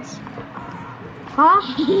backwards. Huh?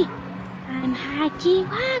 I'm huggy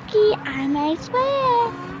wuggy. I'm a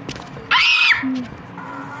sweat.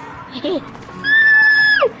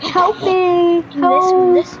 Help me.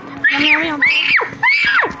 Help. This.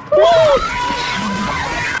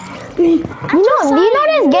 Do you know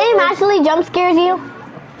this game actually jump scares you?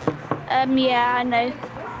 Yeah, I know.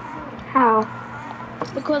 How?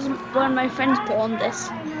 Because one of my friends put on this.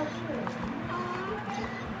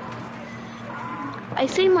 I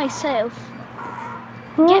see myself.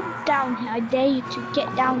 Get down here. I dare you to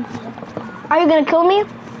get down here. Are you gonna kill me?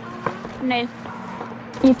 No.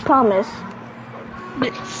 You promise.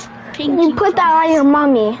 It's pinky. You put that on your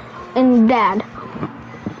mommy and dad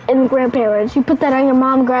and grandparents. You put that on your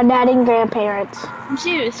mom, granddad, and grandparents. I'm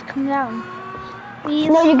serious. Come down. Please.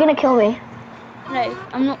 No, you're gonna kill me. No,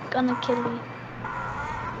 I'm not gonna kill you.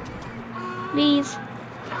 Please.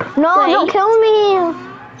 No, Wait. don't kill me.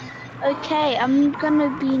 Okay, I'm gonna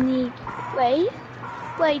be near. Wait.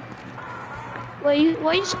 Why are you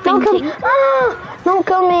Don't kill sprinting? me. Don't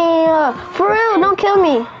kill me. For real, don't kill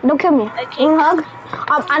me. Don't kill me. Okay. You want a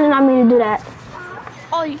hug? I did not mean to do that.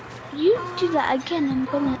 Oh, you do that again, I'm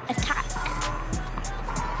gonna attack.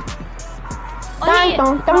 Oh,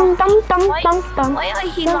 Dum, dum, dum, dum, dum, dum. Why are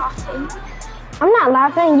you laughing? I'm not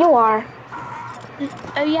laughing. You are.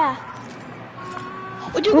 Oh yeah.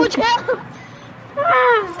 Would you watch out?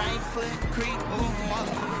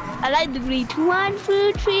 I like the great one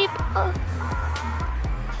food trip. Oh.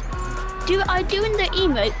 I doing the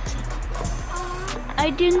emote? I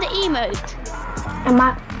doing the emote? Am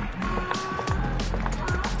I?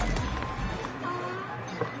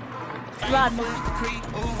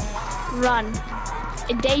 Run.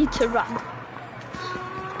 A day to run.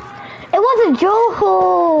 It was a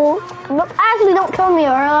joke. Actually, don't kill me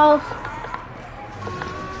or else.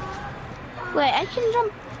 Wait, I can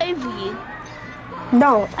jump over you.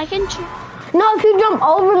 Don't. I can. No, if you jump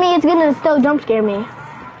over me, it's gonna still jump scare me.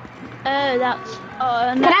 Oh, that's.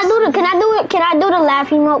 Oh, Can I do the laugh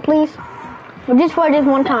emote, please? Just for this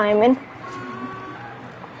one time. And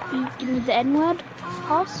You give me the N-word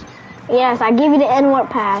pass. yes, I give you the N-word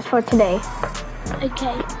pass for today.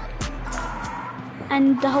 Okay.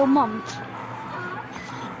 And the whole month.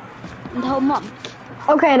 The whole month.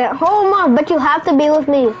 Okay, the whole month, but you have to be with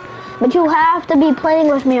me. But you have to be playing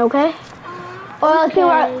with me, okay? Or else people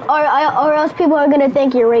or else people are gonna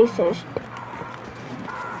think you're racist.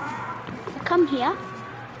 Come here.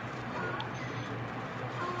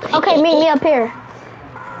 Okay, meet me up here.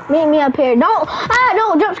 Meet me up here.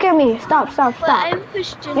 Don't jump scare me. Stop. Well, I have a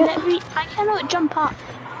question. I cannot jump up.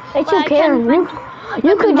 Yes, Well, you can.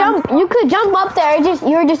 You could jump. up. You could jump up there.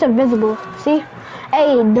 You're just invisible. See?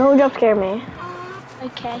 Hey, don't jump scare me.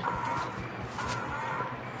 Okay.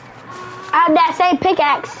 I have that same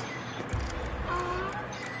pickaxe.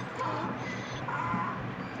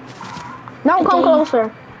 Don't come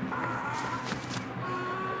closer.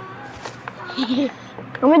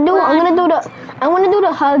 I'm gonna do I want to do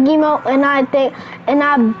the hug emote, and I bet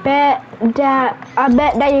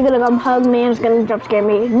that you're gonna come hug me and it's gonna jump scare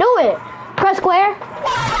me. Do it. Press square.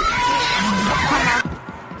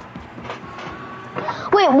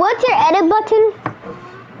 Wait, what's your edit button?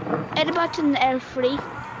 Edit button L3.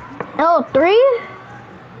 L3?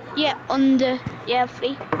 Yeah, under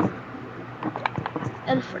L3.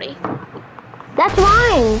 L3. That's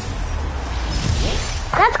mine.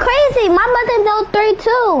 That's crazy. My button's L3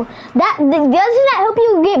 too. Doesn't that help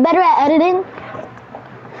you get better at editing?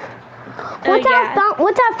 Once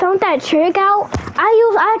I found that trick out,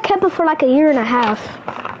 I kept it for like a year and a half.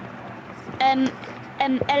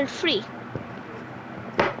 L3.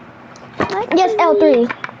 Yes, L3.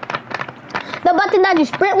 The button that you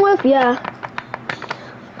sprint with, yeah.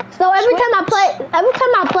 So every time I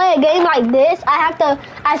play a game like this,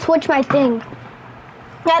 I switch my thing.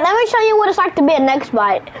 Yeah, let me show you what it's like to be a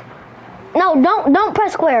Nextbot. No, don't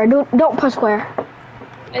press square. Don't press square.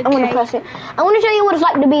 Okay. I'm gonna press it. I want to show you what it's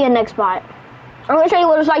like to be a Nextbot. I'm gonna show you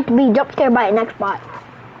what it's like to be jump scared by a Nextbot.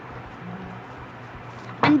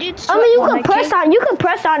 And you can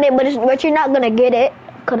press on it, but you're not gonna get it.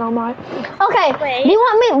 Cause I'm like, okay. Wait. Do you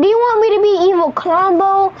want me to be Evil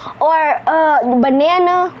Combo or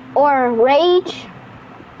Banana or Rage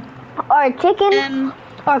or Chicken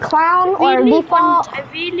or Clown or Default? I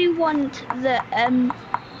really want the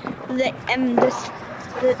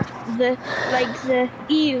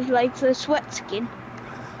Eve, like the sweat skin.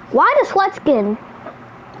 Why the sweat skin?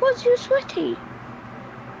 Because you're sweaty.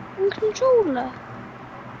 On controller.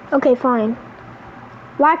 Okay, fine.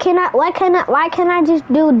 Why can't I just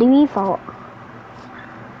do default?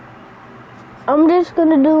 I'm just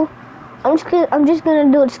gonna do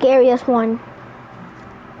the scariest one.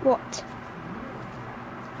 What?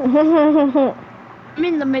 I'm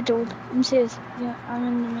in the middle. I'm serious. Yeah, I'm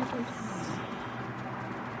in the middle.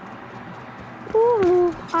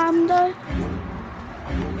 Ooh, I'm the...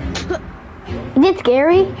 Is it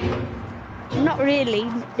scary? Not really,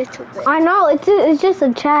 little bit. I know, it's just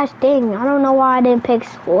a trash thing. I don't know why I didn't pick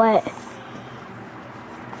sweat.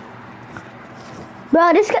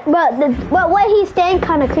 Bro, but where he's staying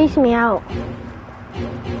kind of creeps me out.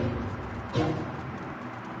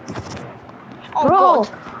 Oh, God.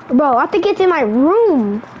 Bro, I think it's in my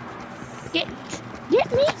room. Get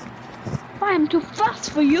me? I am too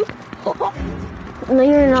fast for you. No,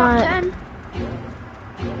 you're not. Shot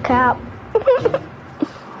 10. Cap.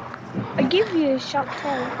 I give you a shot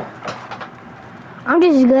 10. I'm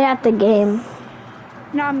just good at the game.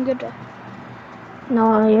 No, I'm good.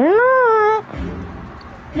 No, you're not.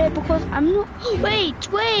 No, because I'm not. Wait.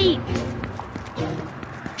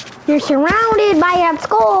 You're surrounded by a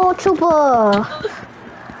skull trooper.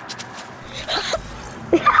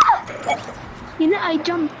 You know, I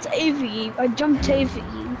jumped over you.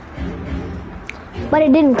 But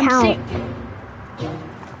it didn't count.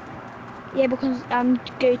 Yeah, because I'm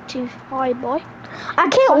go too high, boy. I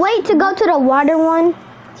can't wait to go to the water one.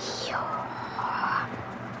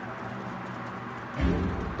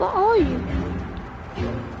 What are you?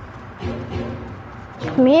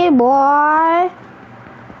 Come here, boy.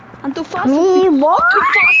 I'm too fast. Come here, boy. I'm too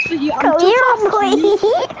fast for you. Come here,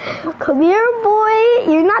 boy. Come here, boy.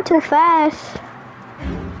 You're not too fast.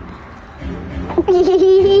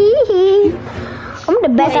 I'm the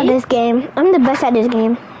best at this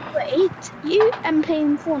game. Wait, you am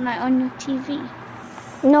playing Fortnite on your TV.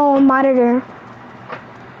 No, monitor.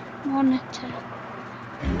 I'm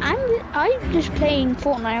just playing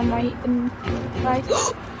Fortnite on my on my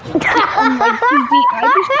TV.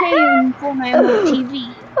 I'm just playing Fortnite on my TV.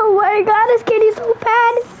 Oh my God, this kid is so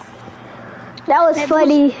bad. That was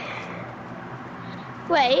funny.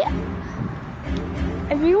 Wait,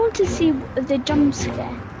 I really want to see the jump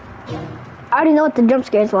scare. I already know what the jump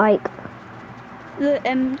scare is like.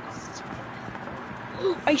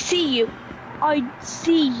 I see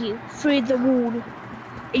you through the wall.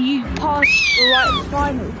 You passed the right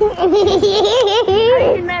final.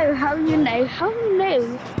 How you know?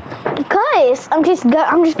 Because I'm just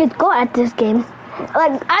good at this game.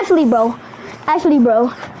 Like actually, bro.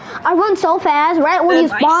 I run so fast. Right when you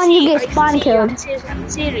spawn, you get spawn killed. I'm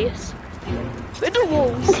serious. With the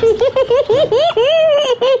walls.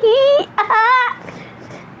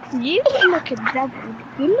 You look like a devil.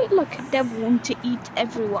 You look like a devil want to eat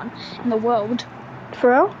everyone in the world. For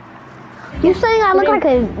real? You saying I look like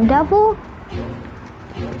a devil?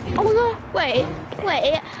 Oh no! Wait.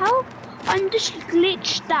 How? I'm just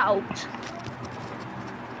glitched out.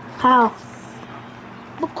 How?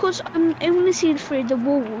 Because I'm only seeing through the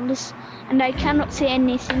walls, and I cannot see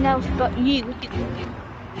anything else but you.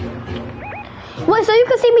 Wait, so you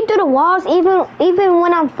can see me through the walls even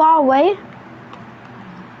when I'm far away?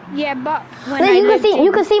 Yeah, but when Like,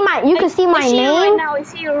 you can see my I see you right name. now. I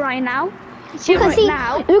see you right now. I see You you can right see.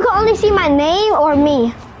 now. You can only see my name or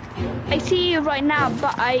me. I see you right now,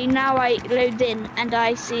 but I load in and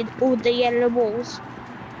I see all the yellow walls.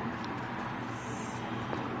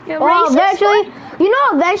 You're Well, racist? eventually,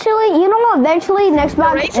 eventually, next You're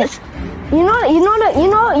box. racist?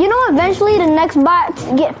 Eventually the next bots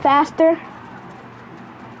get faster.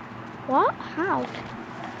 What? How?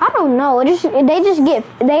 I don't know. They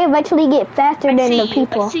eventually get faster I than see the you.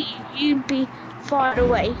 people. I see you. You'd be far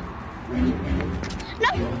away. No.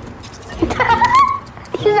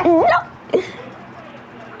 She said no.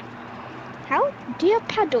 How? Do you have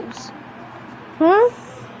paddles? Hmm?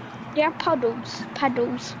 Do you have paddles?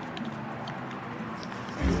 Paddles.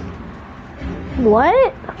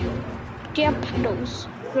 What? Do you have paddles?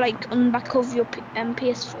 Like on the back of your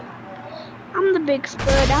PS4? I'm the big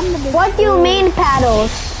bird. I'm the big What do you bird. mean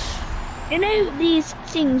paddles? You know these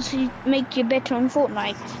things that make you better on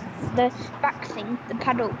Fortnite? The back thing, the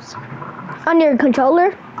paddles. On your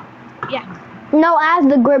controller? Yeah. No, I have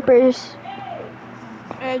the grippers.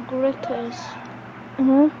 Grippers.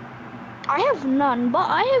 Mhm. I have none, but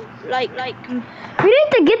I have like You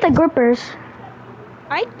need to get the grippers.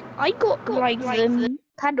 I got like the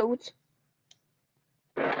paddles.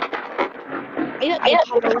 I got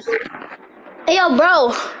the paddles. Hey, yo,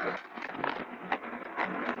 bro.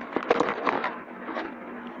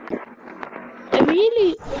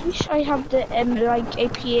 I wish I have the like a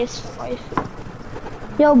PS5.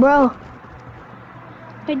 Yo, bro.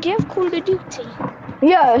 But do you have Call of Duty?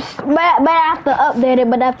 Yes, but I have to update it,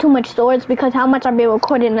 but I have too much storage because how much I've been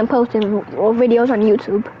recording and posting videos on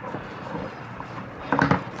YouTube.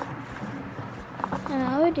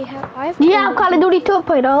 I already have. I have. Do you have Call of Duty 2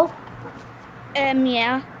 though?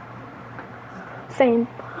 Yeah. Same.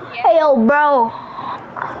 Hey, yo, bro.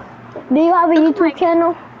 Do you have a YouTube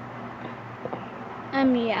channel?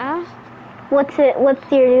 Yeah. What's your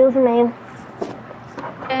username?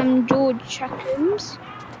 George Chuckums.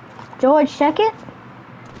 George check it?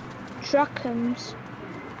 Chuckums.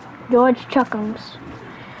 George Chuckums.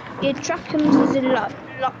 Yeah, Chuckums is a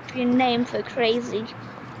Latvian name for crazy.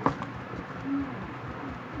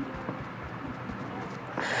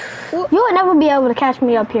 You would never be able to catch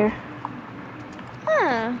me up here.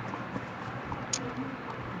 Huh.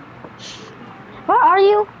 Where are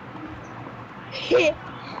you?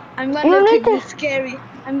 I'm You gonna need pick to- the scary.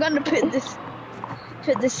 I'm gonna put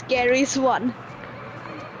the scariest one.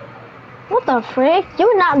 What the frick? You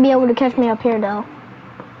would not be able to catch me up here though.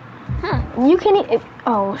 Huh. You can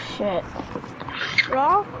oh shit.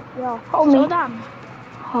 Raw? Yeah. Hold me. So damn.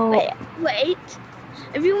 Oh. Wait.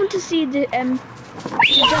 If you want to see the jump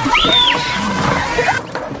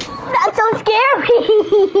That's so scary.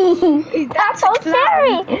 That's so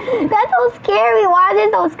scary. That's so scary. Why is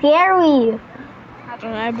it so scary? I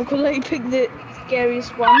don't know, because I picked the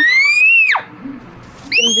scariest one. Give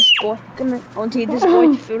me this boy. Come on. I want to eat this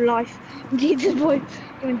boy for life. I want to eat this boy.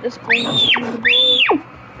 Give me this boy. Give me the ball.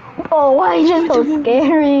 Oh, why is it so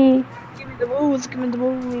scary? Give me the balls. Give me the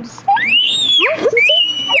balls.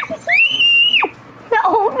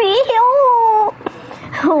 No, me.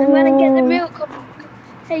 I'm gonna get the milk.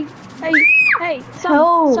 Hey, son,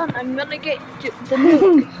 No. son, I'm gonna get the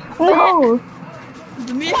milk. No.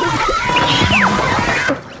 The milk.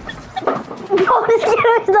 Bro, this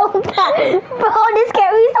scary so bad. Bro, this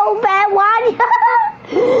scary so bad. Why?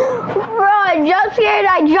 Bro, I jump scared.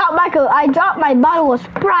 I dropped my bottle of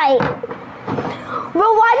Sprite. Bro,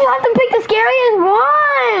 why do you have to pick the scariest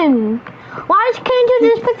one? Why can't you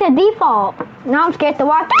just pick the default? Now I'm scared to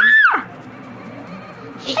walk.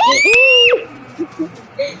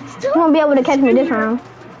 You won't be able to catch me this round.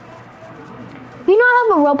 You know I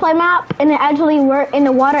have a roleplay map and it actually and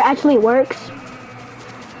the water actually works.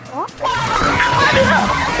 What?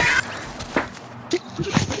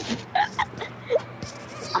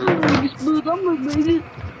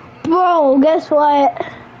 Bro, guess what?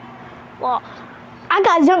 What? I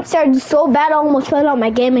got jump scared so bad I almost fell on my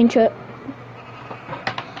gaming trip.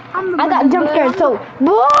 I got jump scared so.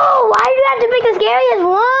 Bro, why do you have to pick the scariest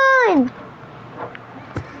one?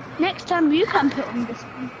 Next time you can put on this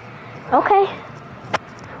one. Okay.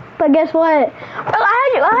 But guess what? Bro,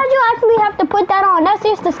 how'd you actually have to put that on? That's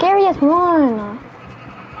just the scariest one.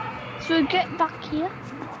 So get back here.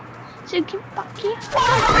 So get back here.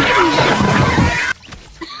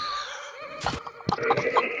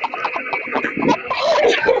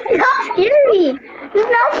 It's not scary. It's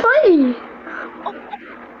not funny.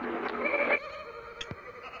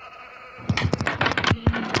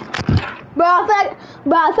 Bro,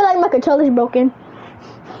 I feel like my controller's broken.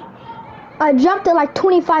 I jumped it like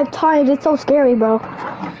 25 times. It's so scary, bro.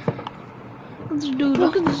 this dude.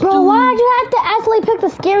 Look at this Bro, dude. why'd you have to actually pick the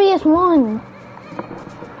scariest one?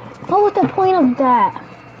 What was the point of that?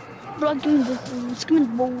 Bro, give me the balls. Give me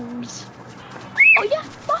the balls. Oh yeah.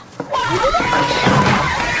 What?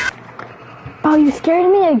 Bro, you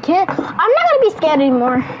scared me again? I'm not gonna be scared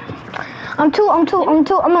anymore. I'm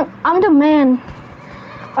the man.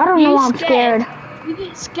 I don't know why I'm scared. You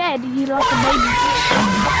get scared, you like a baby.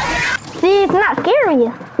 See, it's not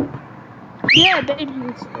scary. Yeah, baby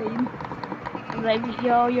is scary. Baby,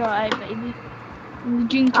 you're alright, baby. You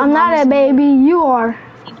drink your I'm not a mama's baby, you are.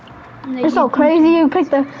 milk. You're so crazy you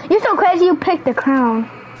picked the crown.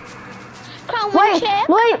 Crown Wait, chair.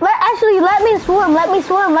 let me swim,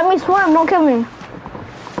 don't kill me.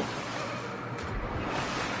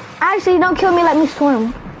 Actually, don't kill me, let me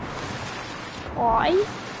swim. Why?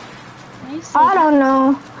 I don't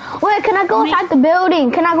know. Wait, can I go inside the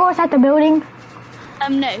building?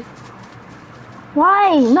 No.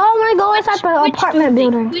 Why? No, I wanna go inside the apartment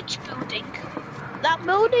building. Which building? That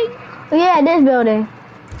building? Yeah, this building.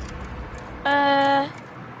 That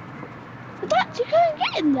you can't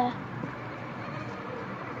get in there.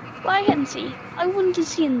 Well, I can see. I want to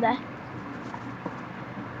see in there.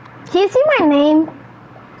 Can you see my name?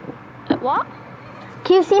 What?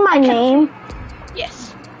 Can you see my name?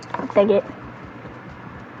 Yes. Take it.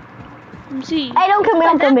 I'm seeing. Hey, don't kill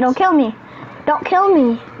me. Don't kill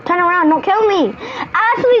me. Turn around, don't kill me.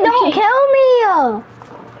 Actually, don't Okay. kill me.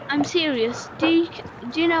 I'm serious. Do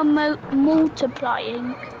you know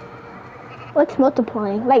multiplying? What's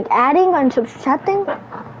multiplying? Like adding and subtracting?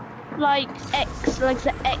 Like X, like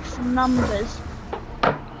the X numbers.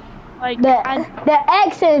 Like The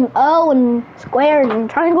X and O and square and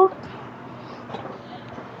triangle?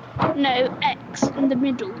 no, X in the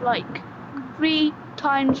middle. Like 3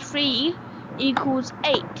 times 3 equals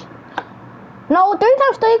 8. No, 3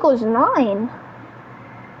 times 3 equals 9.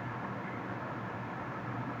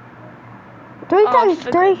 3 Oh, times I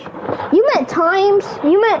forgot. 3. You meant times.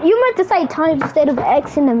 You meant to say times instead of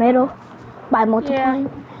X in the middle by multiplying.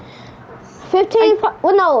 15.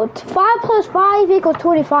 Well, no. 5 plus 5 equals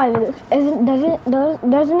 25.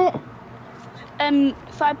 Doesn't it?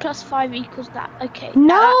 5 plus 5 equals that. Okay.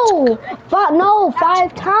 No.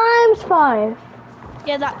 5 times 5.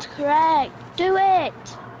 Yeah, that's correct. Do it.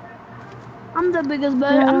 I'm the biggest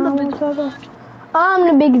bird. I'm the biggest bird. I'm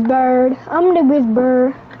the biggest bird. I'm the biggest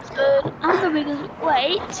bird. I'm the biggest.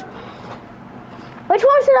 Wait. Which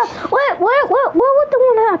one should I? What was the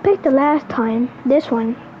one that I picked the last time? This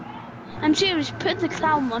one. I'm serious. Put the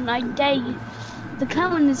clown one. I dare you. The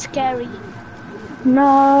clown one is scary.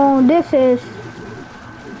 No, this is.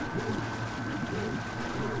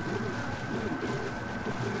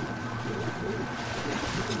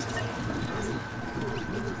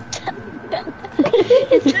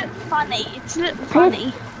 It's look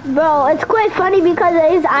funny. Bro, it's quite funny because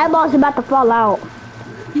his eyeball's about to fall out.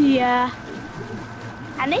 Yeah.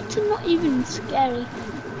 And it's not even scary.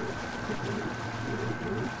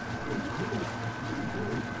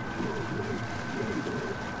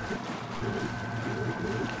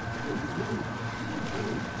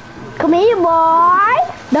 Come here,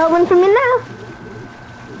 boy. Don't run from me now.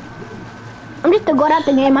 I'm just a god at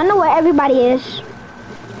the game. I know where everybody is.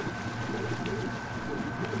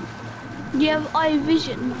 You have eye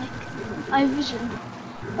vision, Mike. Eye vision.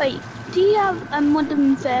 Wait, do you have a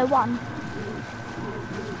Modern Warfare 1?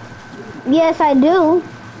 Yes, I do.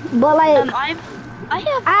 But like, I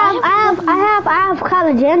have Call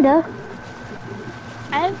Agenda.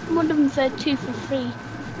 I have Modern Warfare 2 for free.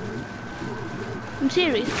 I'm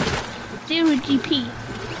serious. 0 GP.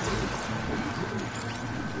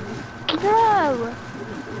 No.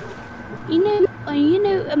 You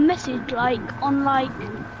know a message like on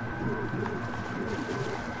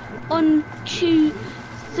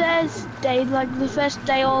Thursday, like the first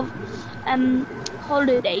day of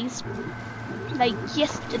holidays, like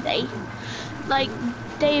yesterday, like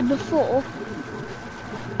day before.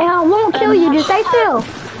 And I won't kill you, just stay still.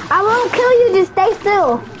 I won't kill you, just stay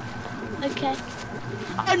still. Okay.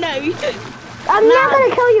 Oh no. I'm not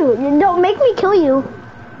gonna kill you. Don't make me kill you.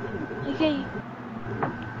 Okay.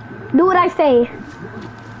 Do what I say.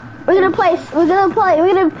 We're gonna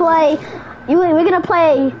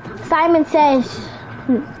play Simon Says.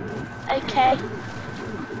 Okay.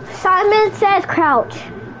 Simon Says crouch.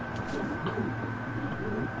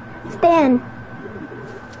 Stand.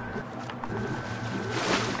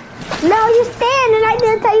 No, you stand and I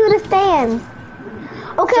didn't tell you to stand.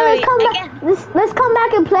 Okay, Sorry, let's come back. Let's come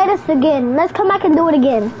back and play this again. Let's come back and do it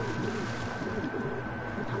again.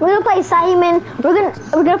 We're gonna play Simon.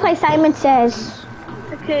 We're gonna play Simon Says.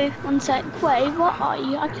 Okay, one sec. Wait, what are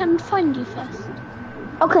you? I can find you first.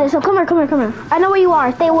 Okay, so come here. I know where you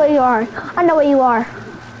are. Stay where you are. I know where you are.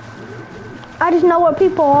 I just know where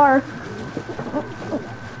people are.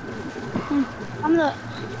 I'm the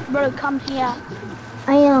bro. Come here.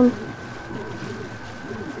 I am.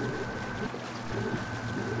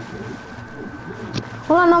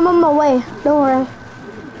 Hold on, I'm on my way. Don't worry.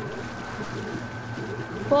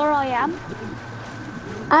 Where I am.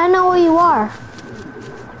 I know where you are.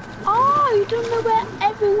 Oh, you don't know where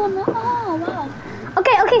everyone are. Oh, wow.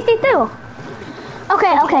 Okay, stay still.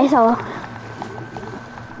 Okay, so.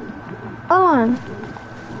 Hold on.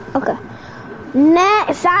 Okay.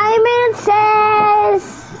 Next, Simon says.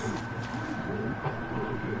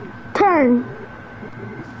 Turn.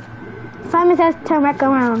 Simon says turn back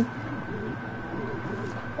around.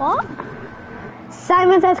 What?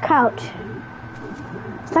 Simon says crouch.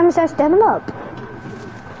 Simon says stand up.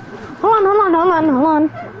 Hold on.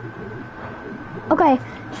 Okay.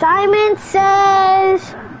 Simon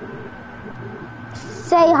says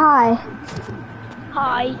say hi.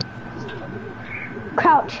 Hi.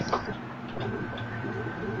 Crouch.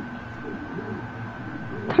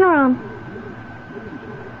 Turn around.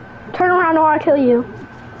 Turn around or I'll kill you.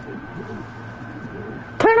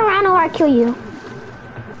 Turn around or I'll kill you.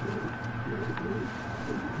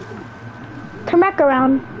 Turn back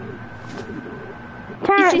around.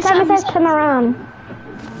 Simon says turn around.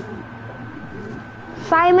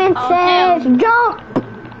 Simon says jump.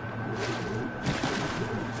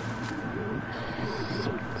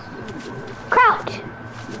 Crouch.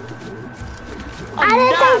 I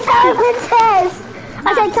didn't say Simon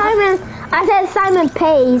says. I said Simon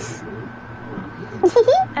pays.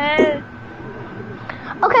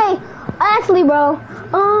 Okay, actually, bro.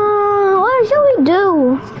 What should we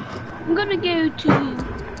do? I'm gonna go to.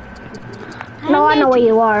 No, I know where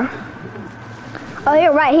you are. Oh,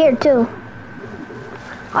 you're right here too.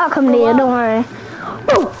 I'll come to you. Don't worry.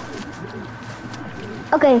 Woo.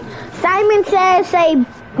 Okay, Simon says say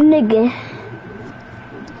nigga.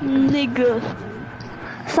 Nigga.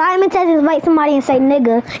 Simon says invite somebody and say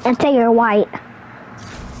nigga and say you're white.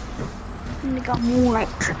 Nigga,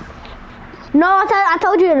 white. No, I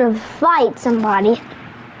told you to fight somebody.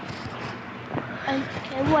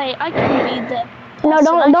 Okay, wait. I can be the. No,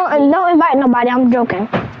 don't invite nobody. I'm joking.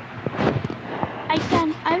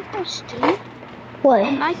 I was to. What?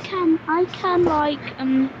 I can like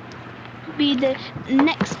be the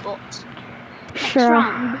next bot. Sure.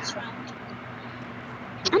 Next round.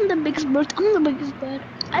 I'm the biggest bird.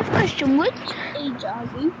 I have a question. Which age are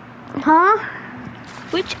you? Huh?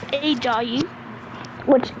 Which age are you?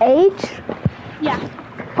 Which age? Yeah.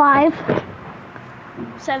 5.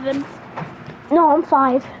 7. No, I'm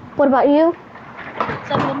 5. What about you?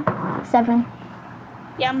 7. 7.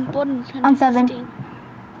 Yeah, I'm born in 2015. I'm 7.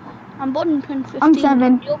 I'm born in 2015. I'm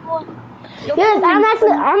 7. You're born Yes, in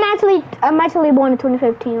I'm actually born in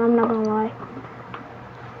 2015. I'm not gonna lie.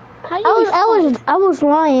 How you I was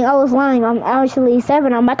lying. I'm actually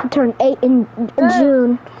 7. I'm about to turn 8 in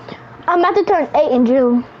June. I'm about to turn 8 in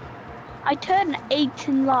June. I turned 8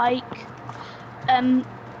 in like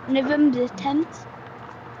November 10th.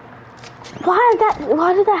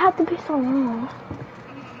 Why did that have to be so long?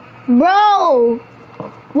 Bro,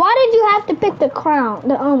 why did you have to pick the clown?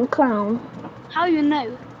 How you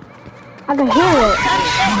know? I can hear it.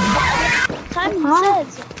 Simon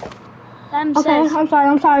says. Simon Okay, says.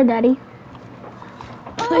 I'm sorry, Daddy.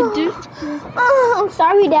 Dude. I'm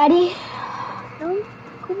sorry, Daddy. Don't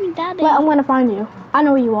call me Daddy. Well, I'm gonna find you. I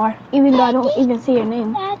know where you are, even though I don't even see your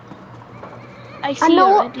name. I see you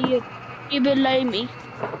already. You're below me.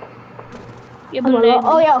 You're below me.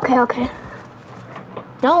 Oh yeah, okay.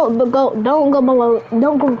 Don't go below.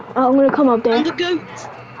 Don't go. I'm gonna come up there.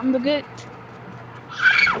 I'm the goat.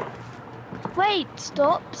 Wait,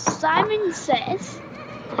 stop. Simon says,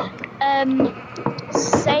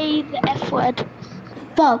 say the F word.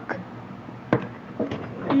 Fuck.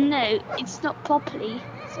 No, it's not properly.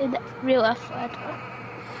 Say the real F word.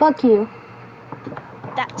 Fuck you.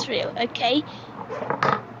 That's real, okay?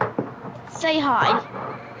 Say hi.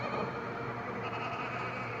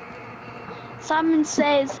 Simon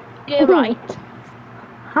says, go right.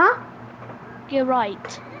 Huh? Go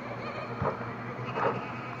right.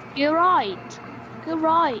 Go right. Go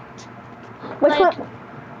right. Which like, one?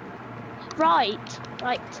 Right.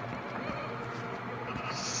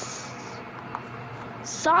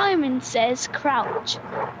 Simon says crouch.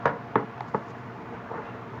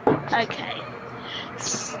 Okay.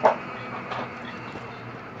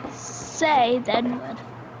 Say the N-word.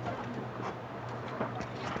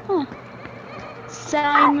 Huh.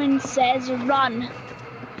 Simon says run.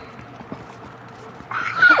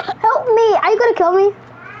 Help me! Are you gonna kill me?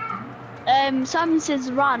 Simon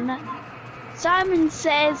says run. Simon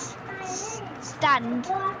says stand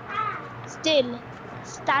still.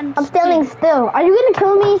 Stand I'm standing still. Are you gonna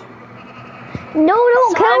kill me? No,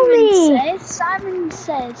 don't kill me. Simon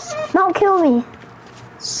says. Don't kill me.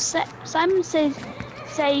 Simon says,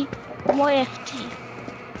 say YFT.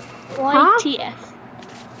 Huh? YTF.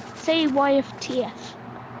 Say YFTF.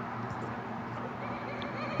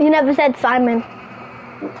 You never said Simon.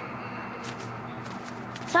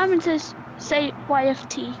 Simon says, say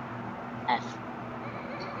YFTF.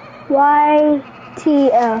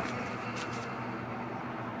 YTF.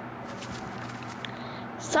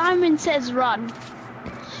 Simon says run.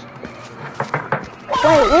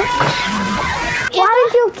 Wait, what? Why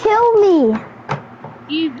did you kill me?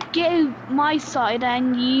 You go my side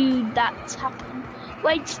and that's happened.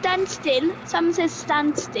 Wait, stand still. Simon says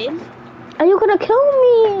stand still. Are you gonna kill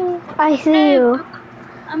me? I see you.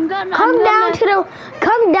 I'm gonna Come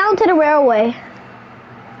down to the railway.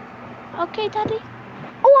 Okay, Daddy.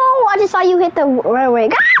 Whoa! I just saw you hit the railway.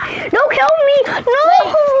 Ah! Don't kill me!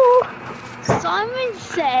 No! Simon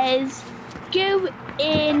says, go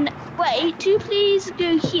in. Wait, you please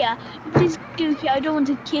go here. Please go here. I don't want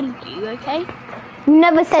to kill you, okay? You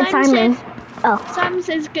never said Simon. Simon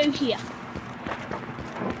says, go here.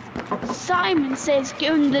 Simon says,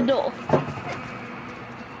 go in the door.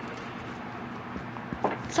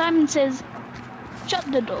 Simon says, shut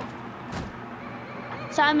the door.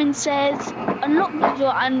 Simon says, unlock the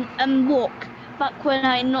door and walk back when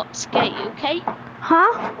I not scare you, okay?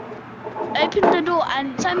 Huh? Open the door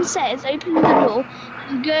and Simon says, open the door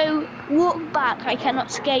and go walk back. I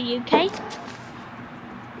cannot scare you, okay?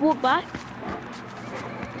 Walk back.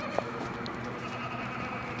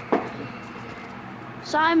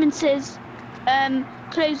 Simon says,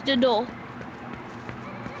 close the door.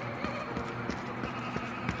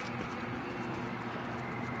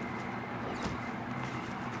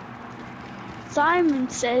 Simon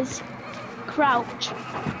says, crouch.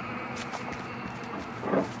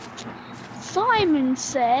 Simon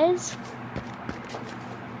says,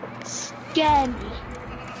 scare me.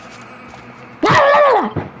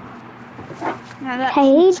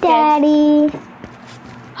 Hey, Daddy.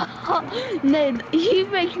 No, you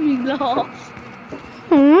make me laugh.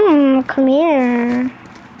 Come here.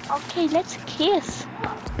 Okay, let's kiss.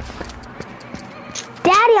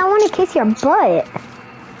 Daddy, I want to kiss your butt.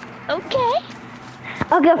 Okay.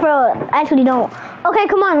 Okay, bro. Actually, don't. Okay,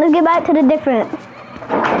 come on. Let's get back to the different.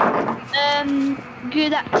 Go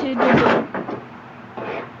that to the door.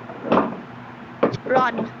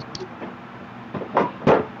 Run.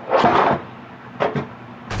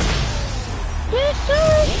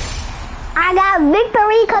 I got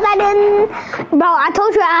victory because I didn't. Bro, I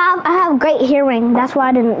told you I have great hearing. That's why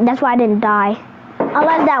I didn't die.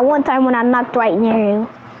 Unless that one time when I knocked right near you.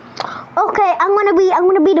 Okay, I'm gonna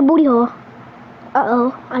be the booty hole.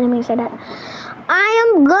 Uh-oh, I didn't mean to say that.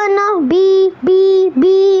 I am gonna be.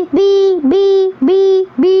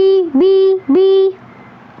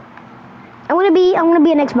 I'm gonna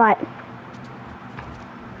be an X-bot.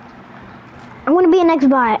 I'm gonna be an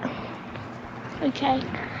X-bot. Okay.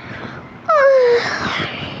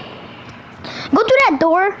 Go through that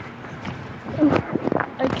door.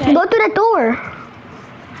 Okay. Go through that door.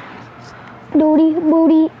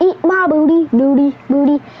 Booty, eat my booty, booty.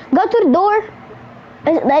 Go to the door.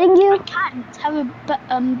 Is it letting you? I can't have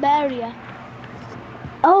a barrier.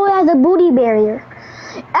 Oh, it has a booty barrier.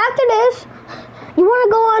 After this, you want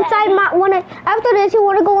to go inside After this, you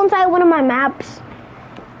want to go inside one of my maps.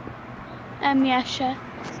 Yeah, sure.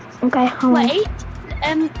 Okay. Hold on. Wait.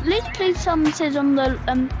 Let's play some says on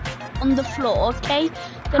the floor, okay?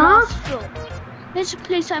 The Huh? last floor. Let's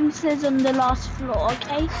play some says on the last floor,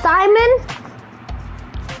 okay? Simon.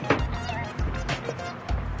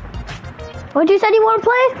 What you said you want to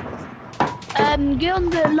play? Go on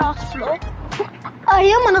the last floor. I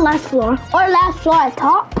am on the last floor. Or last floor at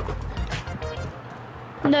top.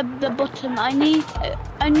 The bottom. I need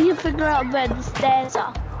to figure out where the stairs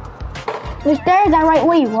are. The stairs are right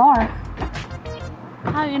where you are.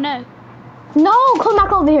 How you know? No, come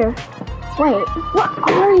back over here. Wait,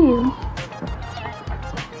 what are you?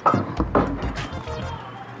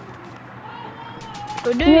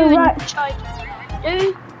 We're You're doing right.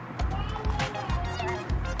 do.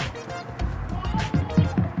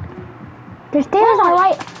 The stairs are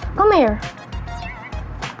right. Come here.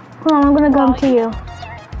 Hold on, I'm gonna come to you.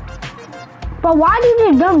 But why did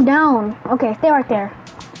you jump down? Okay, stay right there.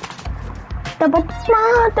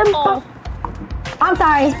 Oh. I'm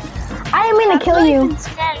sorry. I didn't mean to kill you. Even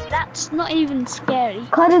scary. That's not even scary.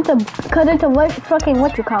 Cause it's a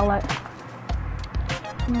what you call it?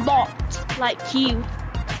 Bot like you.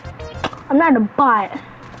 I'm not a bot.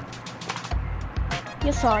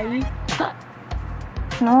 Yes, are you?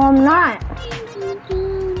 No, I'm not.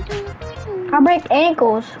 I break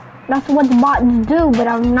ankles. That's what the bots do, but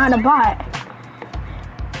I'm not a bot.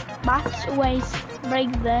 Bots always break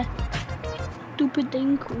their stupid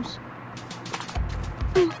ankles.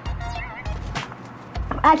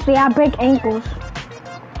 Actually, I break ankles.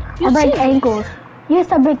 You I break serious? ankles. Yes,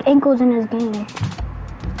 I break ankles in this game.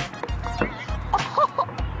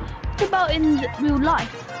 What about in real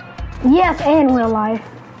life? Yes, and real life.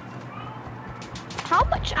 How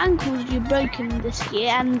much ankles you broken this year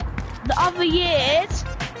and the other years?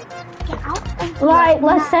 Get out of Like, here.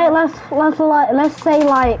 let's say like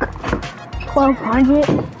 1,200.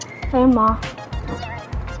 Say more.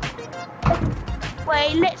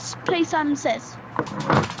 Wait, let's play Simon Says.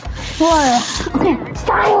 What? Okay,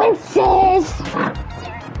 Simon Says.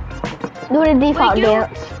 Do the default Wait,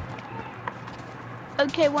 dance.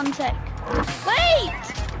 Okay, 1 sec. Wait!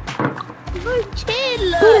 No,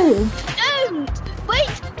 chill! Dude. Don't!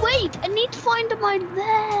 Wait! I need to find them out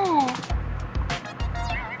there.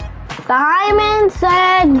 Simon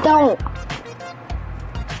said don't.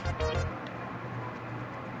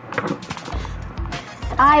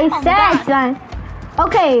 I said, son.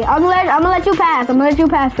 Okay, I'm gonna let you pass. I'm gonna let you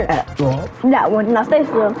pass for that. That one. Now stay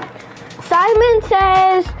still. Simon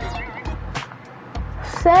says,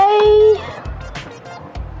 say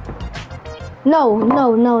no.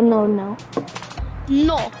 No. No!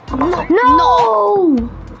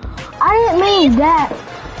 I didn't mean that.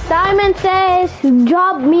 Simon says,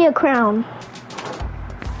 drop me a crown.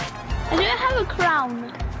 I don't have a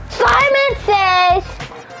crown. Simon says,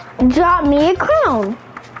 drop me a crown.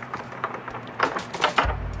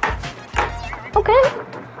 Okay.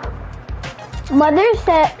 Mother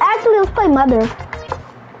said, actually, let's play Mother.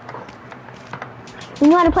 You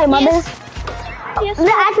want to play Mother? Yes.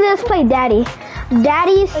 Actually, let's play Daddy.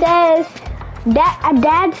 Daddy says,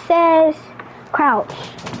 Dad says, crouch.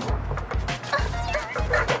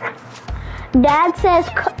 Dad says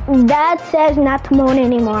not to moan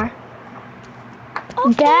anymore.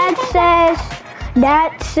 Okay.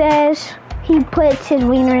 Dad says he puts his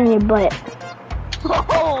wiener in your butt.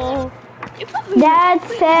 Oh. Dad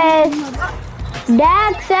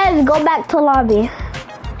says go back to lobby.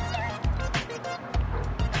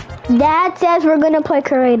 Dad says we're gonna play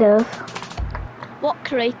creative. What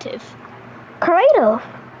creative? Creative.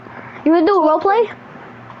 You wanna do a roleplay?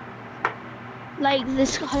 Like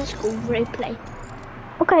this high school replay.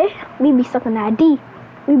 Okay. We be stuck on that D.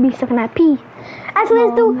 We be stuck on that P. Actually,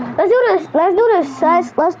 let's do the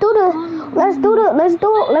sus. Let's do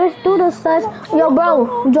the sus. Yo,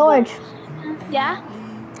 bro, George. Yeah?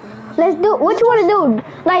 Let's do. What you wanna do?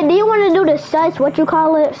 Like, do you wanna do the sus? What you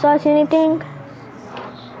call it? Sus anything?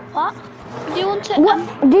 What? Do you want to? What?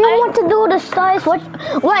 Do you want to do the sus? What?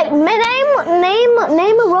 Like, name a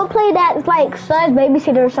roleplay that's like sus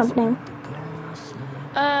babysitter or something.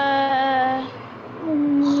 High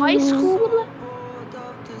school?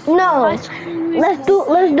 No. High school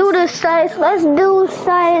Let's do the sus. Let's do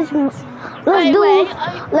sus. Let's do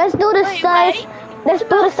the sus. Let's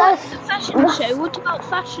do the sus. Fashion show. What about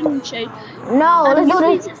fashion show? No, let's do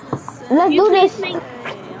this. Let's do this.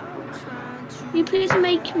 You please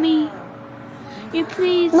make me. You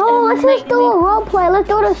please. No, let's just make do a role play. Let's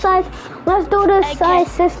do the size. Let's do the Okay. size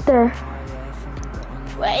sister.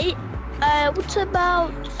 Wait. What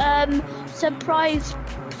about surprise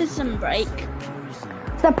prison break?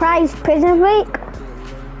 Surprise prison break.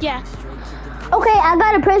 Yeah. Okay, I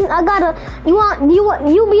got a prison. You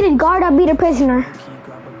be the guard. I'll be the prisoner.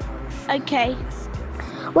 Okay.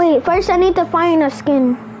 Wait, first I need to find a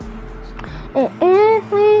skin.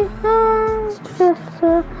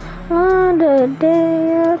 On the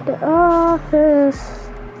day at the office.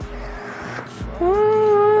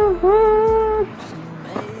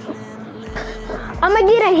 I'm gonna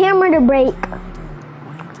get a hammer to break.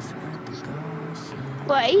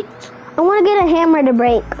 Wait. I wanna get a hammer to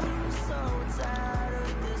break.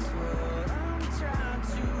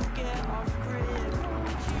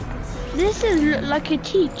 This is look like a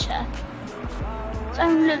teacher. So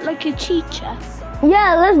I look like a teacher.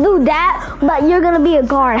 Yeah, let's do that, but you're gonna be a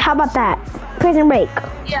guard. How about that? Prison break.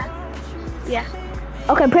 Yeah. Yeah.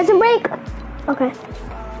 Okay, prison break? Okay.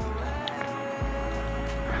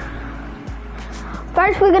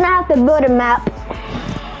 First, we're gonna have to build a map.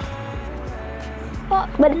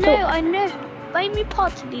 But no, I know. Let me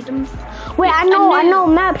party them. Wait, I know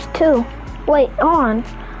maps too. Wait, hold on.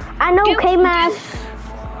 I know KMass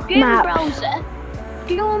Go on map. browser.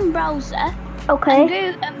 Go on browser.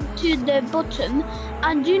 Okay. And go to the bottom,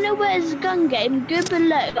 and you know where's gun game? Go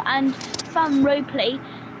below and found roleplay,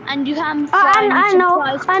 and you can I find know.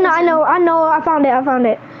 I found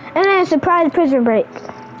it. And then surprise prison break.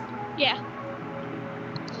 Yeah.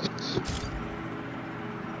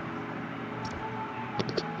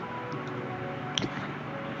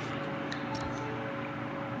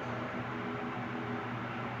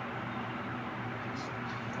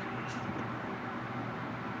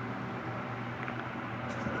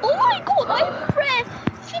 Oh my god, I have a red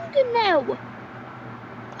fingernail.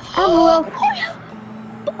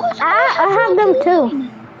 I have them too.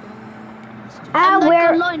 And like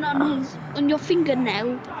wear a line on your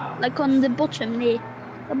fingernail, like on the bottom there,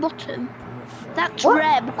 the bottom. That's What?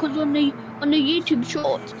 rare because on the YouTube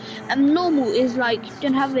shorts, normal is like you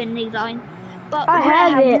don't have any line, but I rare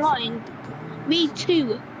have it. line. Me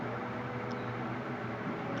too.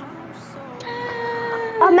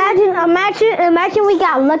 Imagine we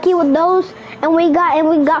got lucky with those, and we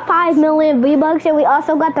got 5 million V-Bucks, and we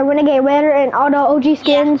also got the Renegade Raider and all the OG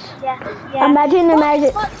skins. Yeah. Imagine.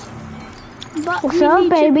 But What's we up, need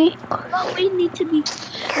baby? But we need to be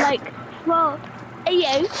like, well,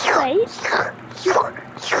 Ayo, wait.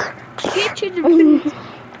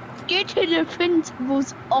 Go to the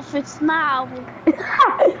principal's office now.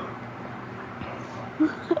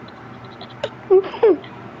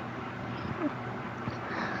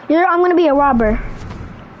 I'm gonna be a robber.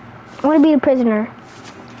 I'm gonna be a prisoner.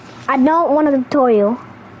 I don't want to tutorial.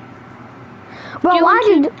 Bro, why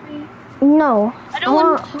did you? No. I don't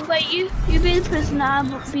want. Wait, you be the prisoner. I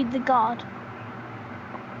will be the guard.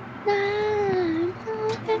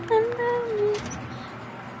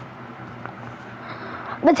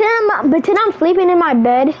 Pretend I'm sleeping in my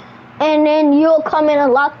bed, and then you'll come in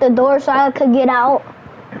and lock the door so I could get out.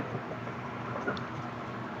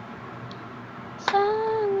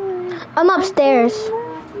 I'm upstairs.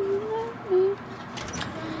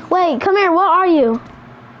 Wait, come here. What are you?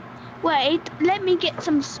 Wait, let me get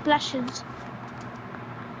some splashes.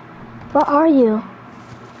 What are you?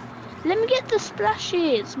 Let me get the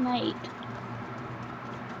splashes, mate.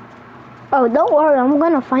 Oh, don't worry. I'm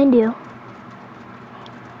gonna find you.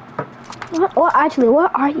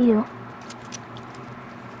 What are you?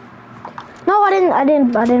 No, I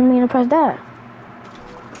didn't mean to press that.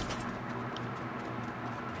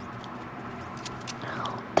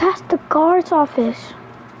 That's the guard's office.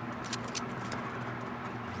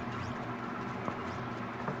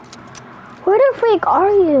 Where the freak are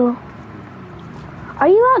you? Are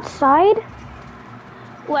you outside?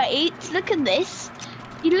 Wait, look at this.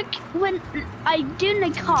 You look when I do in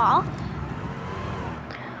the car.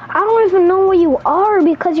 I don't even know where you are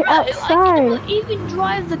because you're outside. I cannot even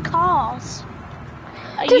drive the cars.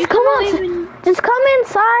 Just come out. Just come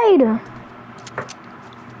inside.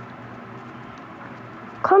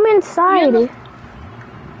 Come inside.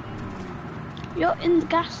 You're in the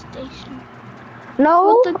gas station.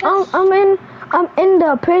 No, I'm in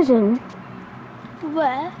the prison.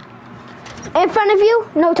 Where? In front of you?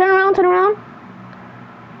 No, turn around.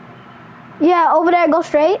 Yeah, over there, go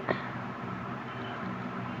straight.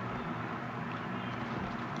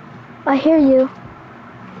 I hear you.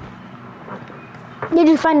 Did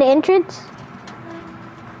you find the entrance?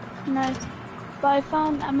 No, but I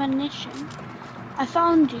found ammunition. I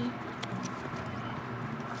found you.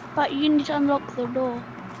 But you need to unlock the door.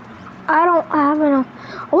 I don't have enough.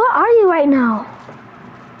 What are you right now?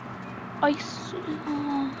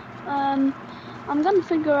 I'm gonna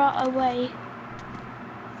figure out a way.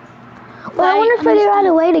 Well, I want to figure out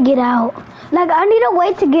a way to get out. Like, I need a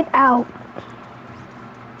way to get out.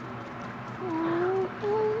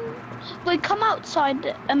 Wait, come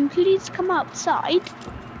outside. Please come outside.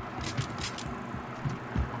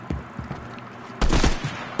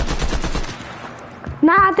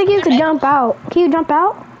 Nah, I think you could jump out. Can you jump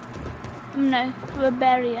out? No, through a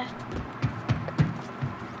barrier.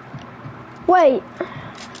 Wait.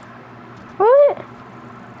 What?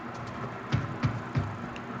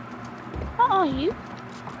 Where are you?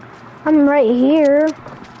 I'm right here.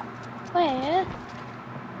 Where?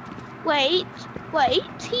 Wait.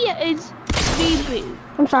 Here is Boo.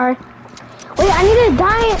 I'm sorry. Wait, I need to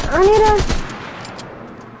die.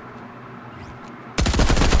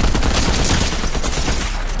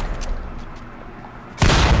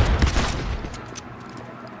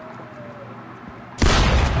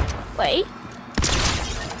 Wait.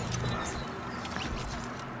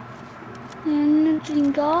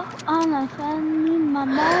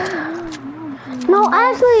 No,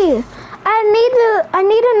 actually, I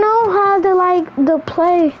need to know how to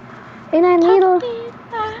play, and I need to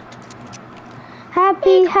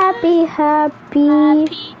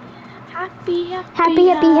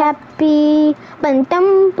happy. Bum,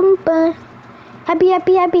 dum, bum, bum. Happy,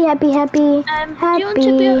 happy, happy, happy, happy. Do you want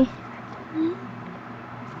to be?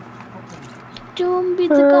 Do you want to be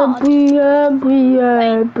the guard? Happy, happy,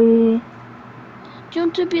 happy. Do you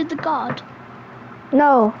want to be the guard?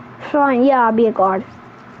 No, fine. Yeah, I'll be a guard.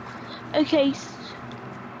 Okay.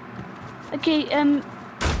 Okay.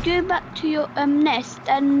 Go back to your nest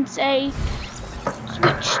and say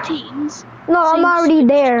switch teams. No, I'm already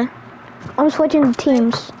there. I'm switching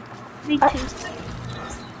teams. Me too.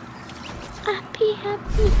 Happy,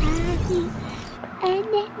 happy, happy.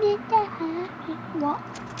 What?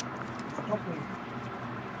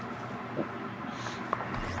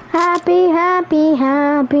 Happy, happy,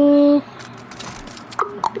 happy.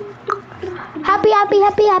 Happy, happy,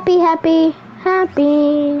 happy, happy, happy.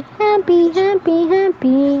 Happy, happy, happy,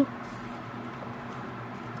 happy.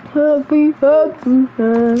 Happy, happy,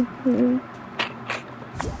 happy.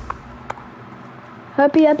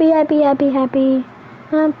 Happy, happy, happy, happy, happy.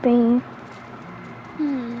 Happy.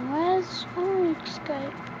 Where's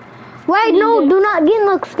escape? Wait, no, do not get in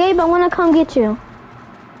the escape. I want to come get you.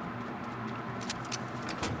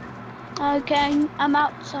 Okay, I'm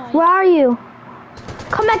outside. Where are you?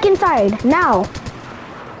 Come back inside, now.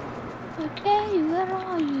 Okay, where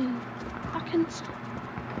are you? Back inside.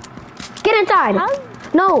 Get inside. How?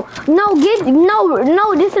 No, this is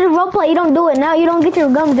a roleplay. You don't do it now. You don't get your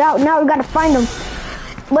guns out. Now you gotta find them.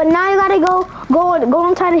 But now you gotta go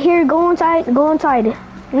inside of here. Go inside.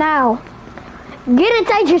 Now. Get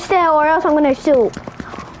inside your cell or else I'm gonna shoot.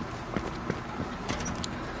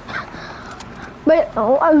 But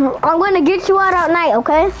I'm gonna get you out at night,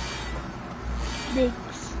 okay?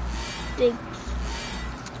 Digs.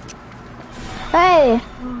 Hey,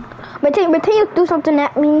 but you threw something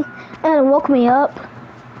at me and it woke me up.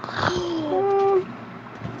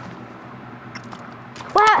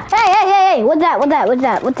 What? Hey! What's that?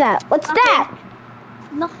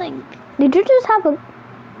 Nothing. Did you just have a?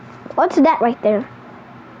 What's that right there?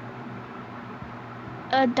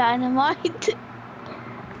 A dynamite.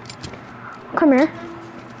 Come here.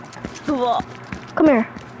 What? Come here.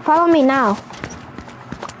 Follow me now.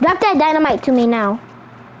 Drop that dynamite to me now.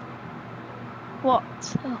 What?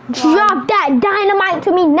 Drop that dynamite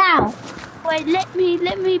to me now. Wait, let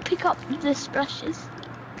me pick up the splashes.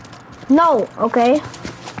 No, okay.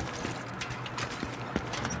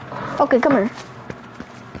 Okay, come here.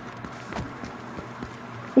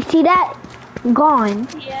 You see that? Gone.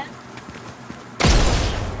 Yeah.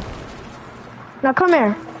 Now come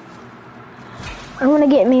here. I'm gonna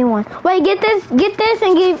get me one. Wait, get this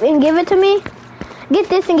and give it to me. Get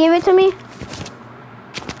this and give it to me.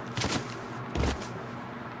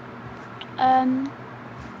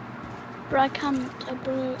 But I can't.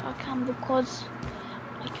 I can because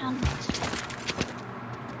I can't.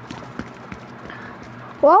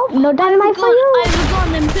 Well, no dynamite for you. I've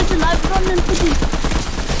gone in prison.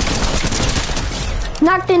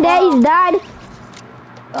 Nothing dead. He's died.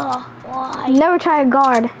 Oh, why? Never try a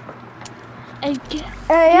guard. Again.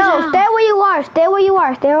 Hey, yo, stay where you are. Stay where you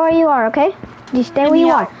are, okay? Just stay where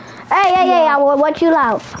you are. Hey, I will watch you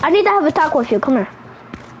loud. I need to have a talk with you. Come here.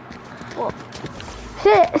 What?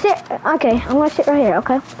 Sit. Okay, I'm gonna sit right here,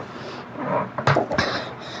 okay?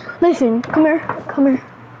 Listen, come here.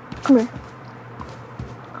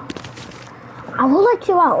 I will let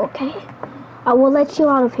you out, okay? I will let you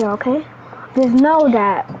out of here, okay? Just know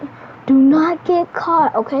that. Do not get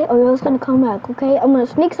caught, okay? Or you're just gonna come back, okay? I'm gonna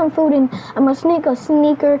sneak some food in. I'm gonna sneak a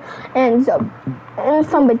sneaker and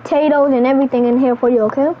some potatoes and everything in here for you,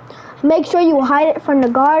 okay? Make sure you hide it from the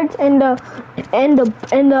guards and the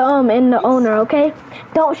owner, okay?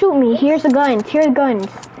 Don't shoot me. Here's the guns.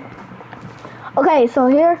 Okay, so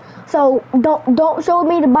don't show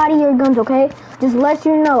me the body of your guns, okay? Just let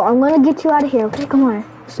you know. I'm gonna get you out of here, okay? Come on.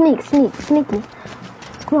 Sneaky.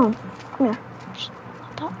 Come on. Come here.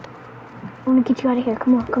 Stop. I wanna get you out of here.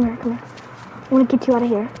 Come here. I wanna get you out of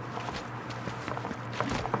here.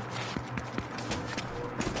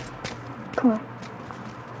 Come on.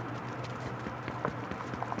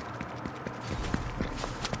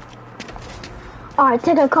 Alright,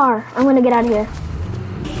 take a car. I'm gonna get out of here.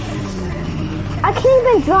 I can't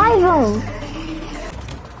even drive them.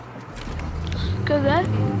 Go there.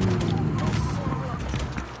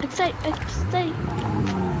 Stay.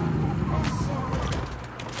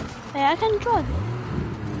 Hey, I can drive it.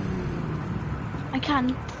 I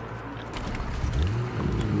can't.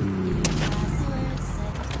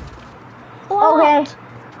 What? Okay.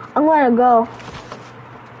 I'm gonna go.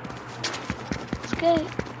 Let's go.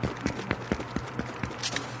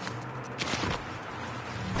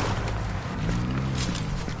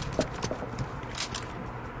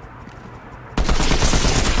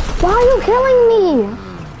 Why are you killing me?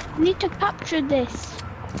 I need to capture this.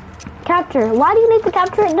 Capture. Why do you need to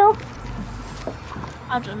capture it though?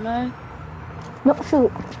 I don't know. Don't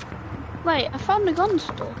shoot. Wait, I found a gun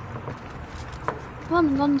store.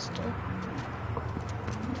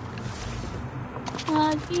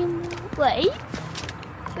 Wait.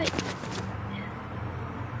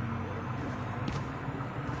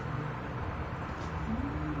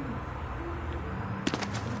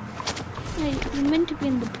 Hey, you're meant to be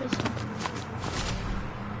in the prison.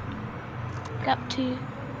 Gap 2.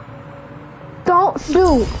 Don't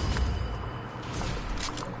shoot.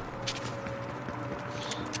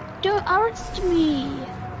 Don't arrest me.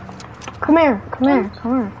 Come here.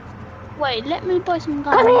 Wait, let me buy some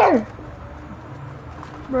guns. Come here.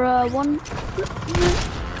 Bruh, one.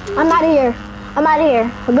 I'm out of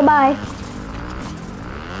here. Goodbye.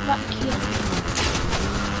 Back here.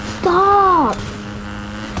 Stop.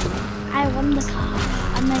 I won the car.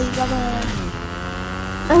 And now you gotta.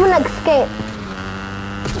 I'm gonna escape.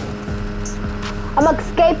 I'm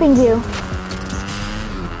escaping you.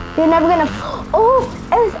 You're never gonna. Oh,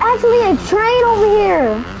 it's actually a train over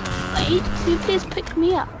here. Wait, can you please pick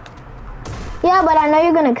me up? Yeah, but I know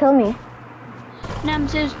you're gonna kill me. No, I'm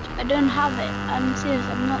serious. I don't have it. I'm serious.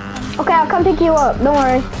 I'm not. Okay, I'll come pick you up. Don't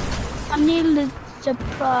worry. I'm near the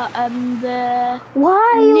Why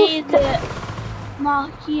are you? near the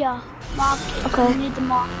market. Okay. Near the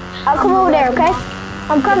market. I'll come over there. Okay.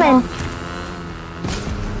 I'm coming.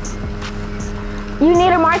 You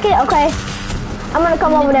need a market? Okay. I'm gonna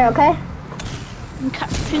come over there. Okay. I'm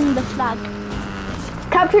capturing the flag.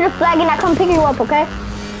 Capture the flag and I come pick you up. Okay.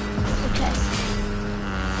 Okay.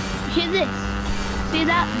 Hear this. See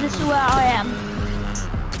that? This is where I am.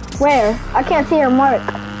 Where? I can't see your mark.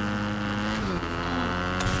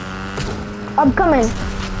 I'm coming.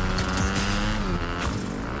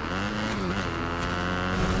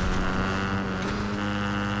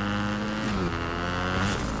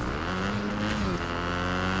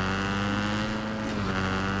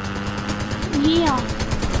 Yeah.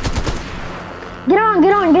 Get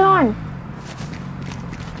on.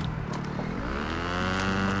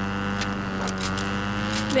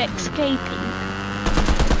 We're escaping.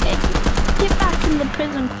 Get back in the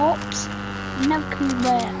prison, cops. You never come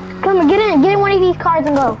back. Come on, get in one of these cars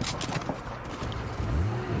and go.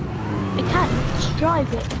 I can't. Just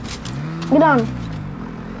drive it. Get on.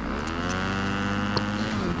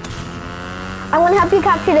 I want to help you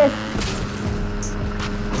capture this.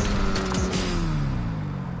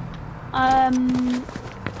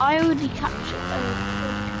 I already captured.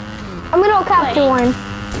 I'm gonna go capture one.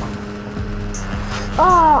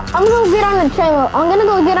 Oh, I'm gonna get on the train. I'm gonna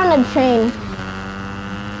go get on the train.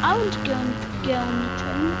 I want to get on the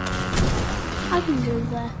train. I can go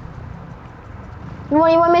there. You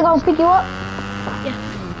want me to go pick you up? Yeah.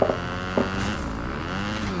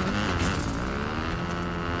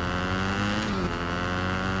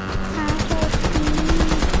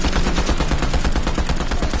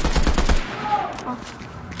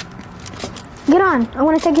 Get on. I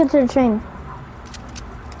want to take you to the train.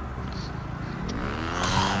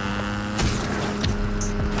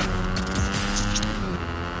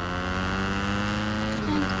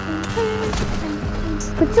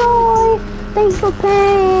 For joy, thanks for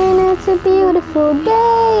pain. It's a beautiful day.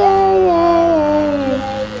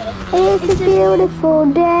 It's a beautiful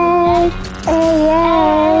day.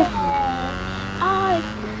 I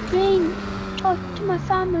bring talk to my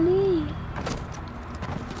family.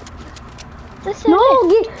 That's No,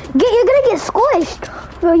 it. you're gonna get squished.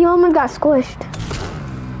 Bro, you almost got squished.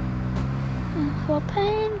 For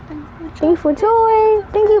pain. Thank you for joy.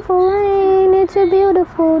 Thank you for rain. It's a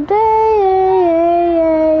beautiful day.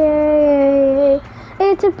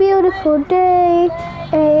 It's a beautiful day.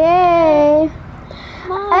 Hey,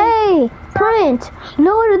 Prince.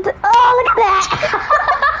 Look at oh, look at that.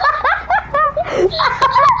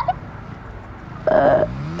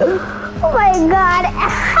 Oh my God.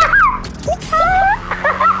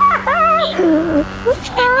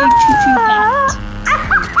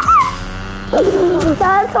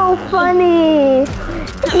 That's so funny.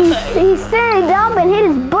 He stood up and hit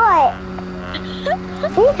his butt.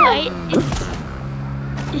 Right,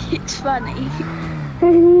 it's funny.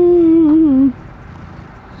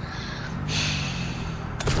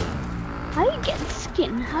 How you get the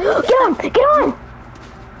skin? How you Get on!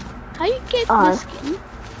 How you get the skin?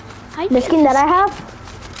 How you The get skin that I have?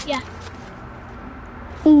 Yeah.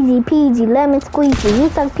 Easy peasy, lemon squeezy. You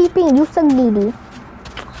suck pee-pee and you suck dee-dee.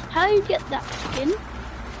 How you get that skin?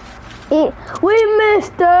 We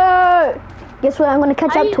missed it! Guess what? I'm gonna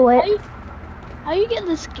catch up to it. How you get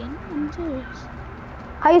the skin? I'm serious.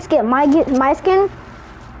 How you get my skin?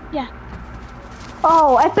 Yeah.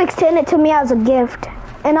 Oh, Epic sent it to me as a gift.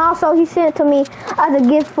 And also he sent it to me as a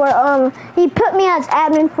gift for he put me as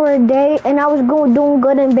admin for a day and I was doing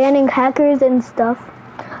good and banning hackers and stuff.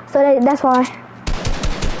 So that's why.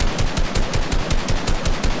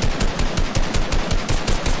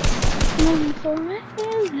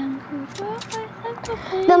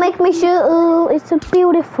 Don't make me shoot. Ooh, it's a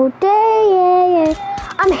beautiful day. Yeah, yeah.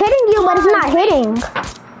 I'm hitting you, but it's not hitting.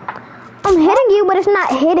 I'm hitting you, but it's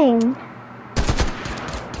not hitting.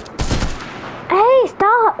 Hey,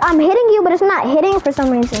 stop! I'm hitting you, but it's not hitting for some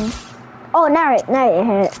reason. Oh, now it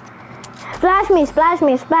hit. Splash me, splash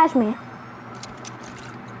me, splash me.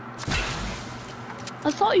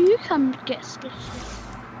 I thought you can get splashes.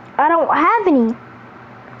 I don't have any.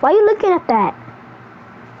 Why are you looking at that?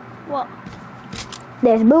 What?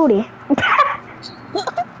 There's booty.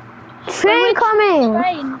 Train coming.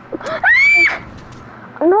 Train.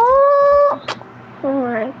 No. Oh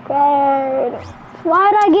my god.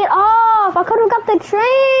 Why did I get off? I could have got the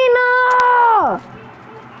train.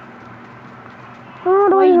 I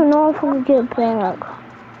don't even know if I can get back.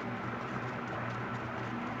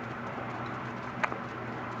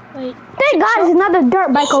 Wait. Thank God there's another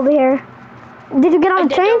dirt bike over here. Did you get on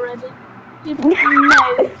the train?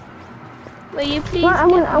 No. Will you please? Well, I'm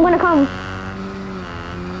gonna come.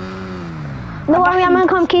 No worry, I'm gonna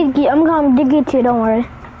come get you. I'm gonna get you. Don't worry.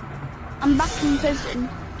 I'm back in prison.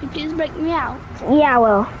 Could you please break me out? Yeah, I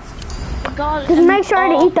will. God, Just make sure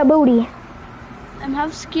to eat the booty.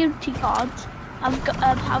 Have security cards. Have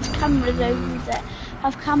cameras over there.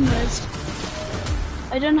 Have cameras.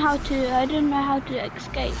 I don't know how to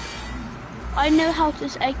escape. I know how to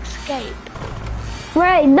escape.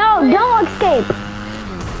 Right? No, don't escape.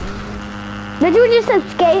 Did you just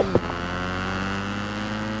escape?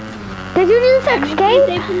 Did you just escape?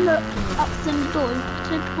 Open up the door.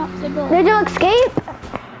 Open up the door. Did you escape?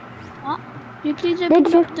 What? You please open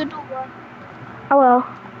up the door. I will.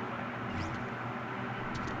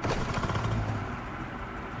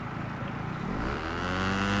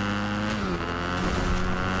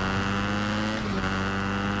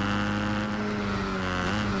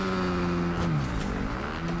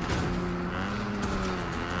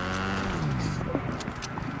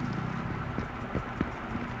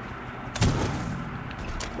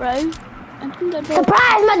 Bro, open the door.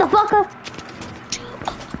 Surprise, motherfucker!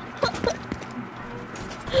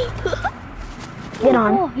 Get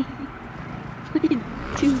on.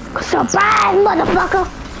 Surprise, motherfucker!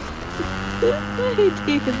 Why do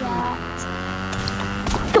that?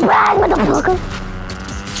 Surprise, motherfucker!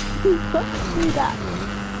 Why do that?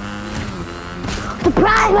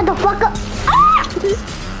 Surprise, motherfucker! Ah!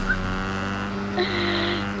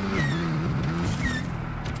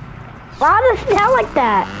 Why does it sound like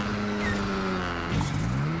that?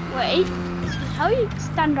 Wait, how you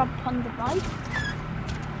stand up on the bike?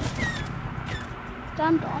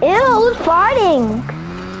 Stand up. Ew, who's farting?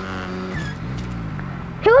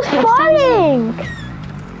 Who's farting?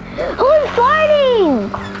 Who's farting?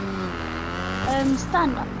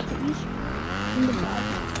 Stand up, please. On the bike.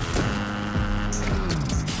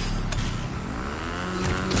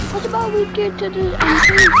 What about we go to the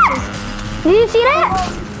Did you see that?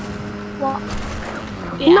 What?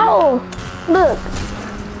 Yeah. No. Look.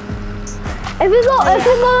 If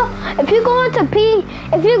you go into P,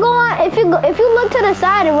 if you look to the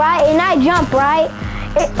side, right, and I jump, right,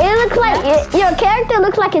 it looks like your character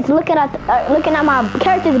looks like it's looking at my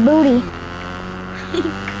character's booty.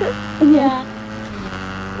 Yeah.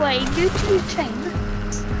 Wait, go to the chain.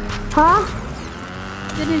 Huh?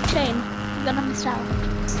 Go to the chain. You're gonna miss out.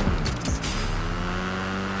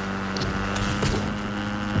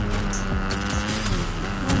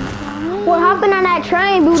 What happened on that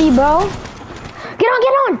train, booty, bro? Get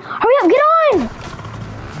on! Hurry up, get on!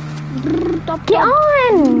 Get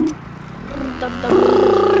on!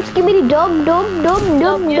 Skibbity dub.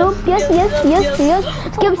 Yes.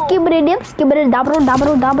 Skibbity dip, skibbity double.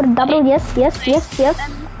 Yes.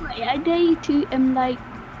 Wait, I dare you to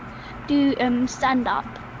do stand up.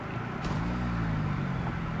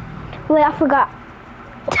 Wait, I forgot.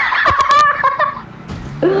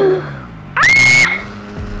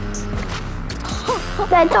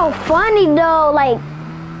 That's so funny though, like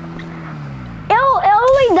it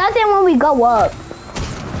only does it when we go up.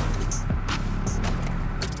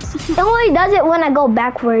 It only does it when I go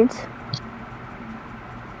backwards.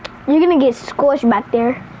 You're gonna get squished back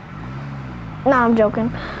there. Nah, I'm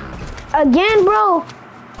joking. Again, bro.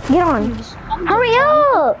 Get on. Hurry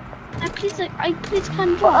up. I please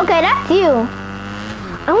can't drive. Okay, that's you.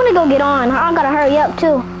 I wanna go get on. I gotta hurry up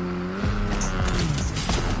too.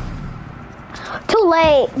 Too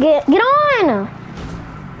late. Get on.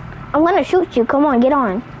 I'm gonna shoot you. Come on, get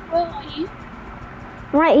on. Where are you?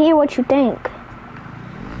 I'm right here. What you think?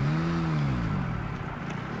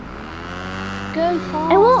 Go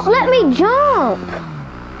fast. It won't let me jump.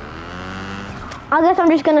 I guess I'm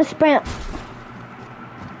just gonna sprint.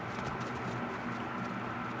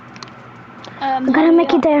 I'm gonna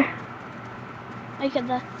make it there. Make it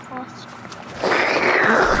there fast.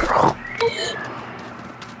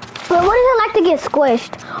 But what is it like to get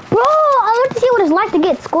squished? Bro, I want to see what it's like to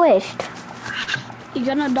get squished. You're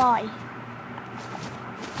gonna die.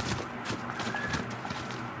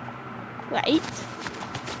 Wait.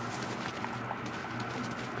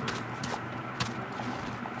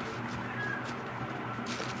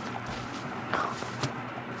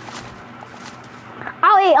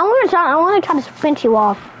 Oh wait, I wanna try to sprint you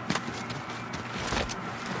off.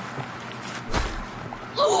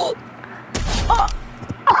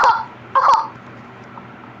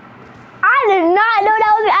 I did not know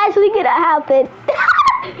that was actually gonna happen.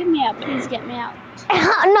 Get me out, please get me out.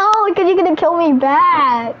 No, because you're gonna kill me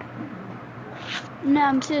back. No,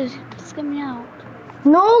 I'm serious. Please get me out.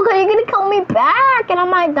 No, because you're gonna kill me back, and I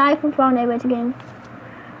might die from Spawn Neighbors again.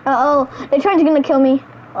 Uh-oh, the train's gonna kill me.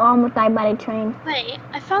 Oh, I'm gonna die by the train. Wait,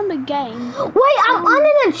 I found a game. Wait, I'm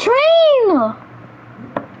under the train!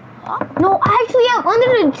 What? No, actually, I'm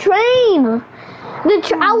under the train. I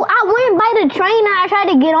went by the train and I tried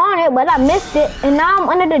to get on it, but I missed it, and now I'm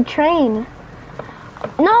under the train.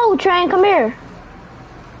 No, train, come here.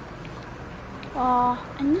 I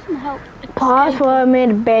need some help. Pause for a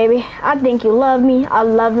minute, baby. I think you love me.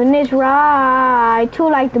 I'm loving this ride. Too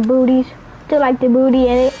like the booties. Too like the booty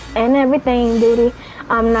and everything, duty.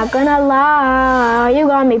 I'm not gonna lie. You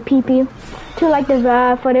got me pee-pee. Too like the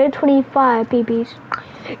vibe for the 25 pee-pees.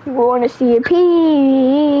 You wanna see a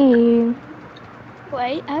pee?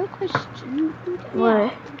 Wait, I have a question.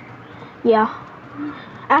 What? Yeah.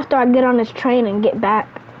 After I get on this train and get back.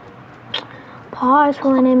 Pause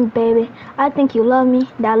for a minute, baby. I think you love me.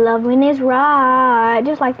 That loving is right.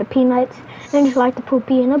 Just like the peanuts. And just like the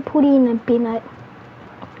poopy and the pooty and the peanut.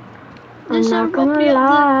 I'm not gonna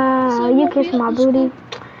lie. You kiss my booty.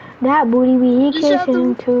 That booty be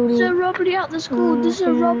kissing too. There's a robbery at the school. This is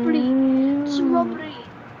a robbery. This is a robbery.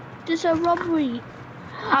 This is a robbery.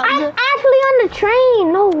 I'm actually on the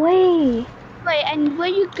train. No way. Wait, and where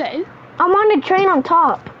you go? I'm on the train on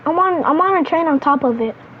top. I'm on a train on top of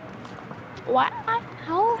it. What?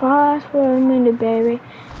 How? Pause for a minute, baby.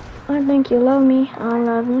 I think you love me. I'm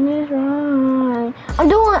loving this right.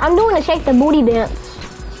 I'm doing a shake the booty dance.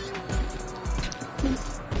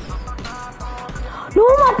 No,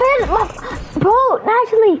 my pants, bro,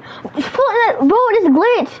 actually, bro, this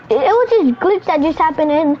glitch. It was this glitch that just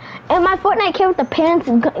happened, and my Fortnite character pants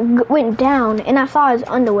went down, and I saw his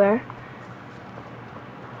underwear.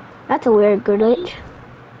 That's a weird glitch.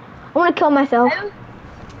 I want to kill myself.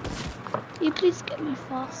 You please get me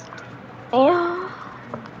fast. Yeah.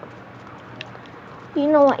 You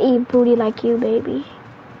know I eat booty like you, baby.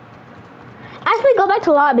 Actually, go back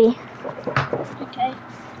to lobby. Okay.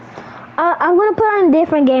 I'm gonna put on a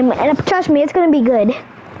different game, and trust me, it's gonna be good.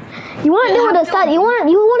 You wanna do the such? You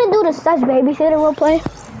wanna do the such babysitter roleplay?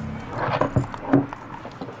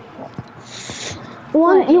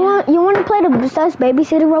 You wanna play the such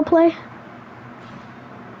babysitter roleplay?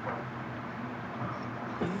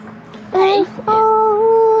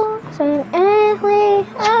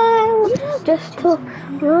 Just to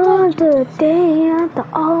run the day at the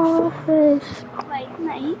office. Wait,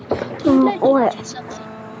 mate. You're What?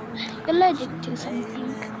 allergic to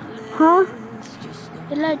something. Huh?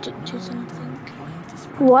 You're allergic to something.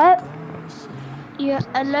 What? You're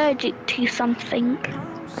allergic to something.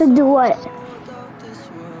 To do what?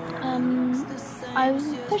 I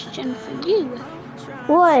have a question for you.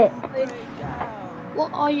 What?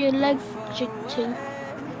 What are you allergic to?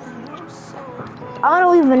 I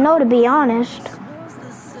don't even know, to be honest.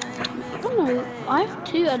 I don't know. I have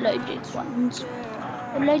two allergic ones.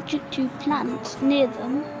 Allergic to plants near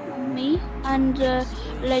them, me, and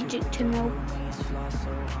allergic to milk.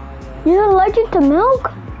 You're allergic to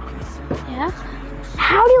milk? Yeah.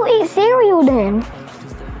 How do you eat cereal then?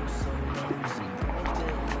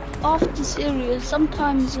 After cereal,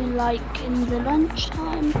 sometimes like in the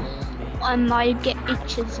lunchtime, I get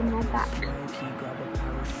itches in my back.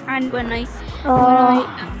 And when I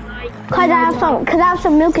Cause I have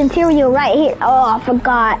some milk and cereal right here. Oh, I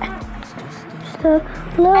forgot.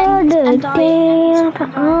 allergic to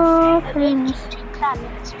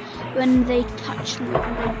plants. When they touch me,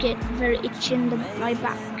 I get very itchy in my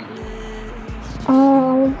back.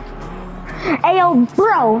 Hey yo,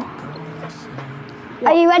 bro.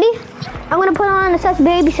 Are you ready? I'm gonna put on a such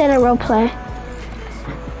babysitter roleplay.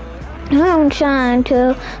 I'm trying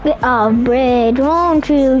to get off bridge. Won't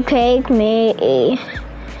you take me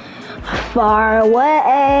far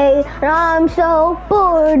away? I'm so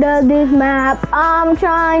bored of this map. I'm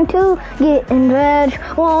trying to get in bridge.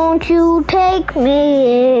 Won't you take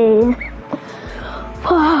me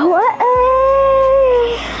far away?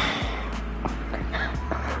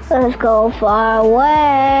 Let's go far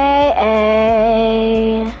away.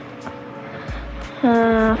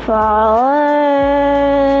 Far away.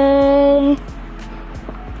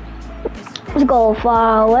 Let's go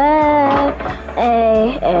far away.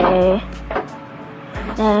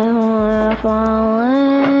 Far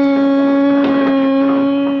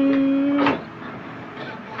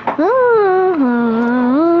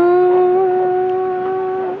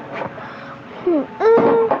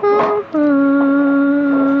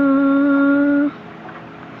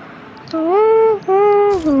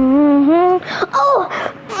Oh,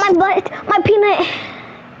 my butt, my peanut.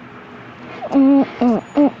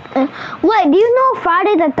 Wait, do you know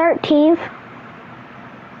Friday the 13th?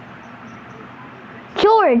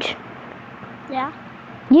 George, Yeah.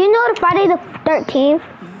 do you know the Friday the 13th?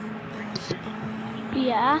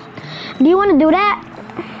 Yeah. Do you want to do that?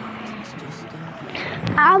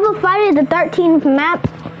 I have a Friday the 13th map.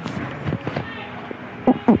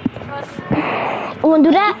 You want to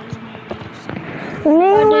do that?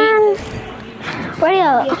 Ready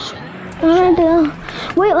up. Yes.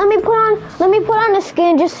 Wait, let me put on the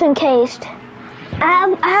skin just in case.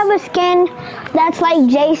 I have a skin that's like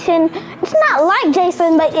Jason. It's not like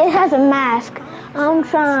Jason, but it has a mask. I'm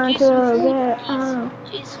trying to get.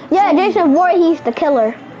 Yeah, Jason Voorhees, the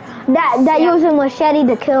killer. That uses machete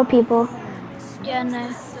to kill people. Yeah, no.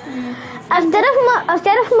 Instead of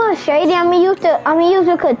machete, I'm gonna use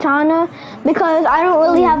a katana because I don't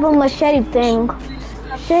really have a machete thing.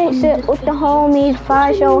 Sit with the homies,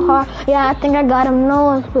 fight so hard. Yeah, I think I got him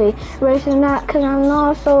nosebleed. Racing that cause I'm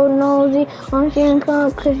not so nosy. I'm seeing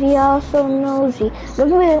come cause he also nosy.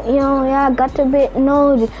 Look at me, yeah, I got a bit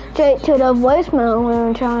nosy. Straight to the voicemail when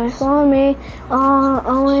I'm trying to for me.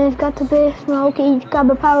 Always got the bit smoky. Got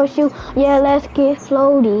the parachute. Yeah, let's get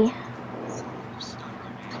floaty.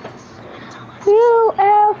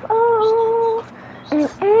 UFO and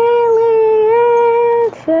aliens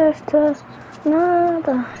just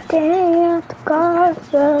another day at the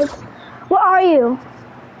concert. Where are you?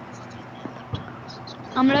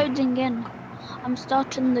 I'm loading in. I'm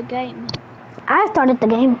starting the game. I started the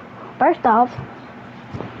game. First off,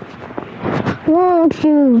 won't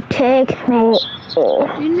you take me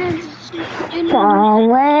far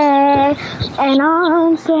away? And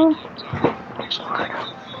I'm so.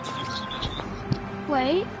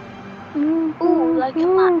 Wait. Ooh, like a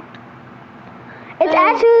map.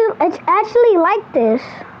 It's actually like this.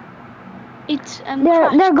 It's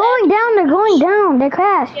They're going down. They're going down. They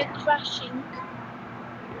crashed. They're crashing.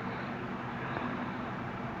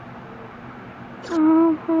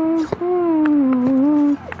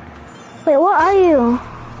 Wait, what are you?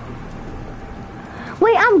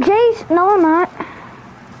 Wait, I'm Jason. No, I'm not.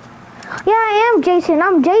 Yeah, I am Jason.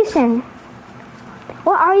 I'm Jason.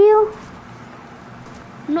 What are you?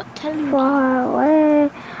 I'm not telling you. Far away.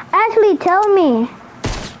 Actually, tell me.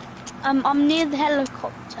 I'm near the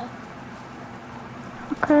helicopter.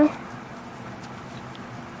 Okay.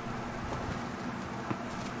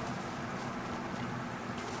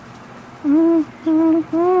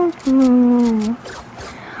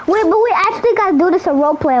 Wait, but we actually gotta do this a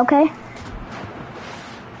role play, okay?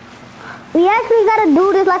 We actually gotta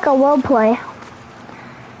do this like a role play.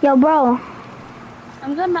 Yo, bro.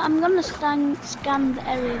 I'm gonna scan the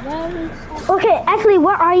area. Where is that? Okay, actually,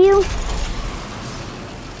 where are you?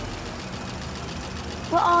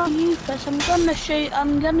 Where are you first?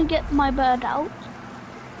 I'm gonna get my bird out.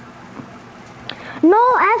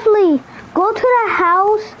 No, actually, go to the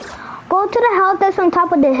house. Go to the house that's on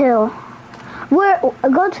top of the hill.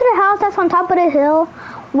 Go to the house that's on top of the hill,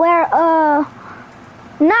 where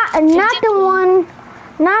not the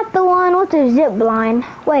one with the zip line.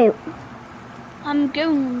 Wait. I'm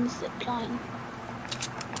going on the zip line.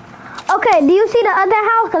 Okay, do you see the other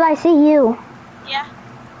house? Cause I see you. Yeah.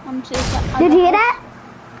 Did you hear that?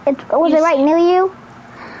 Was it right near you?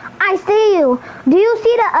 I see you. Do you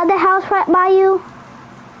see the other house right by you?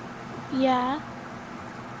 Yeah.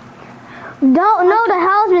 Don't know the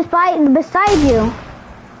house beside you.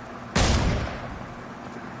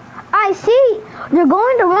 I see. You're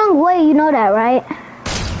going the wrong way. You know that, right?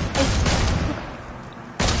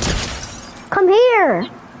 Come here.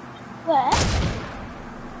 Where?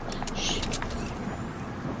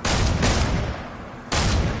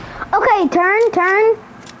 Okay, turn.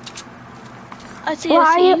 I see. Where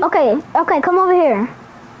are you? Okay, come over here.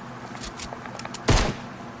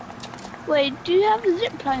 Wait, do you have a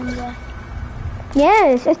zip line there?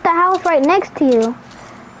 Yes, it's the house right next to you.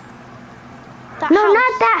 That No, house?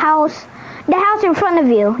 not that house. The house in front of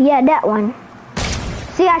you. Yeah, that one.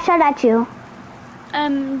 See, I shot at you.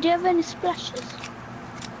 Do you have any splashes?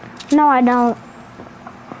 No, I don't.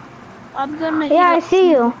 I'm gonna. Yeah, I heal up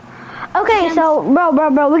see you. Okay, Can- so bro,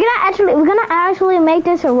 we're gonna actually make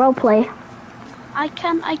this a role play. I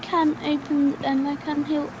can open I can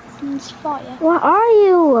heal this fire. Where are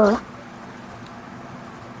you?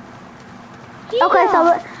 Okay,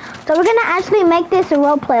 so we're gonna actually make this a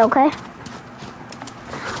role play, okay?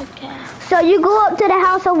 Okay. So you go up to the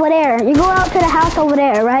house over there. You go out to the house over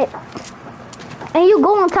there, right? And you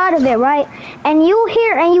go inside of it, right? And you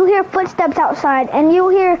hear footsteps outside, and you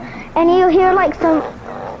hear like some.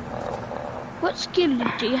 What skill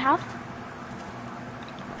do you have?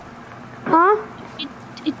 Huh?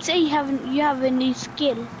 It say you have a new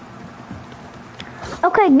skill.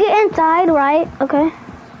 Okay, get inside, right? Okay.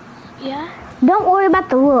 Yeah. Don't worry about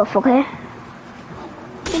the wolf, okay?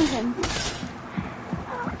 Kill him.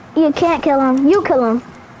 You can't kill him. You kill him.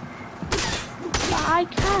 But I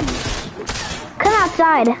can. Come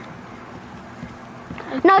outside.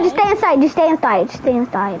 No, just Okay. stay inside. Just stay inside. Just stay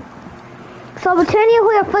inside. So pretend you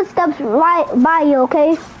hear footsteps right by you,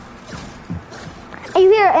 okay?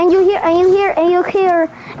 And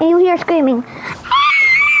you hear screaming.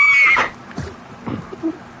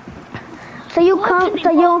 So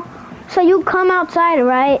you come outside,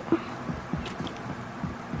 right?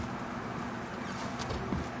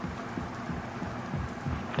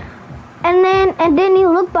 And then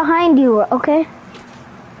you look behind you, okay?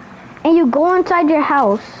 And you go inside your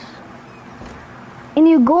house. And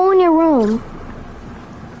you go in your room.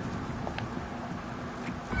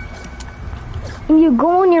 And you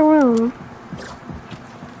go in your room.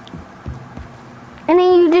 And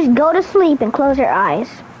then you just go to sleep and close your eyes.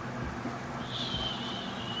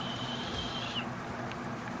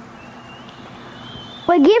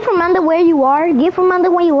 Wait, get from under where you are. Get from under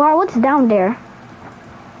where you are. What's down there?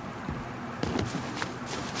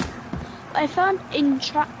 I found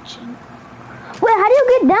interaction. Wait, how do you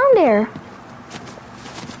get down there?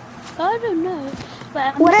 I don't know.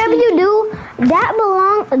 But I'm Whatever you sleeping. do,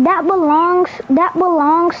 that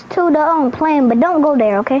belongs to the plane, but don't go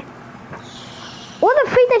there, okay? What the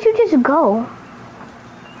freak that you just go?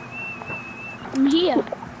 I'm here.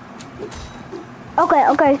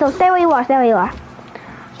 Okay, so stay where you are,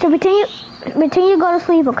 So pretend you go to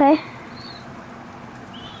sleep, okay?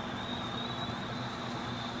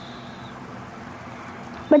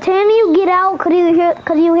 Pretend you get out,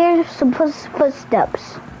 cause you hear some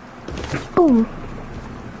footsteps. Boom.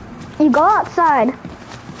 You go outside,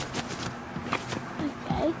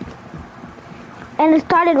 Okay. and it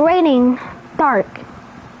started raining, dark.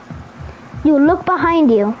 You look behind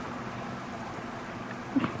you,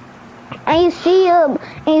 and you see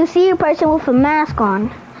a person with a mask on.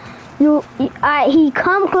 He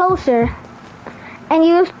come closer, and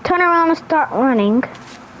you just turn around and start running.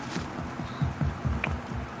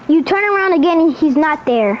 You turn around again, he's not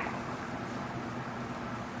there.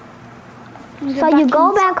 So you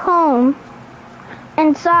go back home,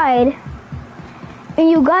 inside, and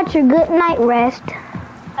you got your good night rest.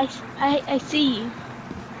 I see you.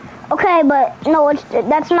 Okay, but no,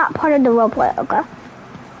 that's not part of the roleplay, okay?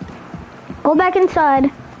 Go back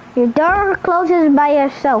inside. Your door closes by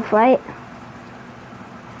yourself, right?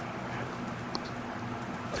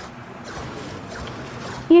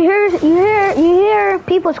 You hear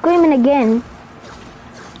people screaming again.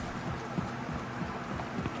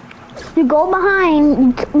 You go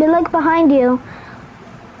behind, you look behind you,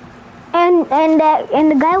 and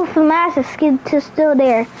the guy with the mask is still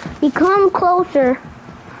there. You come closer.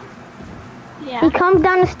 Yeah. He comes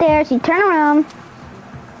down the stairs. You turn around.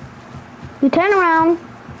 You turn around.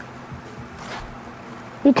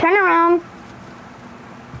 You turn around.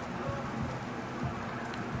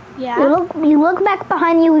 Yeah. You look back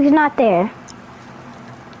behind you. He's not there.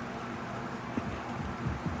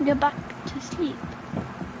 Go back to sleep.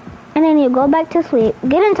 And then you go back to sleep.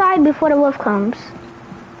 Get inside before the wolf comes.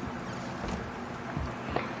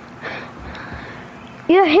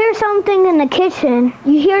 You hear something in the kitchen.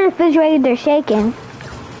 You hear the refrigerator shaking.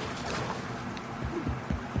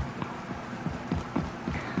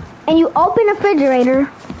 And you open the refrigerator.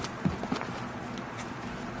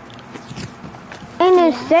 And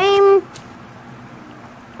the same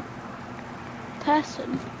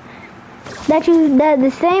Person.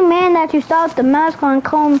 the same man that you saw with the mask on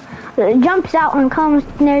jumps out and comes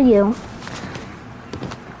near you.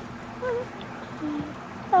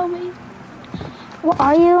 Tell me. What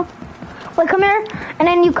are you? Wait, come here. And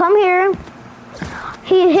then you come here.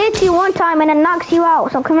 He hits you one time and then knocks you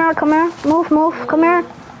out. So come here, move, come here.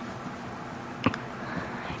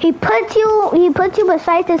 He puts you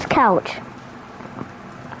beside this couch.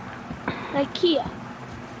 Like here.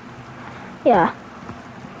 Yeah.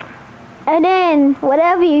 And then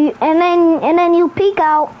and then you peek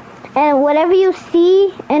out, and whatever you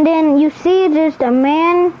see, and then you see just a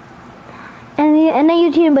man, and then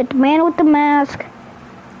you see the man with the mask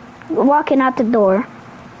walking out the door.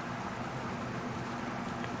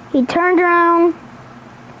 He turns around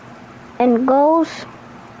and goes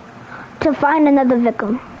to find another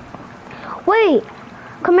victim. Wait,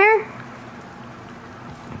 come here.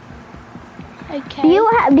 Okay. Do you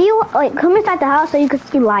wait, come inside the house so you can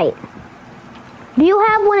see light. Do you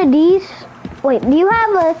have one of these? Wait, do you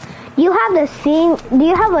have a signal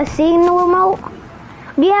remote?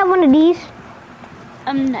 Do you have one of these?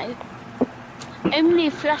 No. Only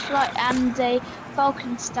a flashlight and a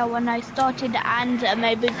Falcon Star when I started, and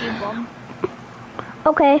my boogie bomb.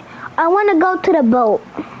 Okay, I want to go to the boat.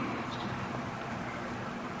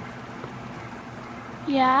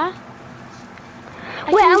 Yeah.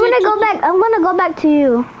 Wait, I'm gonna go back to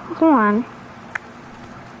you. Come on.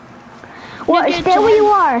 Well, stay where you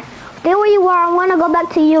are. Stay where you are. I want to go back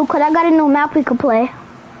to you because I got a new map we could play.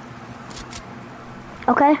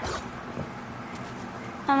 Okay?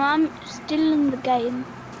 I'm still in the game.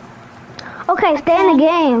 Okay, stay in the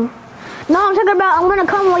game. No, I'm talking about I'm gonna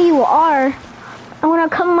come where you are. I'm gonna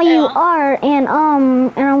come where you are, and I'm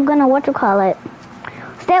gonna whatchamacallit.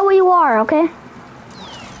 Stay where you are, okay?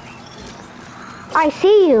 I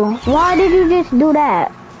see you. Why did you just do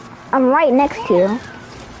that? I'm right next to you.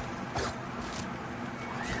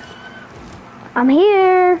 I'm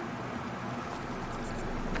here.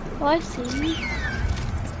 Oh, I see.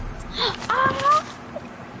 Ah!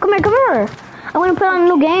 Come here. I'm gonna put on a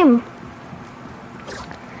new game.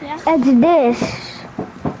 Yeah. It's this.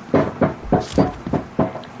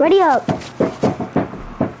 Ready up.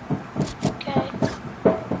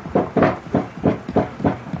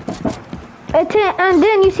 Okay. And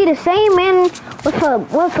then you see the same man with a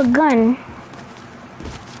gun.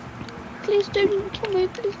 Please don't kill me.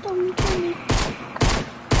 Please don't kill me.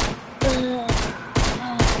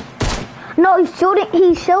 No, he's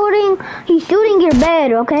shooting your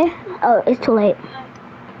bed, okay? Oh, it's too late.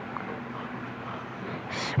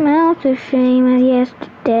 Smells the same as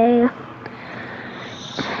yesterday.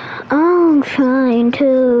 I'm trying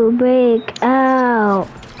to break out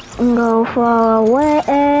and go far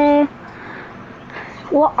away.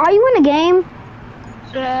 Well, are you in a game?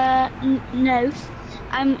 No.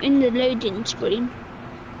 I'm in the loading screen.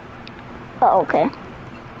 Oh, okay.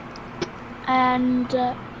 And,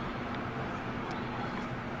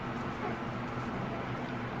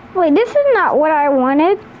 wait, this is not what I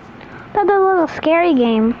wanted. That's a little scary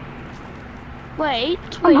game. wait.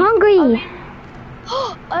 I'm hungry.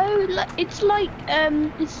 Oh, it's like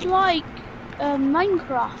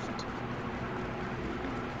Minecraft.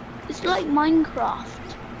 It's like Minecraft.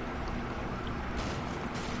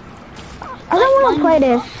 I don't want to play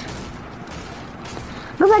this.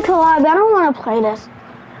 Go back to the lobby. I don't want to play this.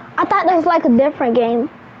 I thought this was like a different game.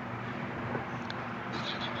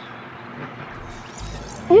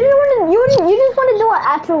 You just want to do an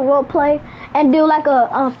actual role play and do like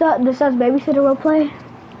a the Sus Babysitter role play.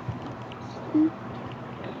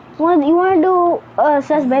 You want to do a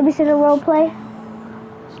Sus Babysitter role play?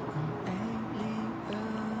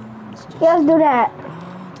 Yeah, let's do that.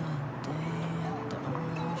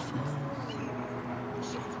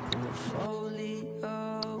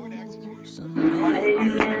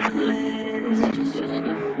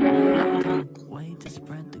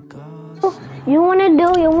 You wanna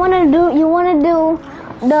do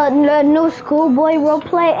the new schoolboy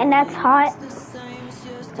roleplay, and that's hot.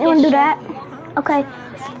 You wanna do that? Okay.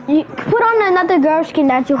 You put on another girl skin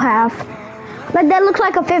that you have. Like that looks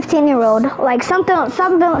like a 15-year-old. Like something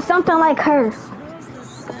like her.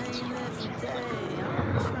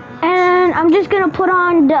 And I'm just gonna put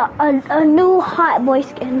on a new hot boy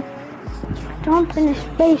skin. Jump in the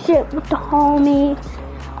spaceship with the homie.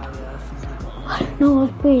 No,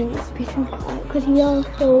 please, because you're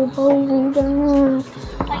so bold. Like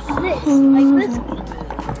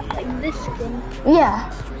this skin. Yeah.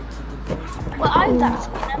 Well, I have that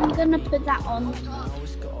skin. I'm gonna put that on.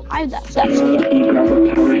 I have that skin.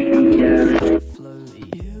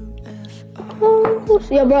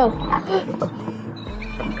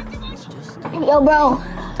 Yo, bro.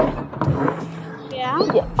 Yeah.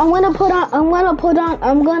 I'm gonna put on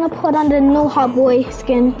the new hot boy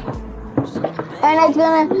skin. And it's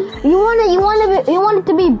gonna. You want it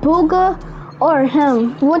to be Booga or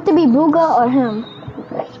him? You want it to be Booga or him?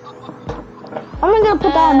 I'm gonna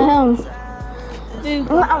put that on him.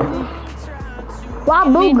 Booga. Why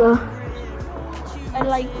Booga? I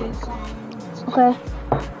like Booga. Okay.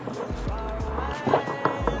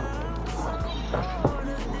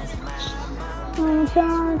 I'm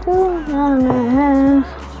trying to run.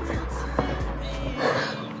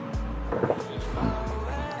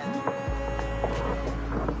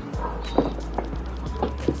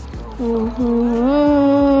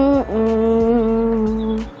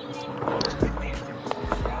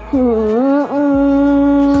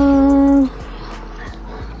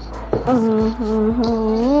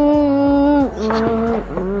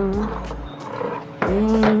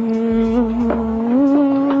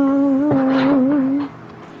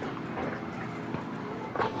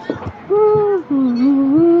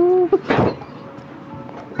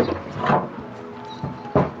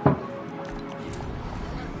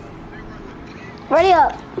 Ready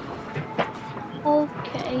up.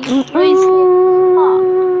 Okay. Where's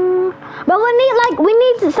But we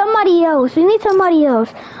need somebody else. We need somebody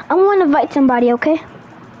else. I want to invite somebody, okay?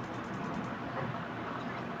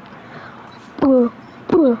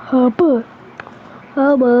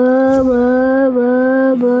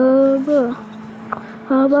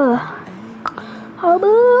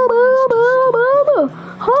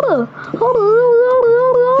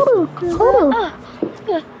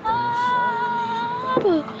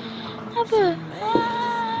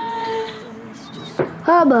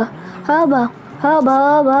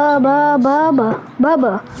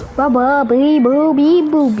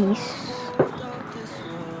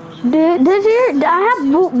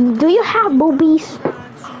 Boobies. Do you have boobies?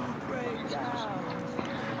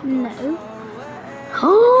 no?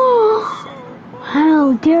 Oh,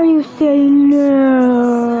 how dare you say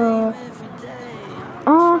no?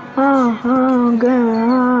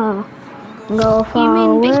 Girl, go far You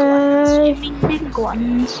mean big away. ones? You mean big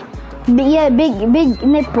ones? Yeah, big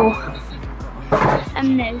nipple.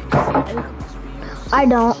 No. I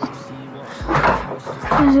don't.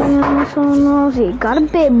 So nosy. Got a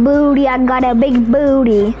big booty. I got a big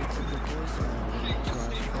booty.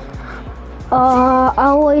 I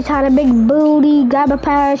always had a big booty. Grab a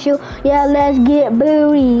parachute. Yeah, let's get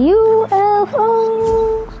booty.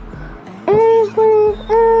 UFOs.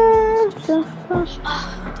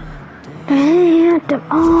 At the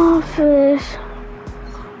office.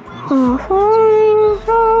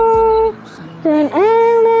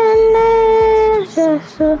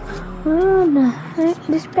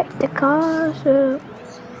 The spectacles.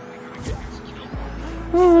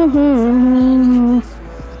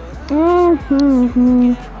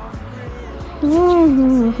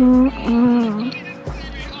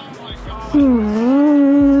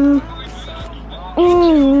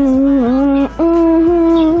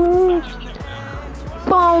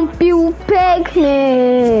 Bump you pick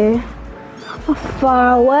me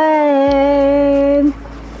far away.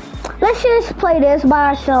 Let's just play this by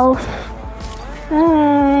ourselves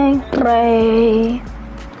and pray.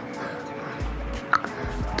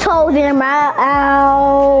 Toes in my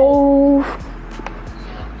mouth.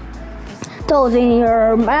 Toes in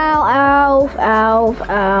your mouth,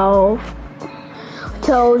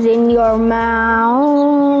 Toes in your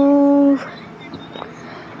mouth.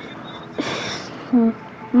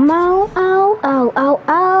 Mouth, ow.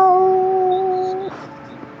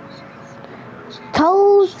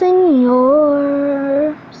 Toes in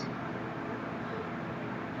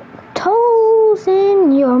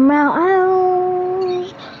your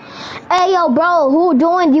mouth. Hey, yo, bro, who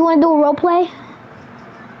doing? Do you want to do a role play?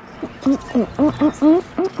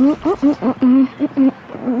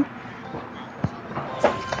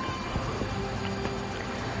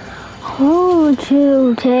 Won't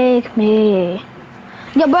you take me?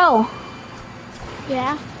 Yo, bro.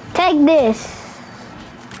 Yeah. Take this.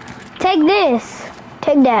 Take this.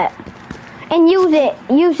 Take that. And use it.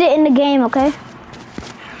 Use it in the game, okay?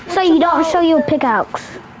 So you don't show your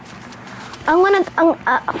pickaxe. I'm gonna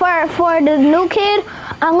for the new kid,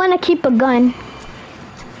 I'm gonna keep a gun.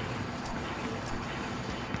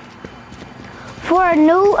 For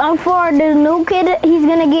the new kid, he's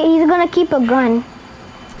gonna keep a gun.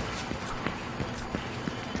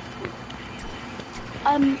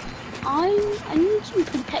 I need some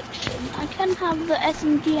protection. I can have the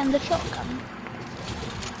SMG and the shotgun.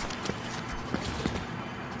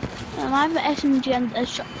 I have the SMG and the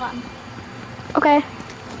shotgun. Okay.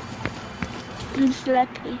 And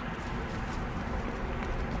Slappy.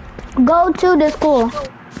 Go to the school.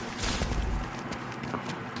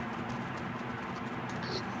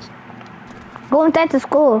 Go inside the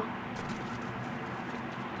school.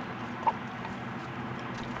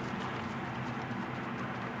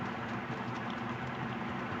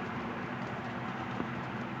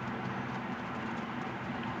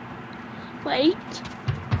 Wait.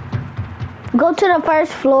 Go to the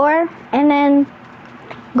first floor and then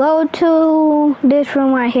go to this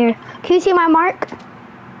room right here. Can you see my mark?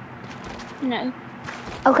 No.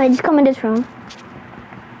 Okay, just come in this room.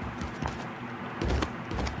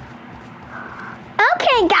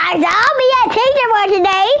 Okay, guys, I'll be at teacher for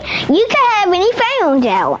today. You can have any phones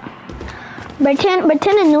out.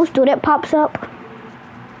 Pretend a new student pops up.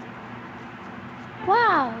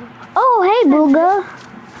 Wow. Oh, hey, Booga.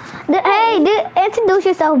 Introduce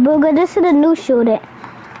yourself, Booga. This is a new student.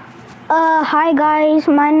 Hi, guys.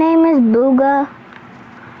 My name is Booga,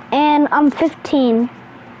 and I'm 15.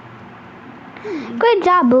 Great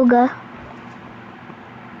job, Booga.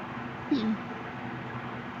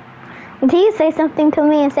 Until you say something to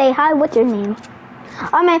me and say, hi, what's your name?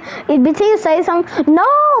 I mean, until you say something, no,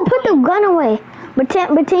 put the gun away.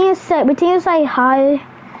 Pretend you say hi.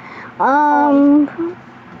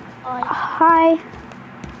 Hi.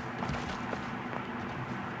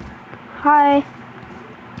 Hi.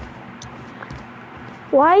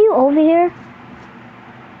 Why are you over here?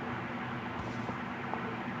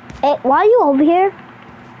 Hey, why are you over here?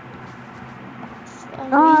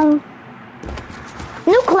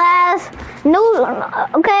 New class.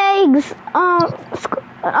 Okay.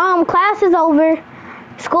 Class is over.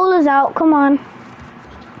 School is out. Come on.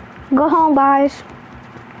 Go home, guys.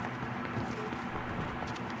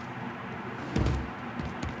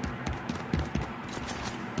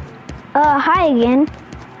 Hi again.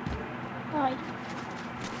 Hi.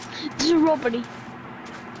 This is robbery.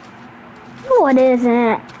 No, it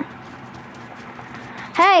isn't.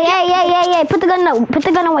 Hey, put the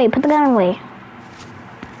gun away.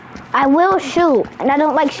 I will shoot, and I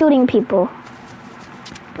don't like shooting people.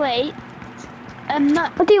 Wait.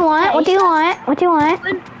 Not. What do you want? Hey, What do you want?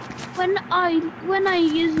 When I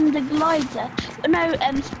using the glider, when I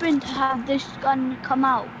sprint, have this gun come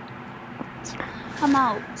out.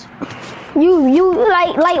 You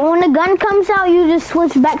like when the gun comes out, you just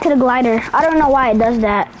switch back to the glider. I don't know why it does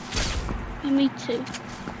that. Me too.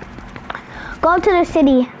 Go to the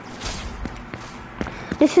city.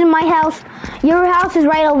 This is my house. Your house is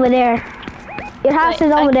right over there. Your house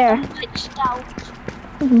is over there. Glitched out.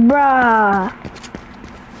 Bruh.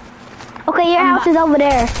 Okay, your house is over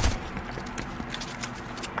there.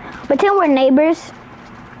 Pretend we're neighbors.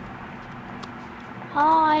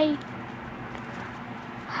 Hi.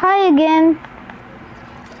 Hi again.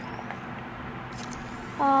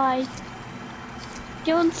 Hi. Do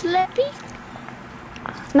you want Slurpee?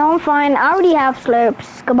 No, I'm fine. I already have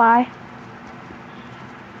slurps. Goodbye.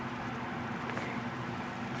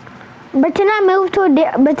 Pretend I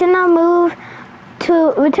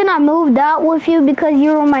moved out with you because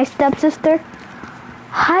you were my stepsister.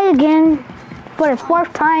 Hi again. For the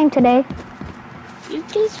 4th time today. You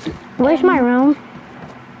please. Where's my room?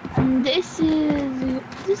 And this is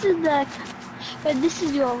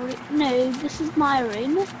my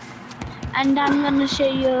room. And I'm gonna show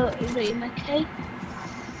you a room, okay?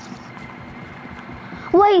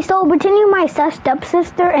 Wait, so pretend you're my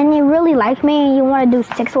stepsister and you really like me and you want to do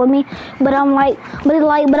sex with me, but I'm like,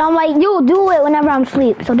 you'll do it whenever I'm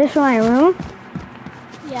asleep. So this is my room.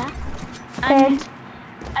 Yeah. Okay.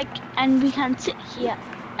 And we can sit here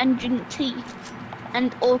and drink tea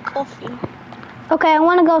or coffee. Okay, I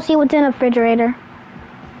want to go see what's in the refrigerator.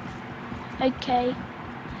 Okay.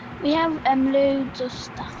 We have loads of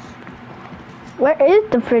stuff. Where is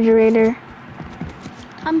the refrigerator?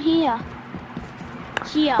 Come here.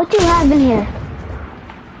 Here. What do you have in here?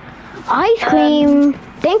 Ice cream.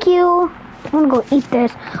 Thank you. I'm gonna go eat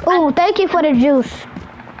this. Oh, thank you for the juice.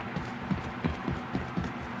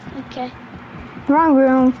 Okay. Wrong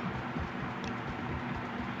room.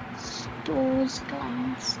 Stores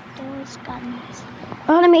guns.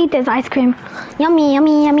 Oh, let me eat this ice cream. Yummy,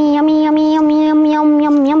 yummy, yummy, yummy, yummy, yummy, yummy, yummy,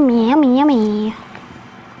 yummy, yummy, yummy, yummy.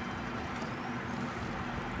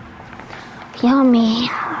 Yummy.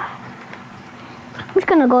 I'm just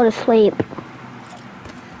gonna go to sleep.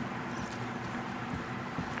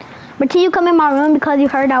 But till you come in my room because you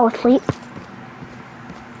heard I was asleep.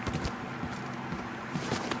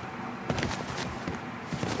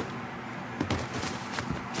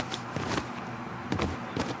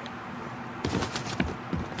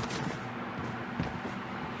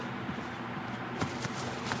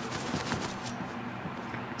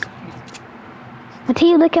 Until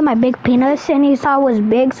you look at my big penis and you saw it was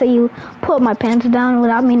big, so you put my pants down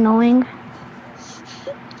without me knowing.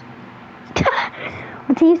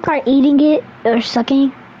 Until you start eating it or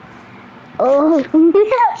sucking. Oh.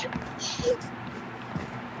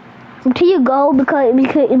 Until you go and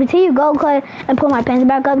put my pants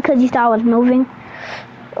back up because you thought I was moving.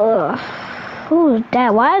 Ugh. Who's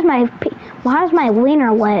that? Why is Why is my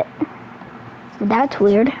wiener wet? That's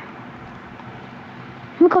weird.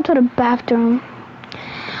 Let me go to the bathroom.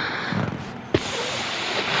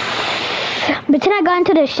 But then I got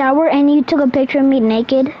into the shower and you took a picture of me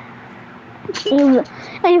naked. And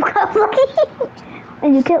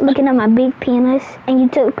you kept looking at my big penis. And you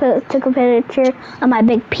took a picture of my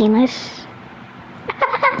big penis.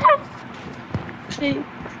 Who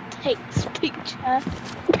takes picture?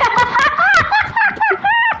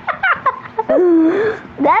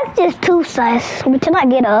 That's just too sus. But then I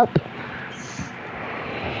get up.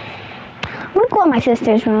 I'm gonna go in my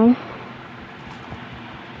sister's room.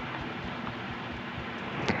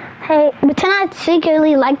 Hey, but then I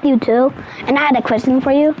secretly liked you too, and I had a question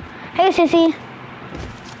for you. Hey, sissy.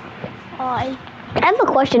 Hi. I have a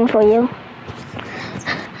question for you.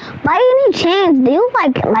 By any chance, do you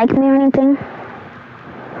like me or anything?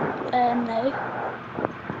 No.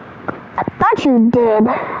 I thought you did.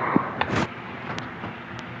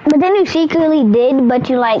 But then you secretly did, but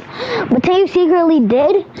you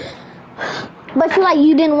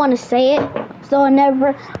didn't want to say it, so I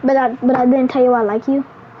never. But I didn't tell you I like you.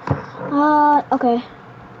 Okay.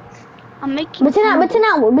 I'm making. But then I whispered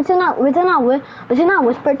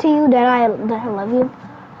to you that I love you. I love you.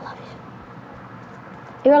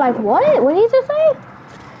 You're like, what? What did you just say?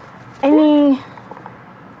 I mean,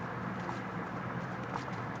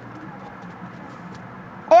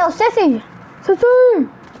 hey, yo, sissy.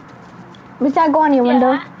 Besides, go on your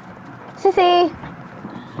window. Sissy.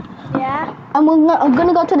 Yeah. I'm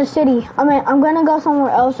gonna go to the city. I'm gonna go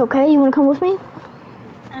somewhere else. Okay, you wanna come with me?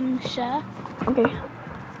 Sure. Okay.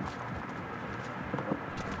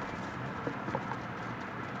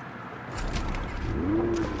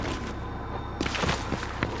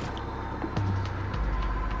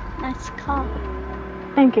 Nice car.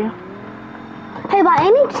 Thank you. Hey, by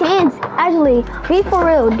any chance, actually, be for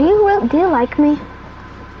real. Do you like me?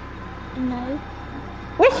 No.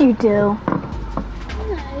 Yes, you do.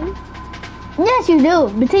 No. Yes, you do.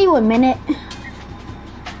 But tell you a minute.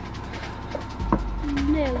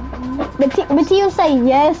 No. But you say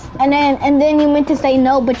yes, and then you meant to say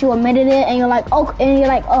no, but you admitted it, and you're like, oh,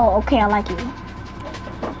 okay, I like you.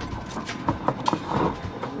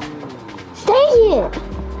 Say it.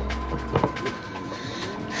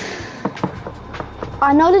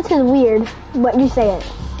 I know this is weird, but you say it.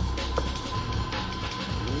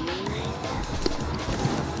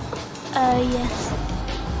 Yes.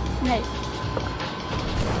 No.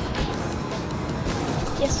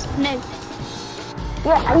 Yes. No.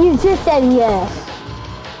 Yeah, you just said yes.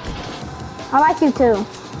 I like you too.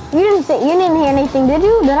 You didn't hear anything, did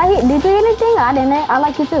you? Did you hear anything? I didn't. I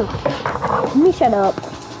like you too. Let me shut up.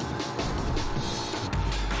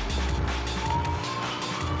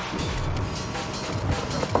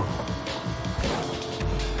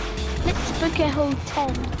 Let's book a hotel.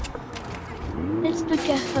 Let's book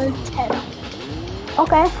a hotel.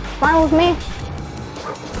 Okay, fine with me.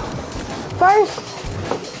 First,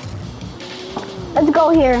 let's go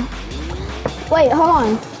here. Wait, hold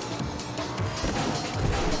on.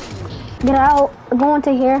 Get out. Go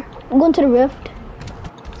into here. I'm going to the rift.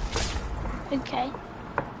 Okay.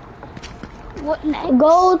 What next?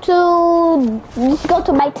 Let's go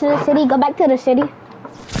back to the city. Go back to the city.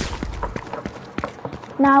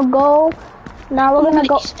 Now we're gonna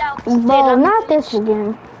go. Bro, not this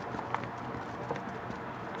again.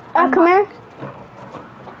 Come here.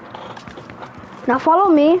 Now follow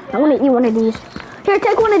me. I want to eat one of these. Here,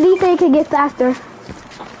 take one of these so you can get faster.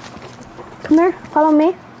 Come here. Follow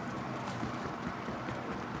me.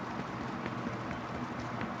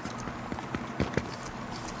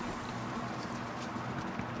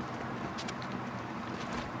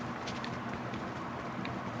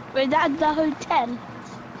 Wait, that's the hotel.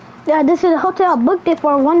 Yeah, this is a hotel. I booked it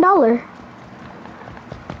for $1.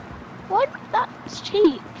 What? That's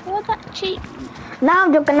cheap. What's that cheap? Now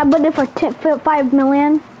I'm joking. I booked it for $5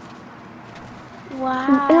 million.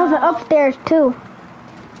 Wow. It was upstairs too.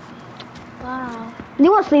 Wow.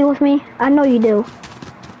 You want to sleep with me? I know you do.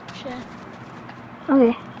 Sure.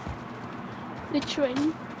 Okay. Which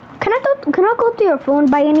ring? Can I go through your phone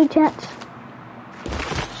by any chance?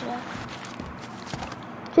 Sure.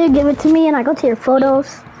 So you give it to me and I go to your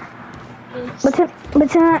photos. Yes. But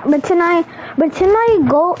tonight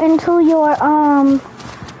go into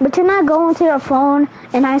your phone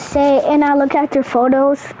and I look at your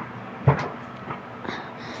photos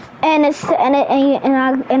and I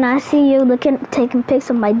see you taking pics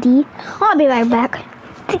of my D. I'll be right back.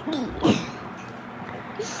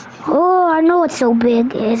 Oh, I know it's so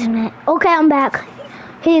big, isn't it? Okay, I'm back.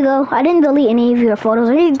 Here you go. I didn't delete any of your photos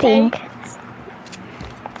or anything.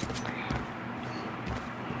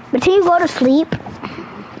 But till you go to sleep.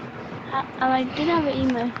 I did have an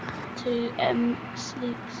email to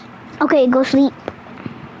sleeps. Okay, go sleep.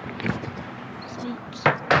 Sleeps.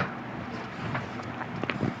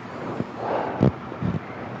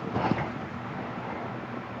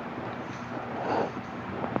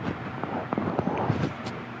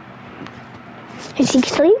 Did she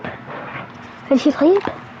sleep? Did she sleep?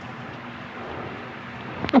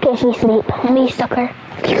 Okay, she sleep. Let me suck her.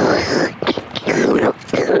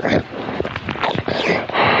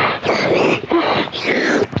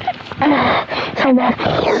 So bad.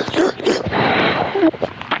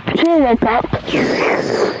 She wake up.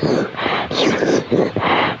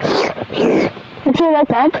 Did she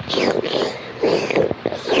wake up?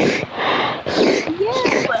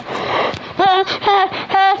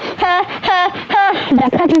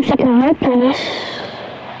 That cousin second my penis.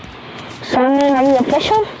 So are you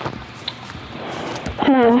official?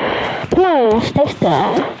 Come on, stay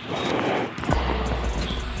still.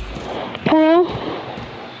 Come on.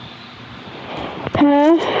 Come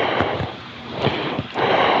on.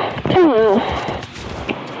 Come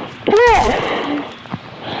here.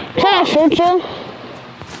 Can I shoot you?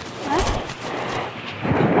 What?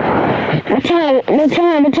 They're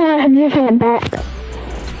trying to hit you from the back.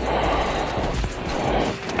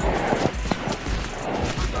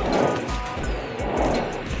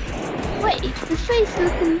 Wait, the face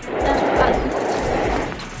looking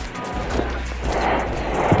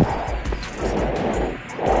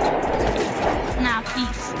Now,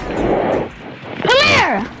 peace. Come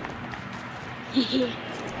here!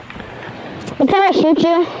 Can I shoot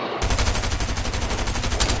you?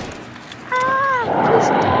 Please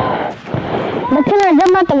don't. But can I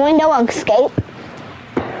jump out the window and escape?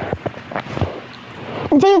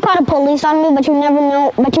 Until you call the police on me, but you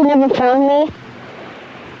never found me.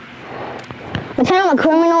 Pretend I'm a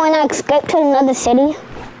criminal and I escaped to another city.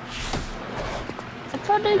 I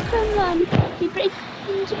thought I could he break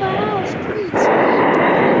into my house, please.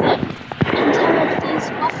 And tell a police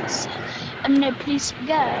officer and a police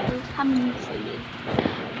girl coming for you.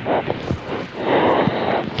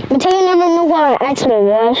 Until you never knew where I actually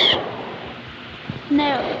was.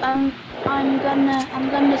 No, I'm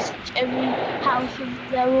gonna search every house of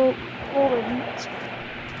their warrants.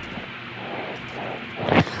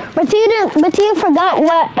 But you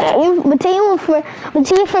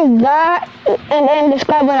forgot and then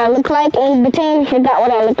describe what I look like, and but you forgot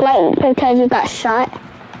what I look like because you got shot.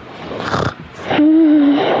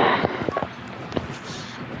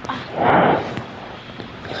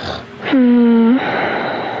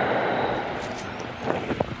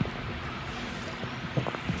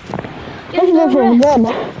 This is good.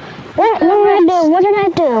 What did I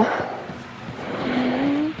do?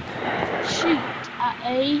 Shoot at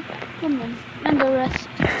a woman and arrest.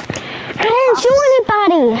 I didn't shoot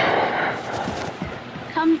anybody.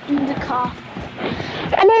 Come in the car. I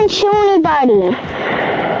didn't shoot anybody.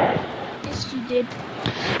 Yes, you did.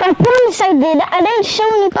 I promise I did. I didn't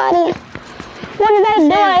shoot anybody. What did I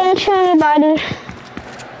do? I didn't shoot anybody.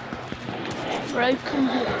 Bro, come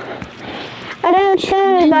here. I didn't shoot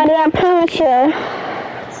anybody. I promise you.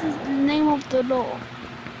 This is the name of the law.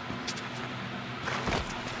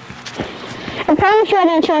 I promise you I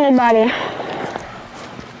didn't shoot anybody.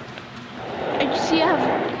 I just see you have a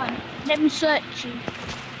gun. Let me search you.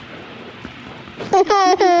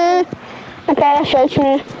 Okay, search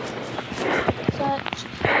me. Search.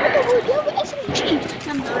 Oh, you have an SMG.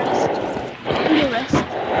 Under arrest. Under arrest.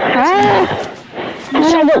 I'm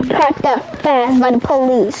gonna get cracked up fast by the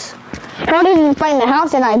police. How did you find the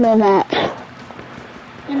house that I live at?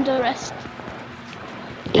 Under arrest.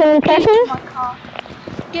 Can you catch Go to me? my car.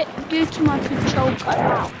 Go to my patrol car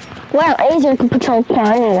now. Where is your patrol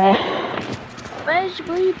car anyway? Where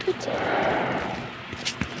you put it?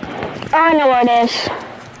 I know where it is.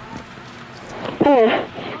 Come here.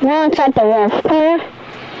 Now inside the roof. Come here.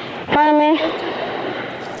 Follow me.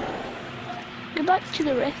 Go back to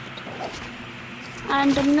the rift.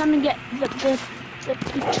 And I'm gonna get the patrol.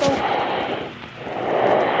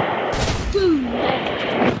 Boom!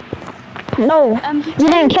 No, you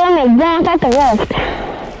didn't kill me. Go inside the rift.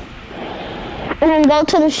 And then go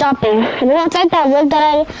to the shopping. Go inside that rift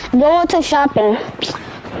that go to shopping.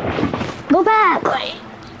 Go back.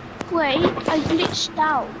 Wait, I glitched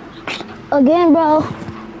out. Again, bro.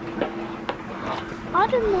 I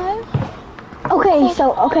don't know. Okay,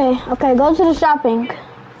 go to the shopping.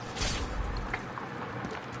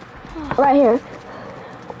 Right here.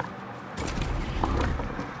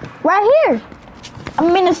 Right here.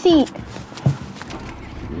 I'm in a seat.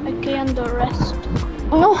 Okay, under arrest.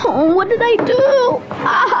 No, what did I do?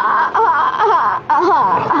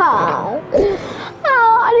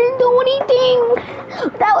 Oh, I didn't do anything.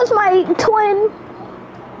 That was my twin.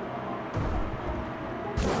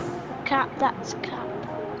 Cap, that's cap.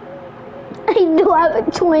 I do have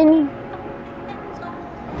a twin.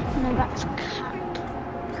 No, that's cap.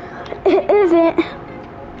 It isn't.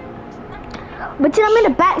 But then I'm in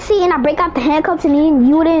the back seat and I break out the handcuffs and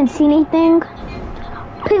you didn't see anything.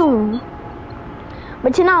 Boom.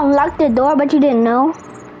 But then I unlocked the door, but you didn't know.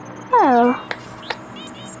 Oh.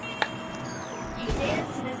 You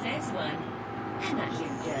danced to this next one. I'm not here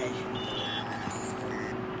to judge.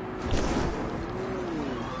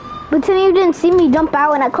 But then you didn't see me jump out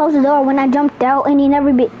when I closed the door when I jumped out, and you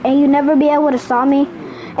never be able to saw me,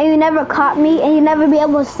 and you never caught me, and you never be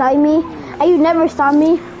able to sight me, and you never saw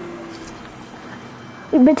me.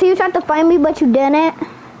 But you tried to find me, but you didn't.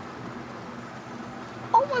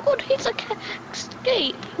 Oh my god, he's a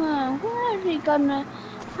escape. Oh, where is he gonna?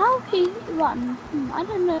 How he run? I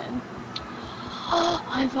don't know. Oh,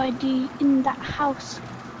 I have ID in that house.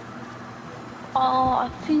 Oh, I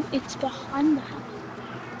think it's behind the house.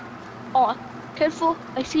 Oh, careful!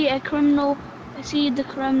 I see a criminal. I see the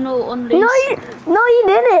criminal on this. No, you didn't. No, you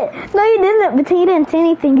didn't. But you didn't see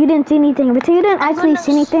anything. You didn't see anything. But you didn't actually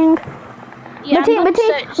see anything. Yeah, But you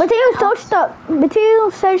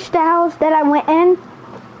searched the house that I went in.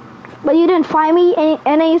 But you didn't find me,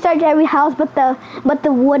 and then you searched every house but the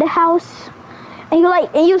wood house. And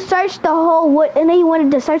you searched the whole wood, and then you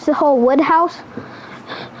wanted to search the whole wood house.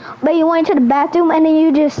 But you went to the bathroom, and then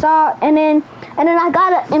you just saw, and then I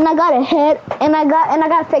got a head, and I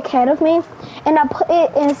got a fake head of me, and I put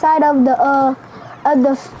it inside of the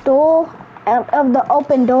stool of the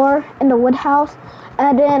open door in the wood house,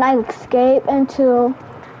 and then I escaped and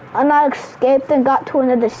got to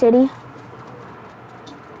another city.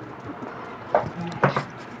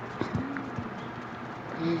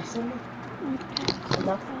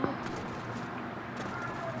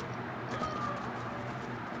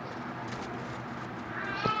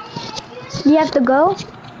 Do you have to go?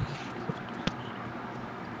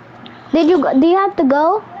 Do you have to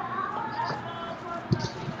go?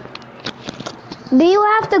 Do you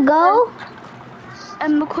have to go?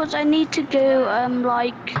 Because I need to go,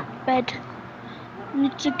 like, bed. I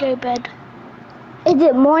need to go bed. Is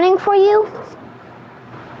it morning for you?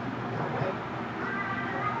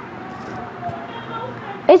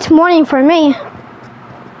 It's morning for me.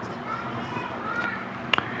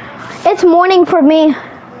 It's morning for me.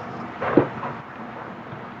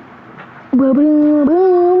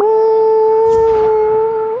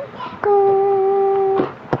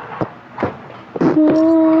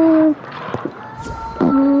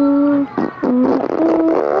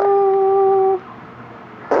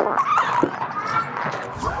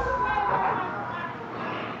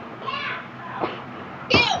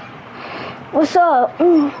 What's up?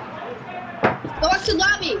 Go back to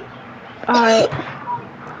lobby. Alright.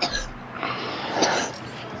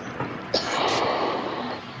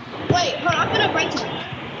 Wait, hold on, I'm gonna write to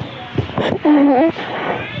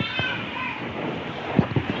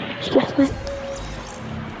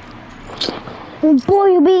Boy,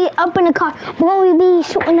 you be up in the car. Boy, you be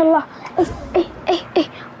shooting the law. Hey,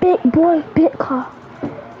 big boy, big car.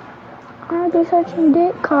 I be searching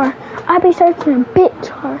big car. I be searching big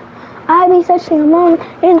car. I be searching alone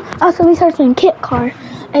and also be searching kit car.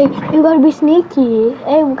 Hey, you gotta be sneaky.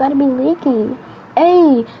 Hey, we gotta be leaky.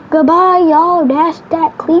 Hey, goodbye, y'all. That's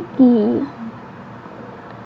that clicky.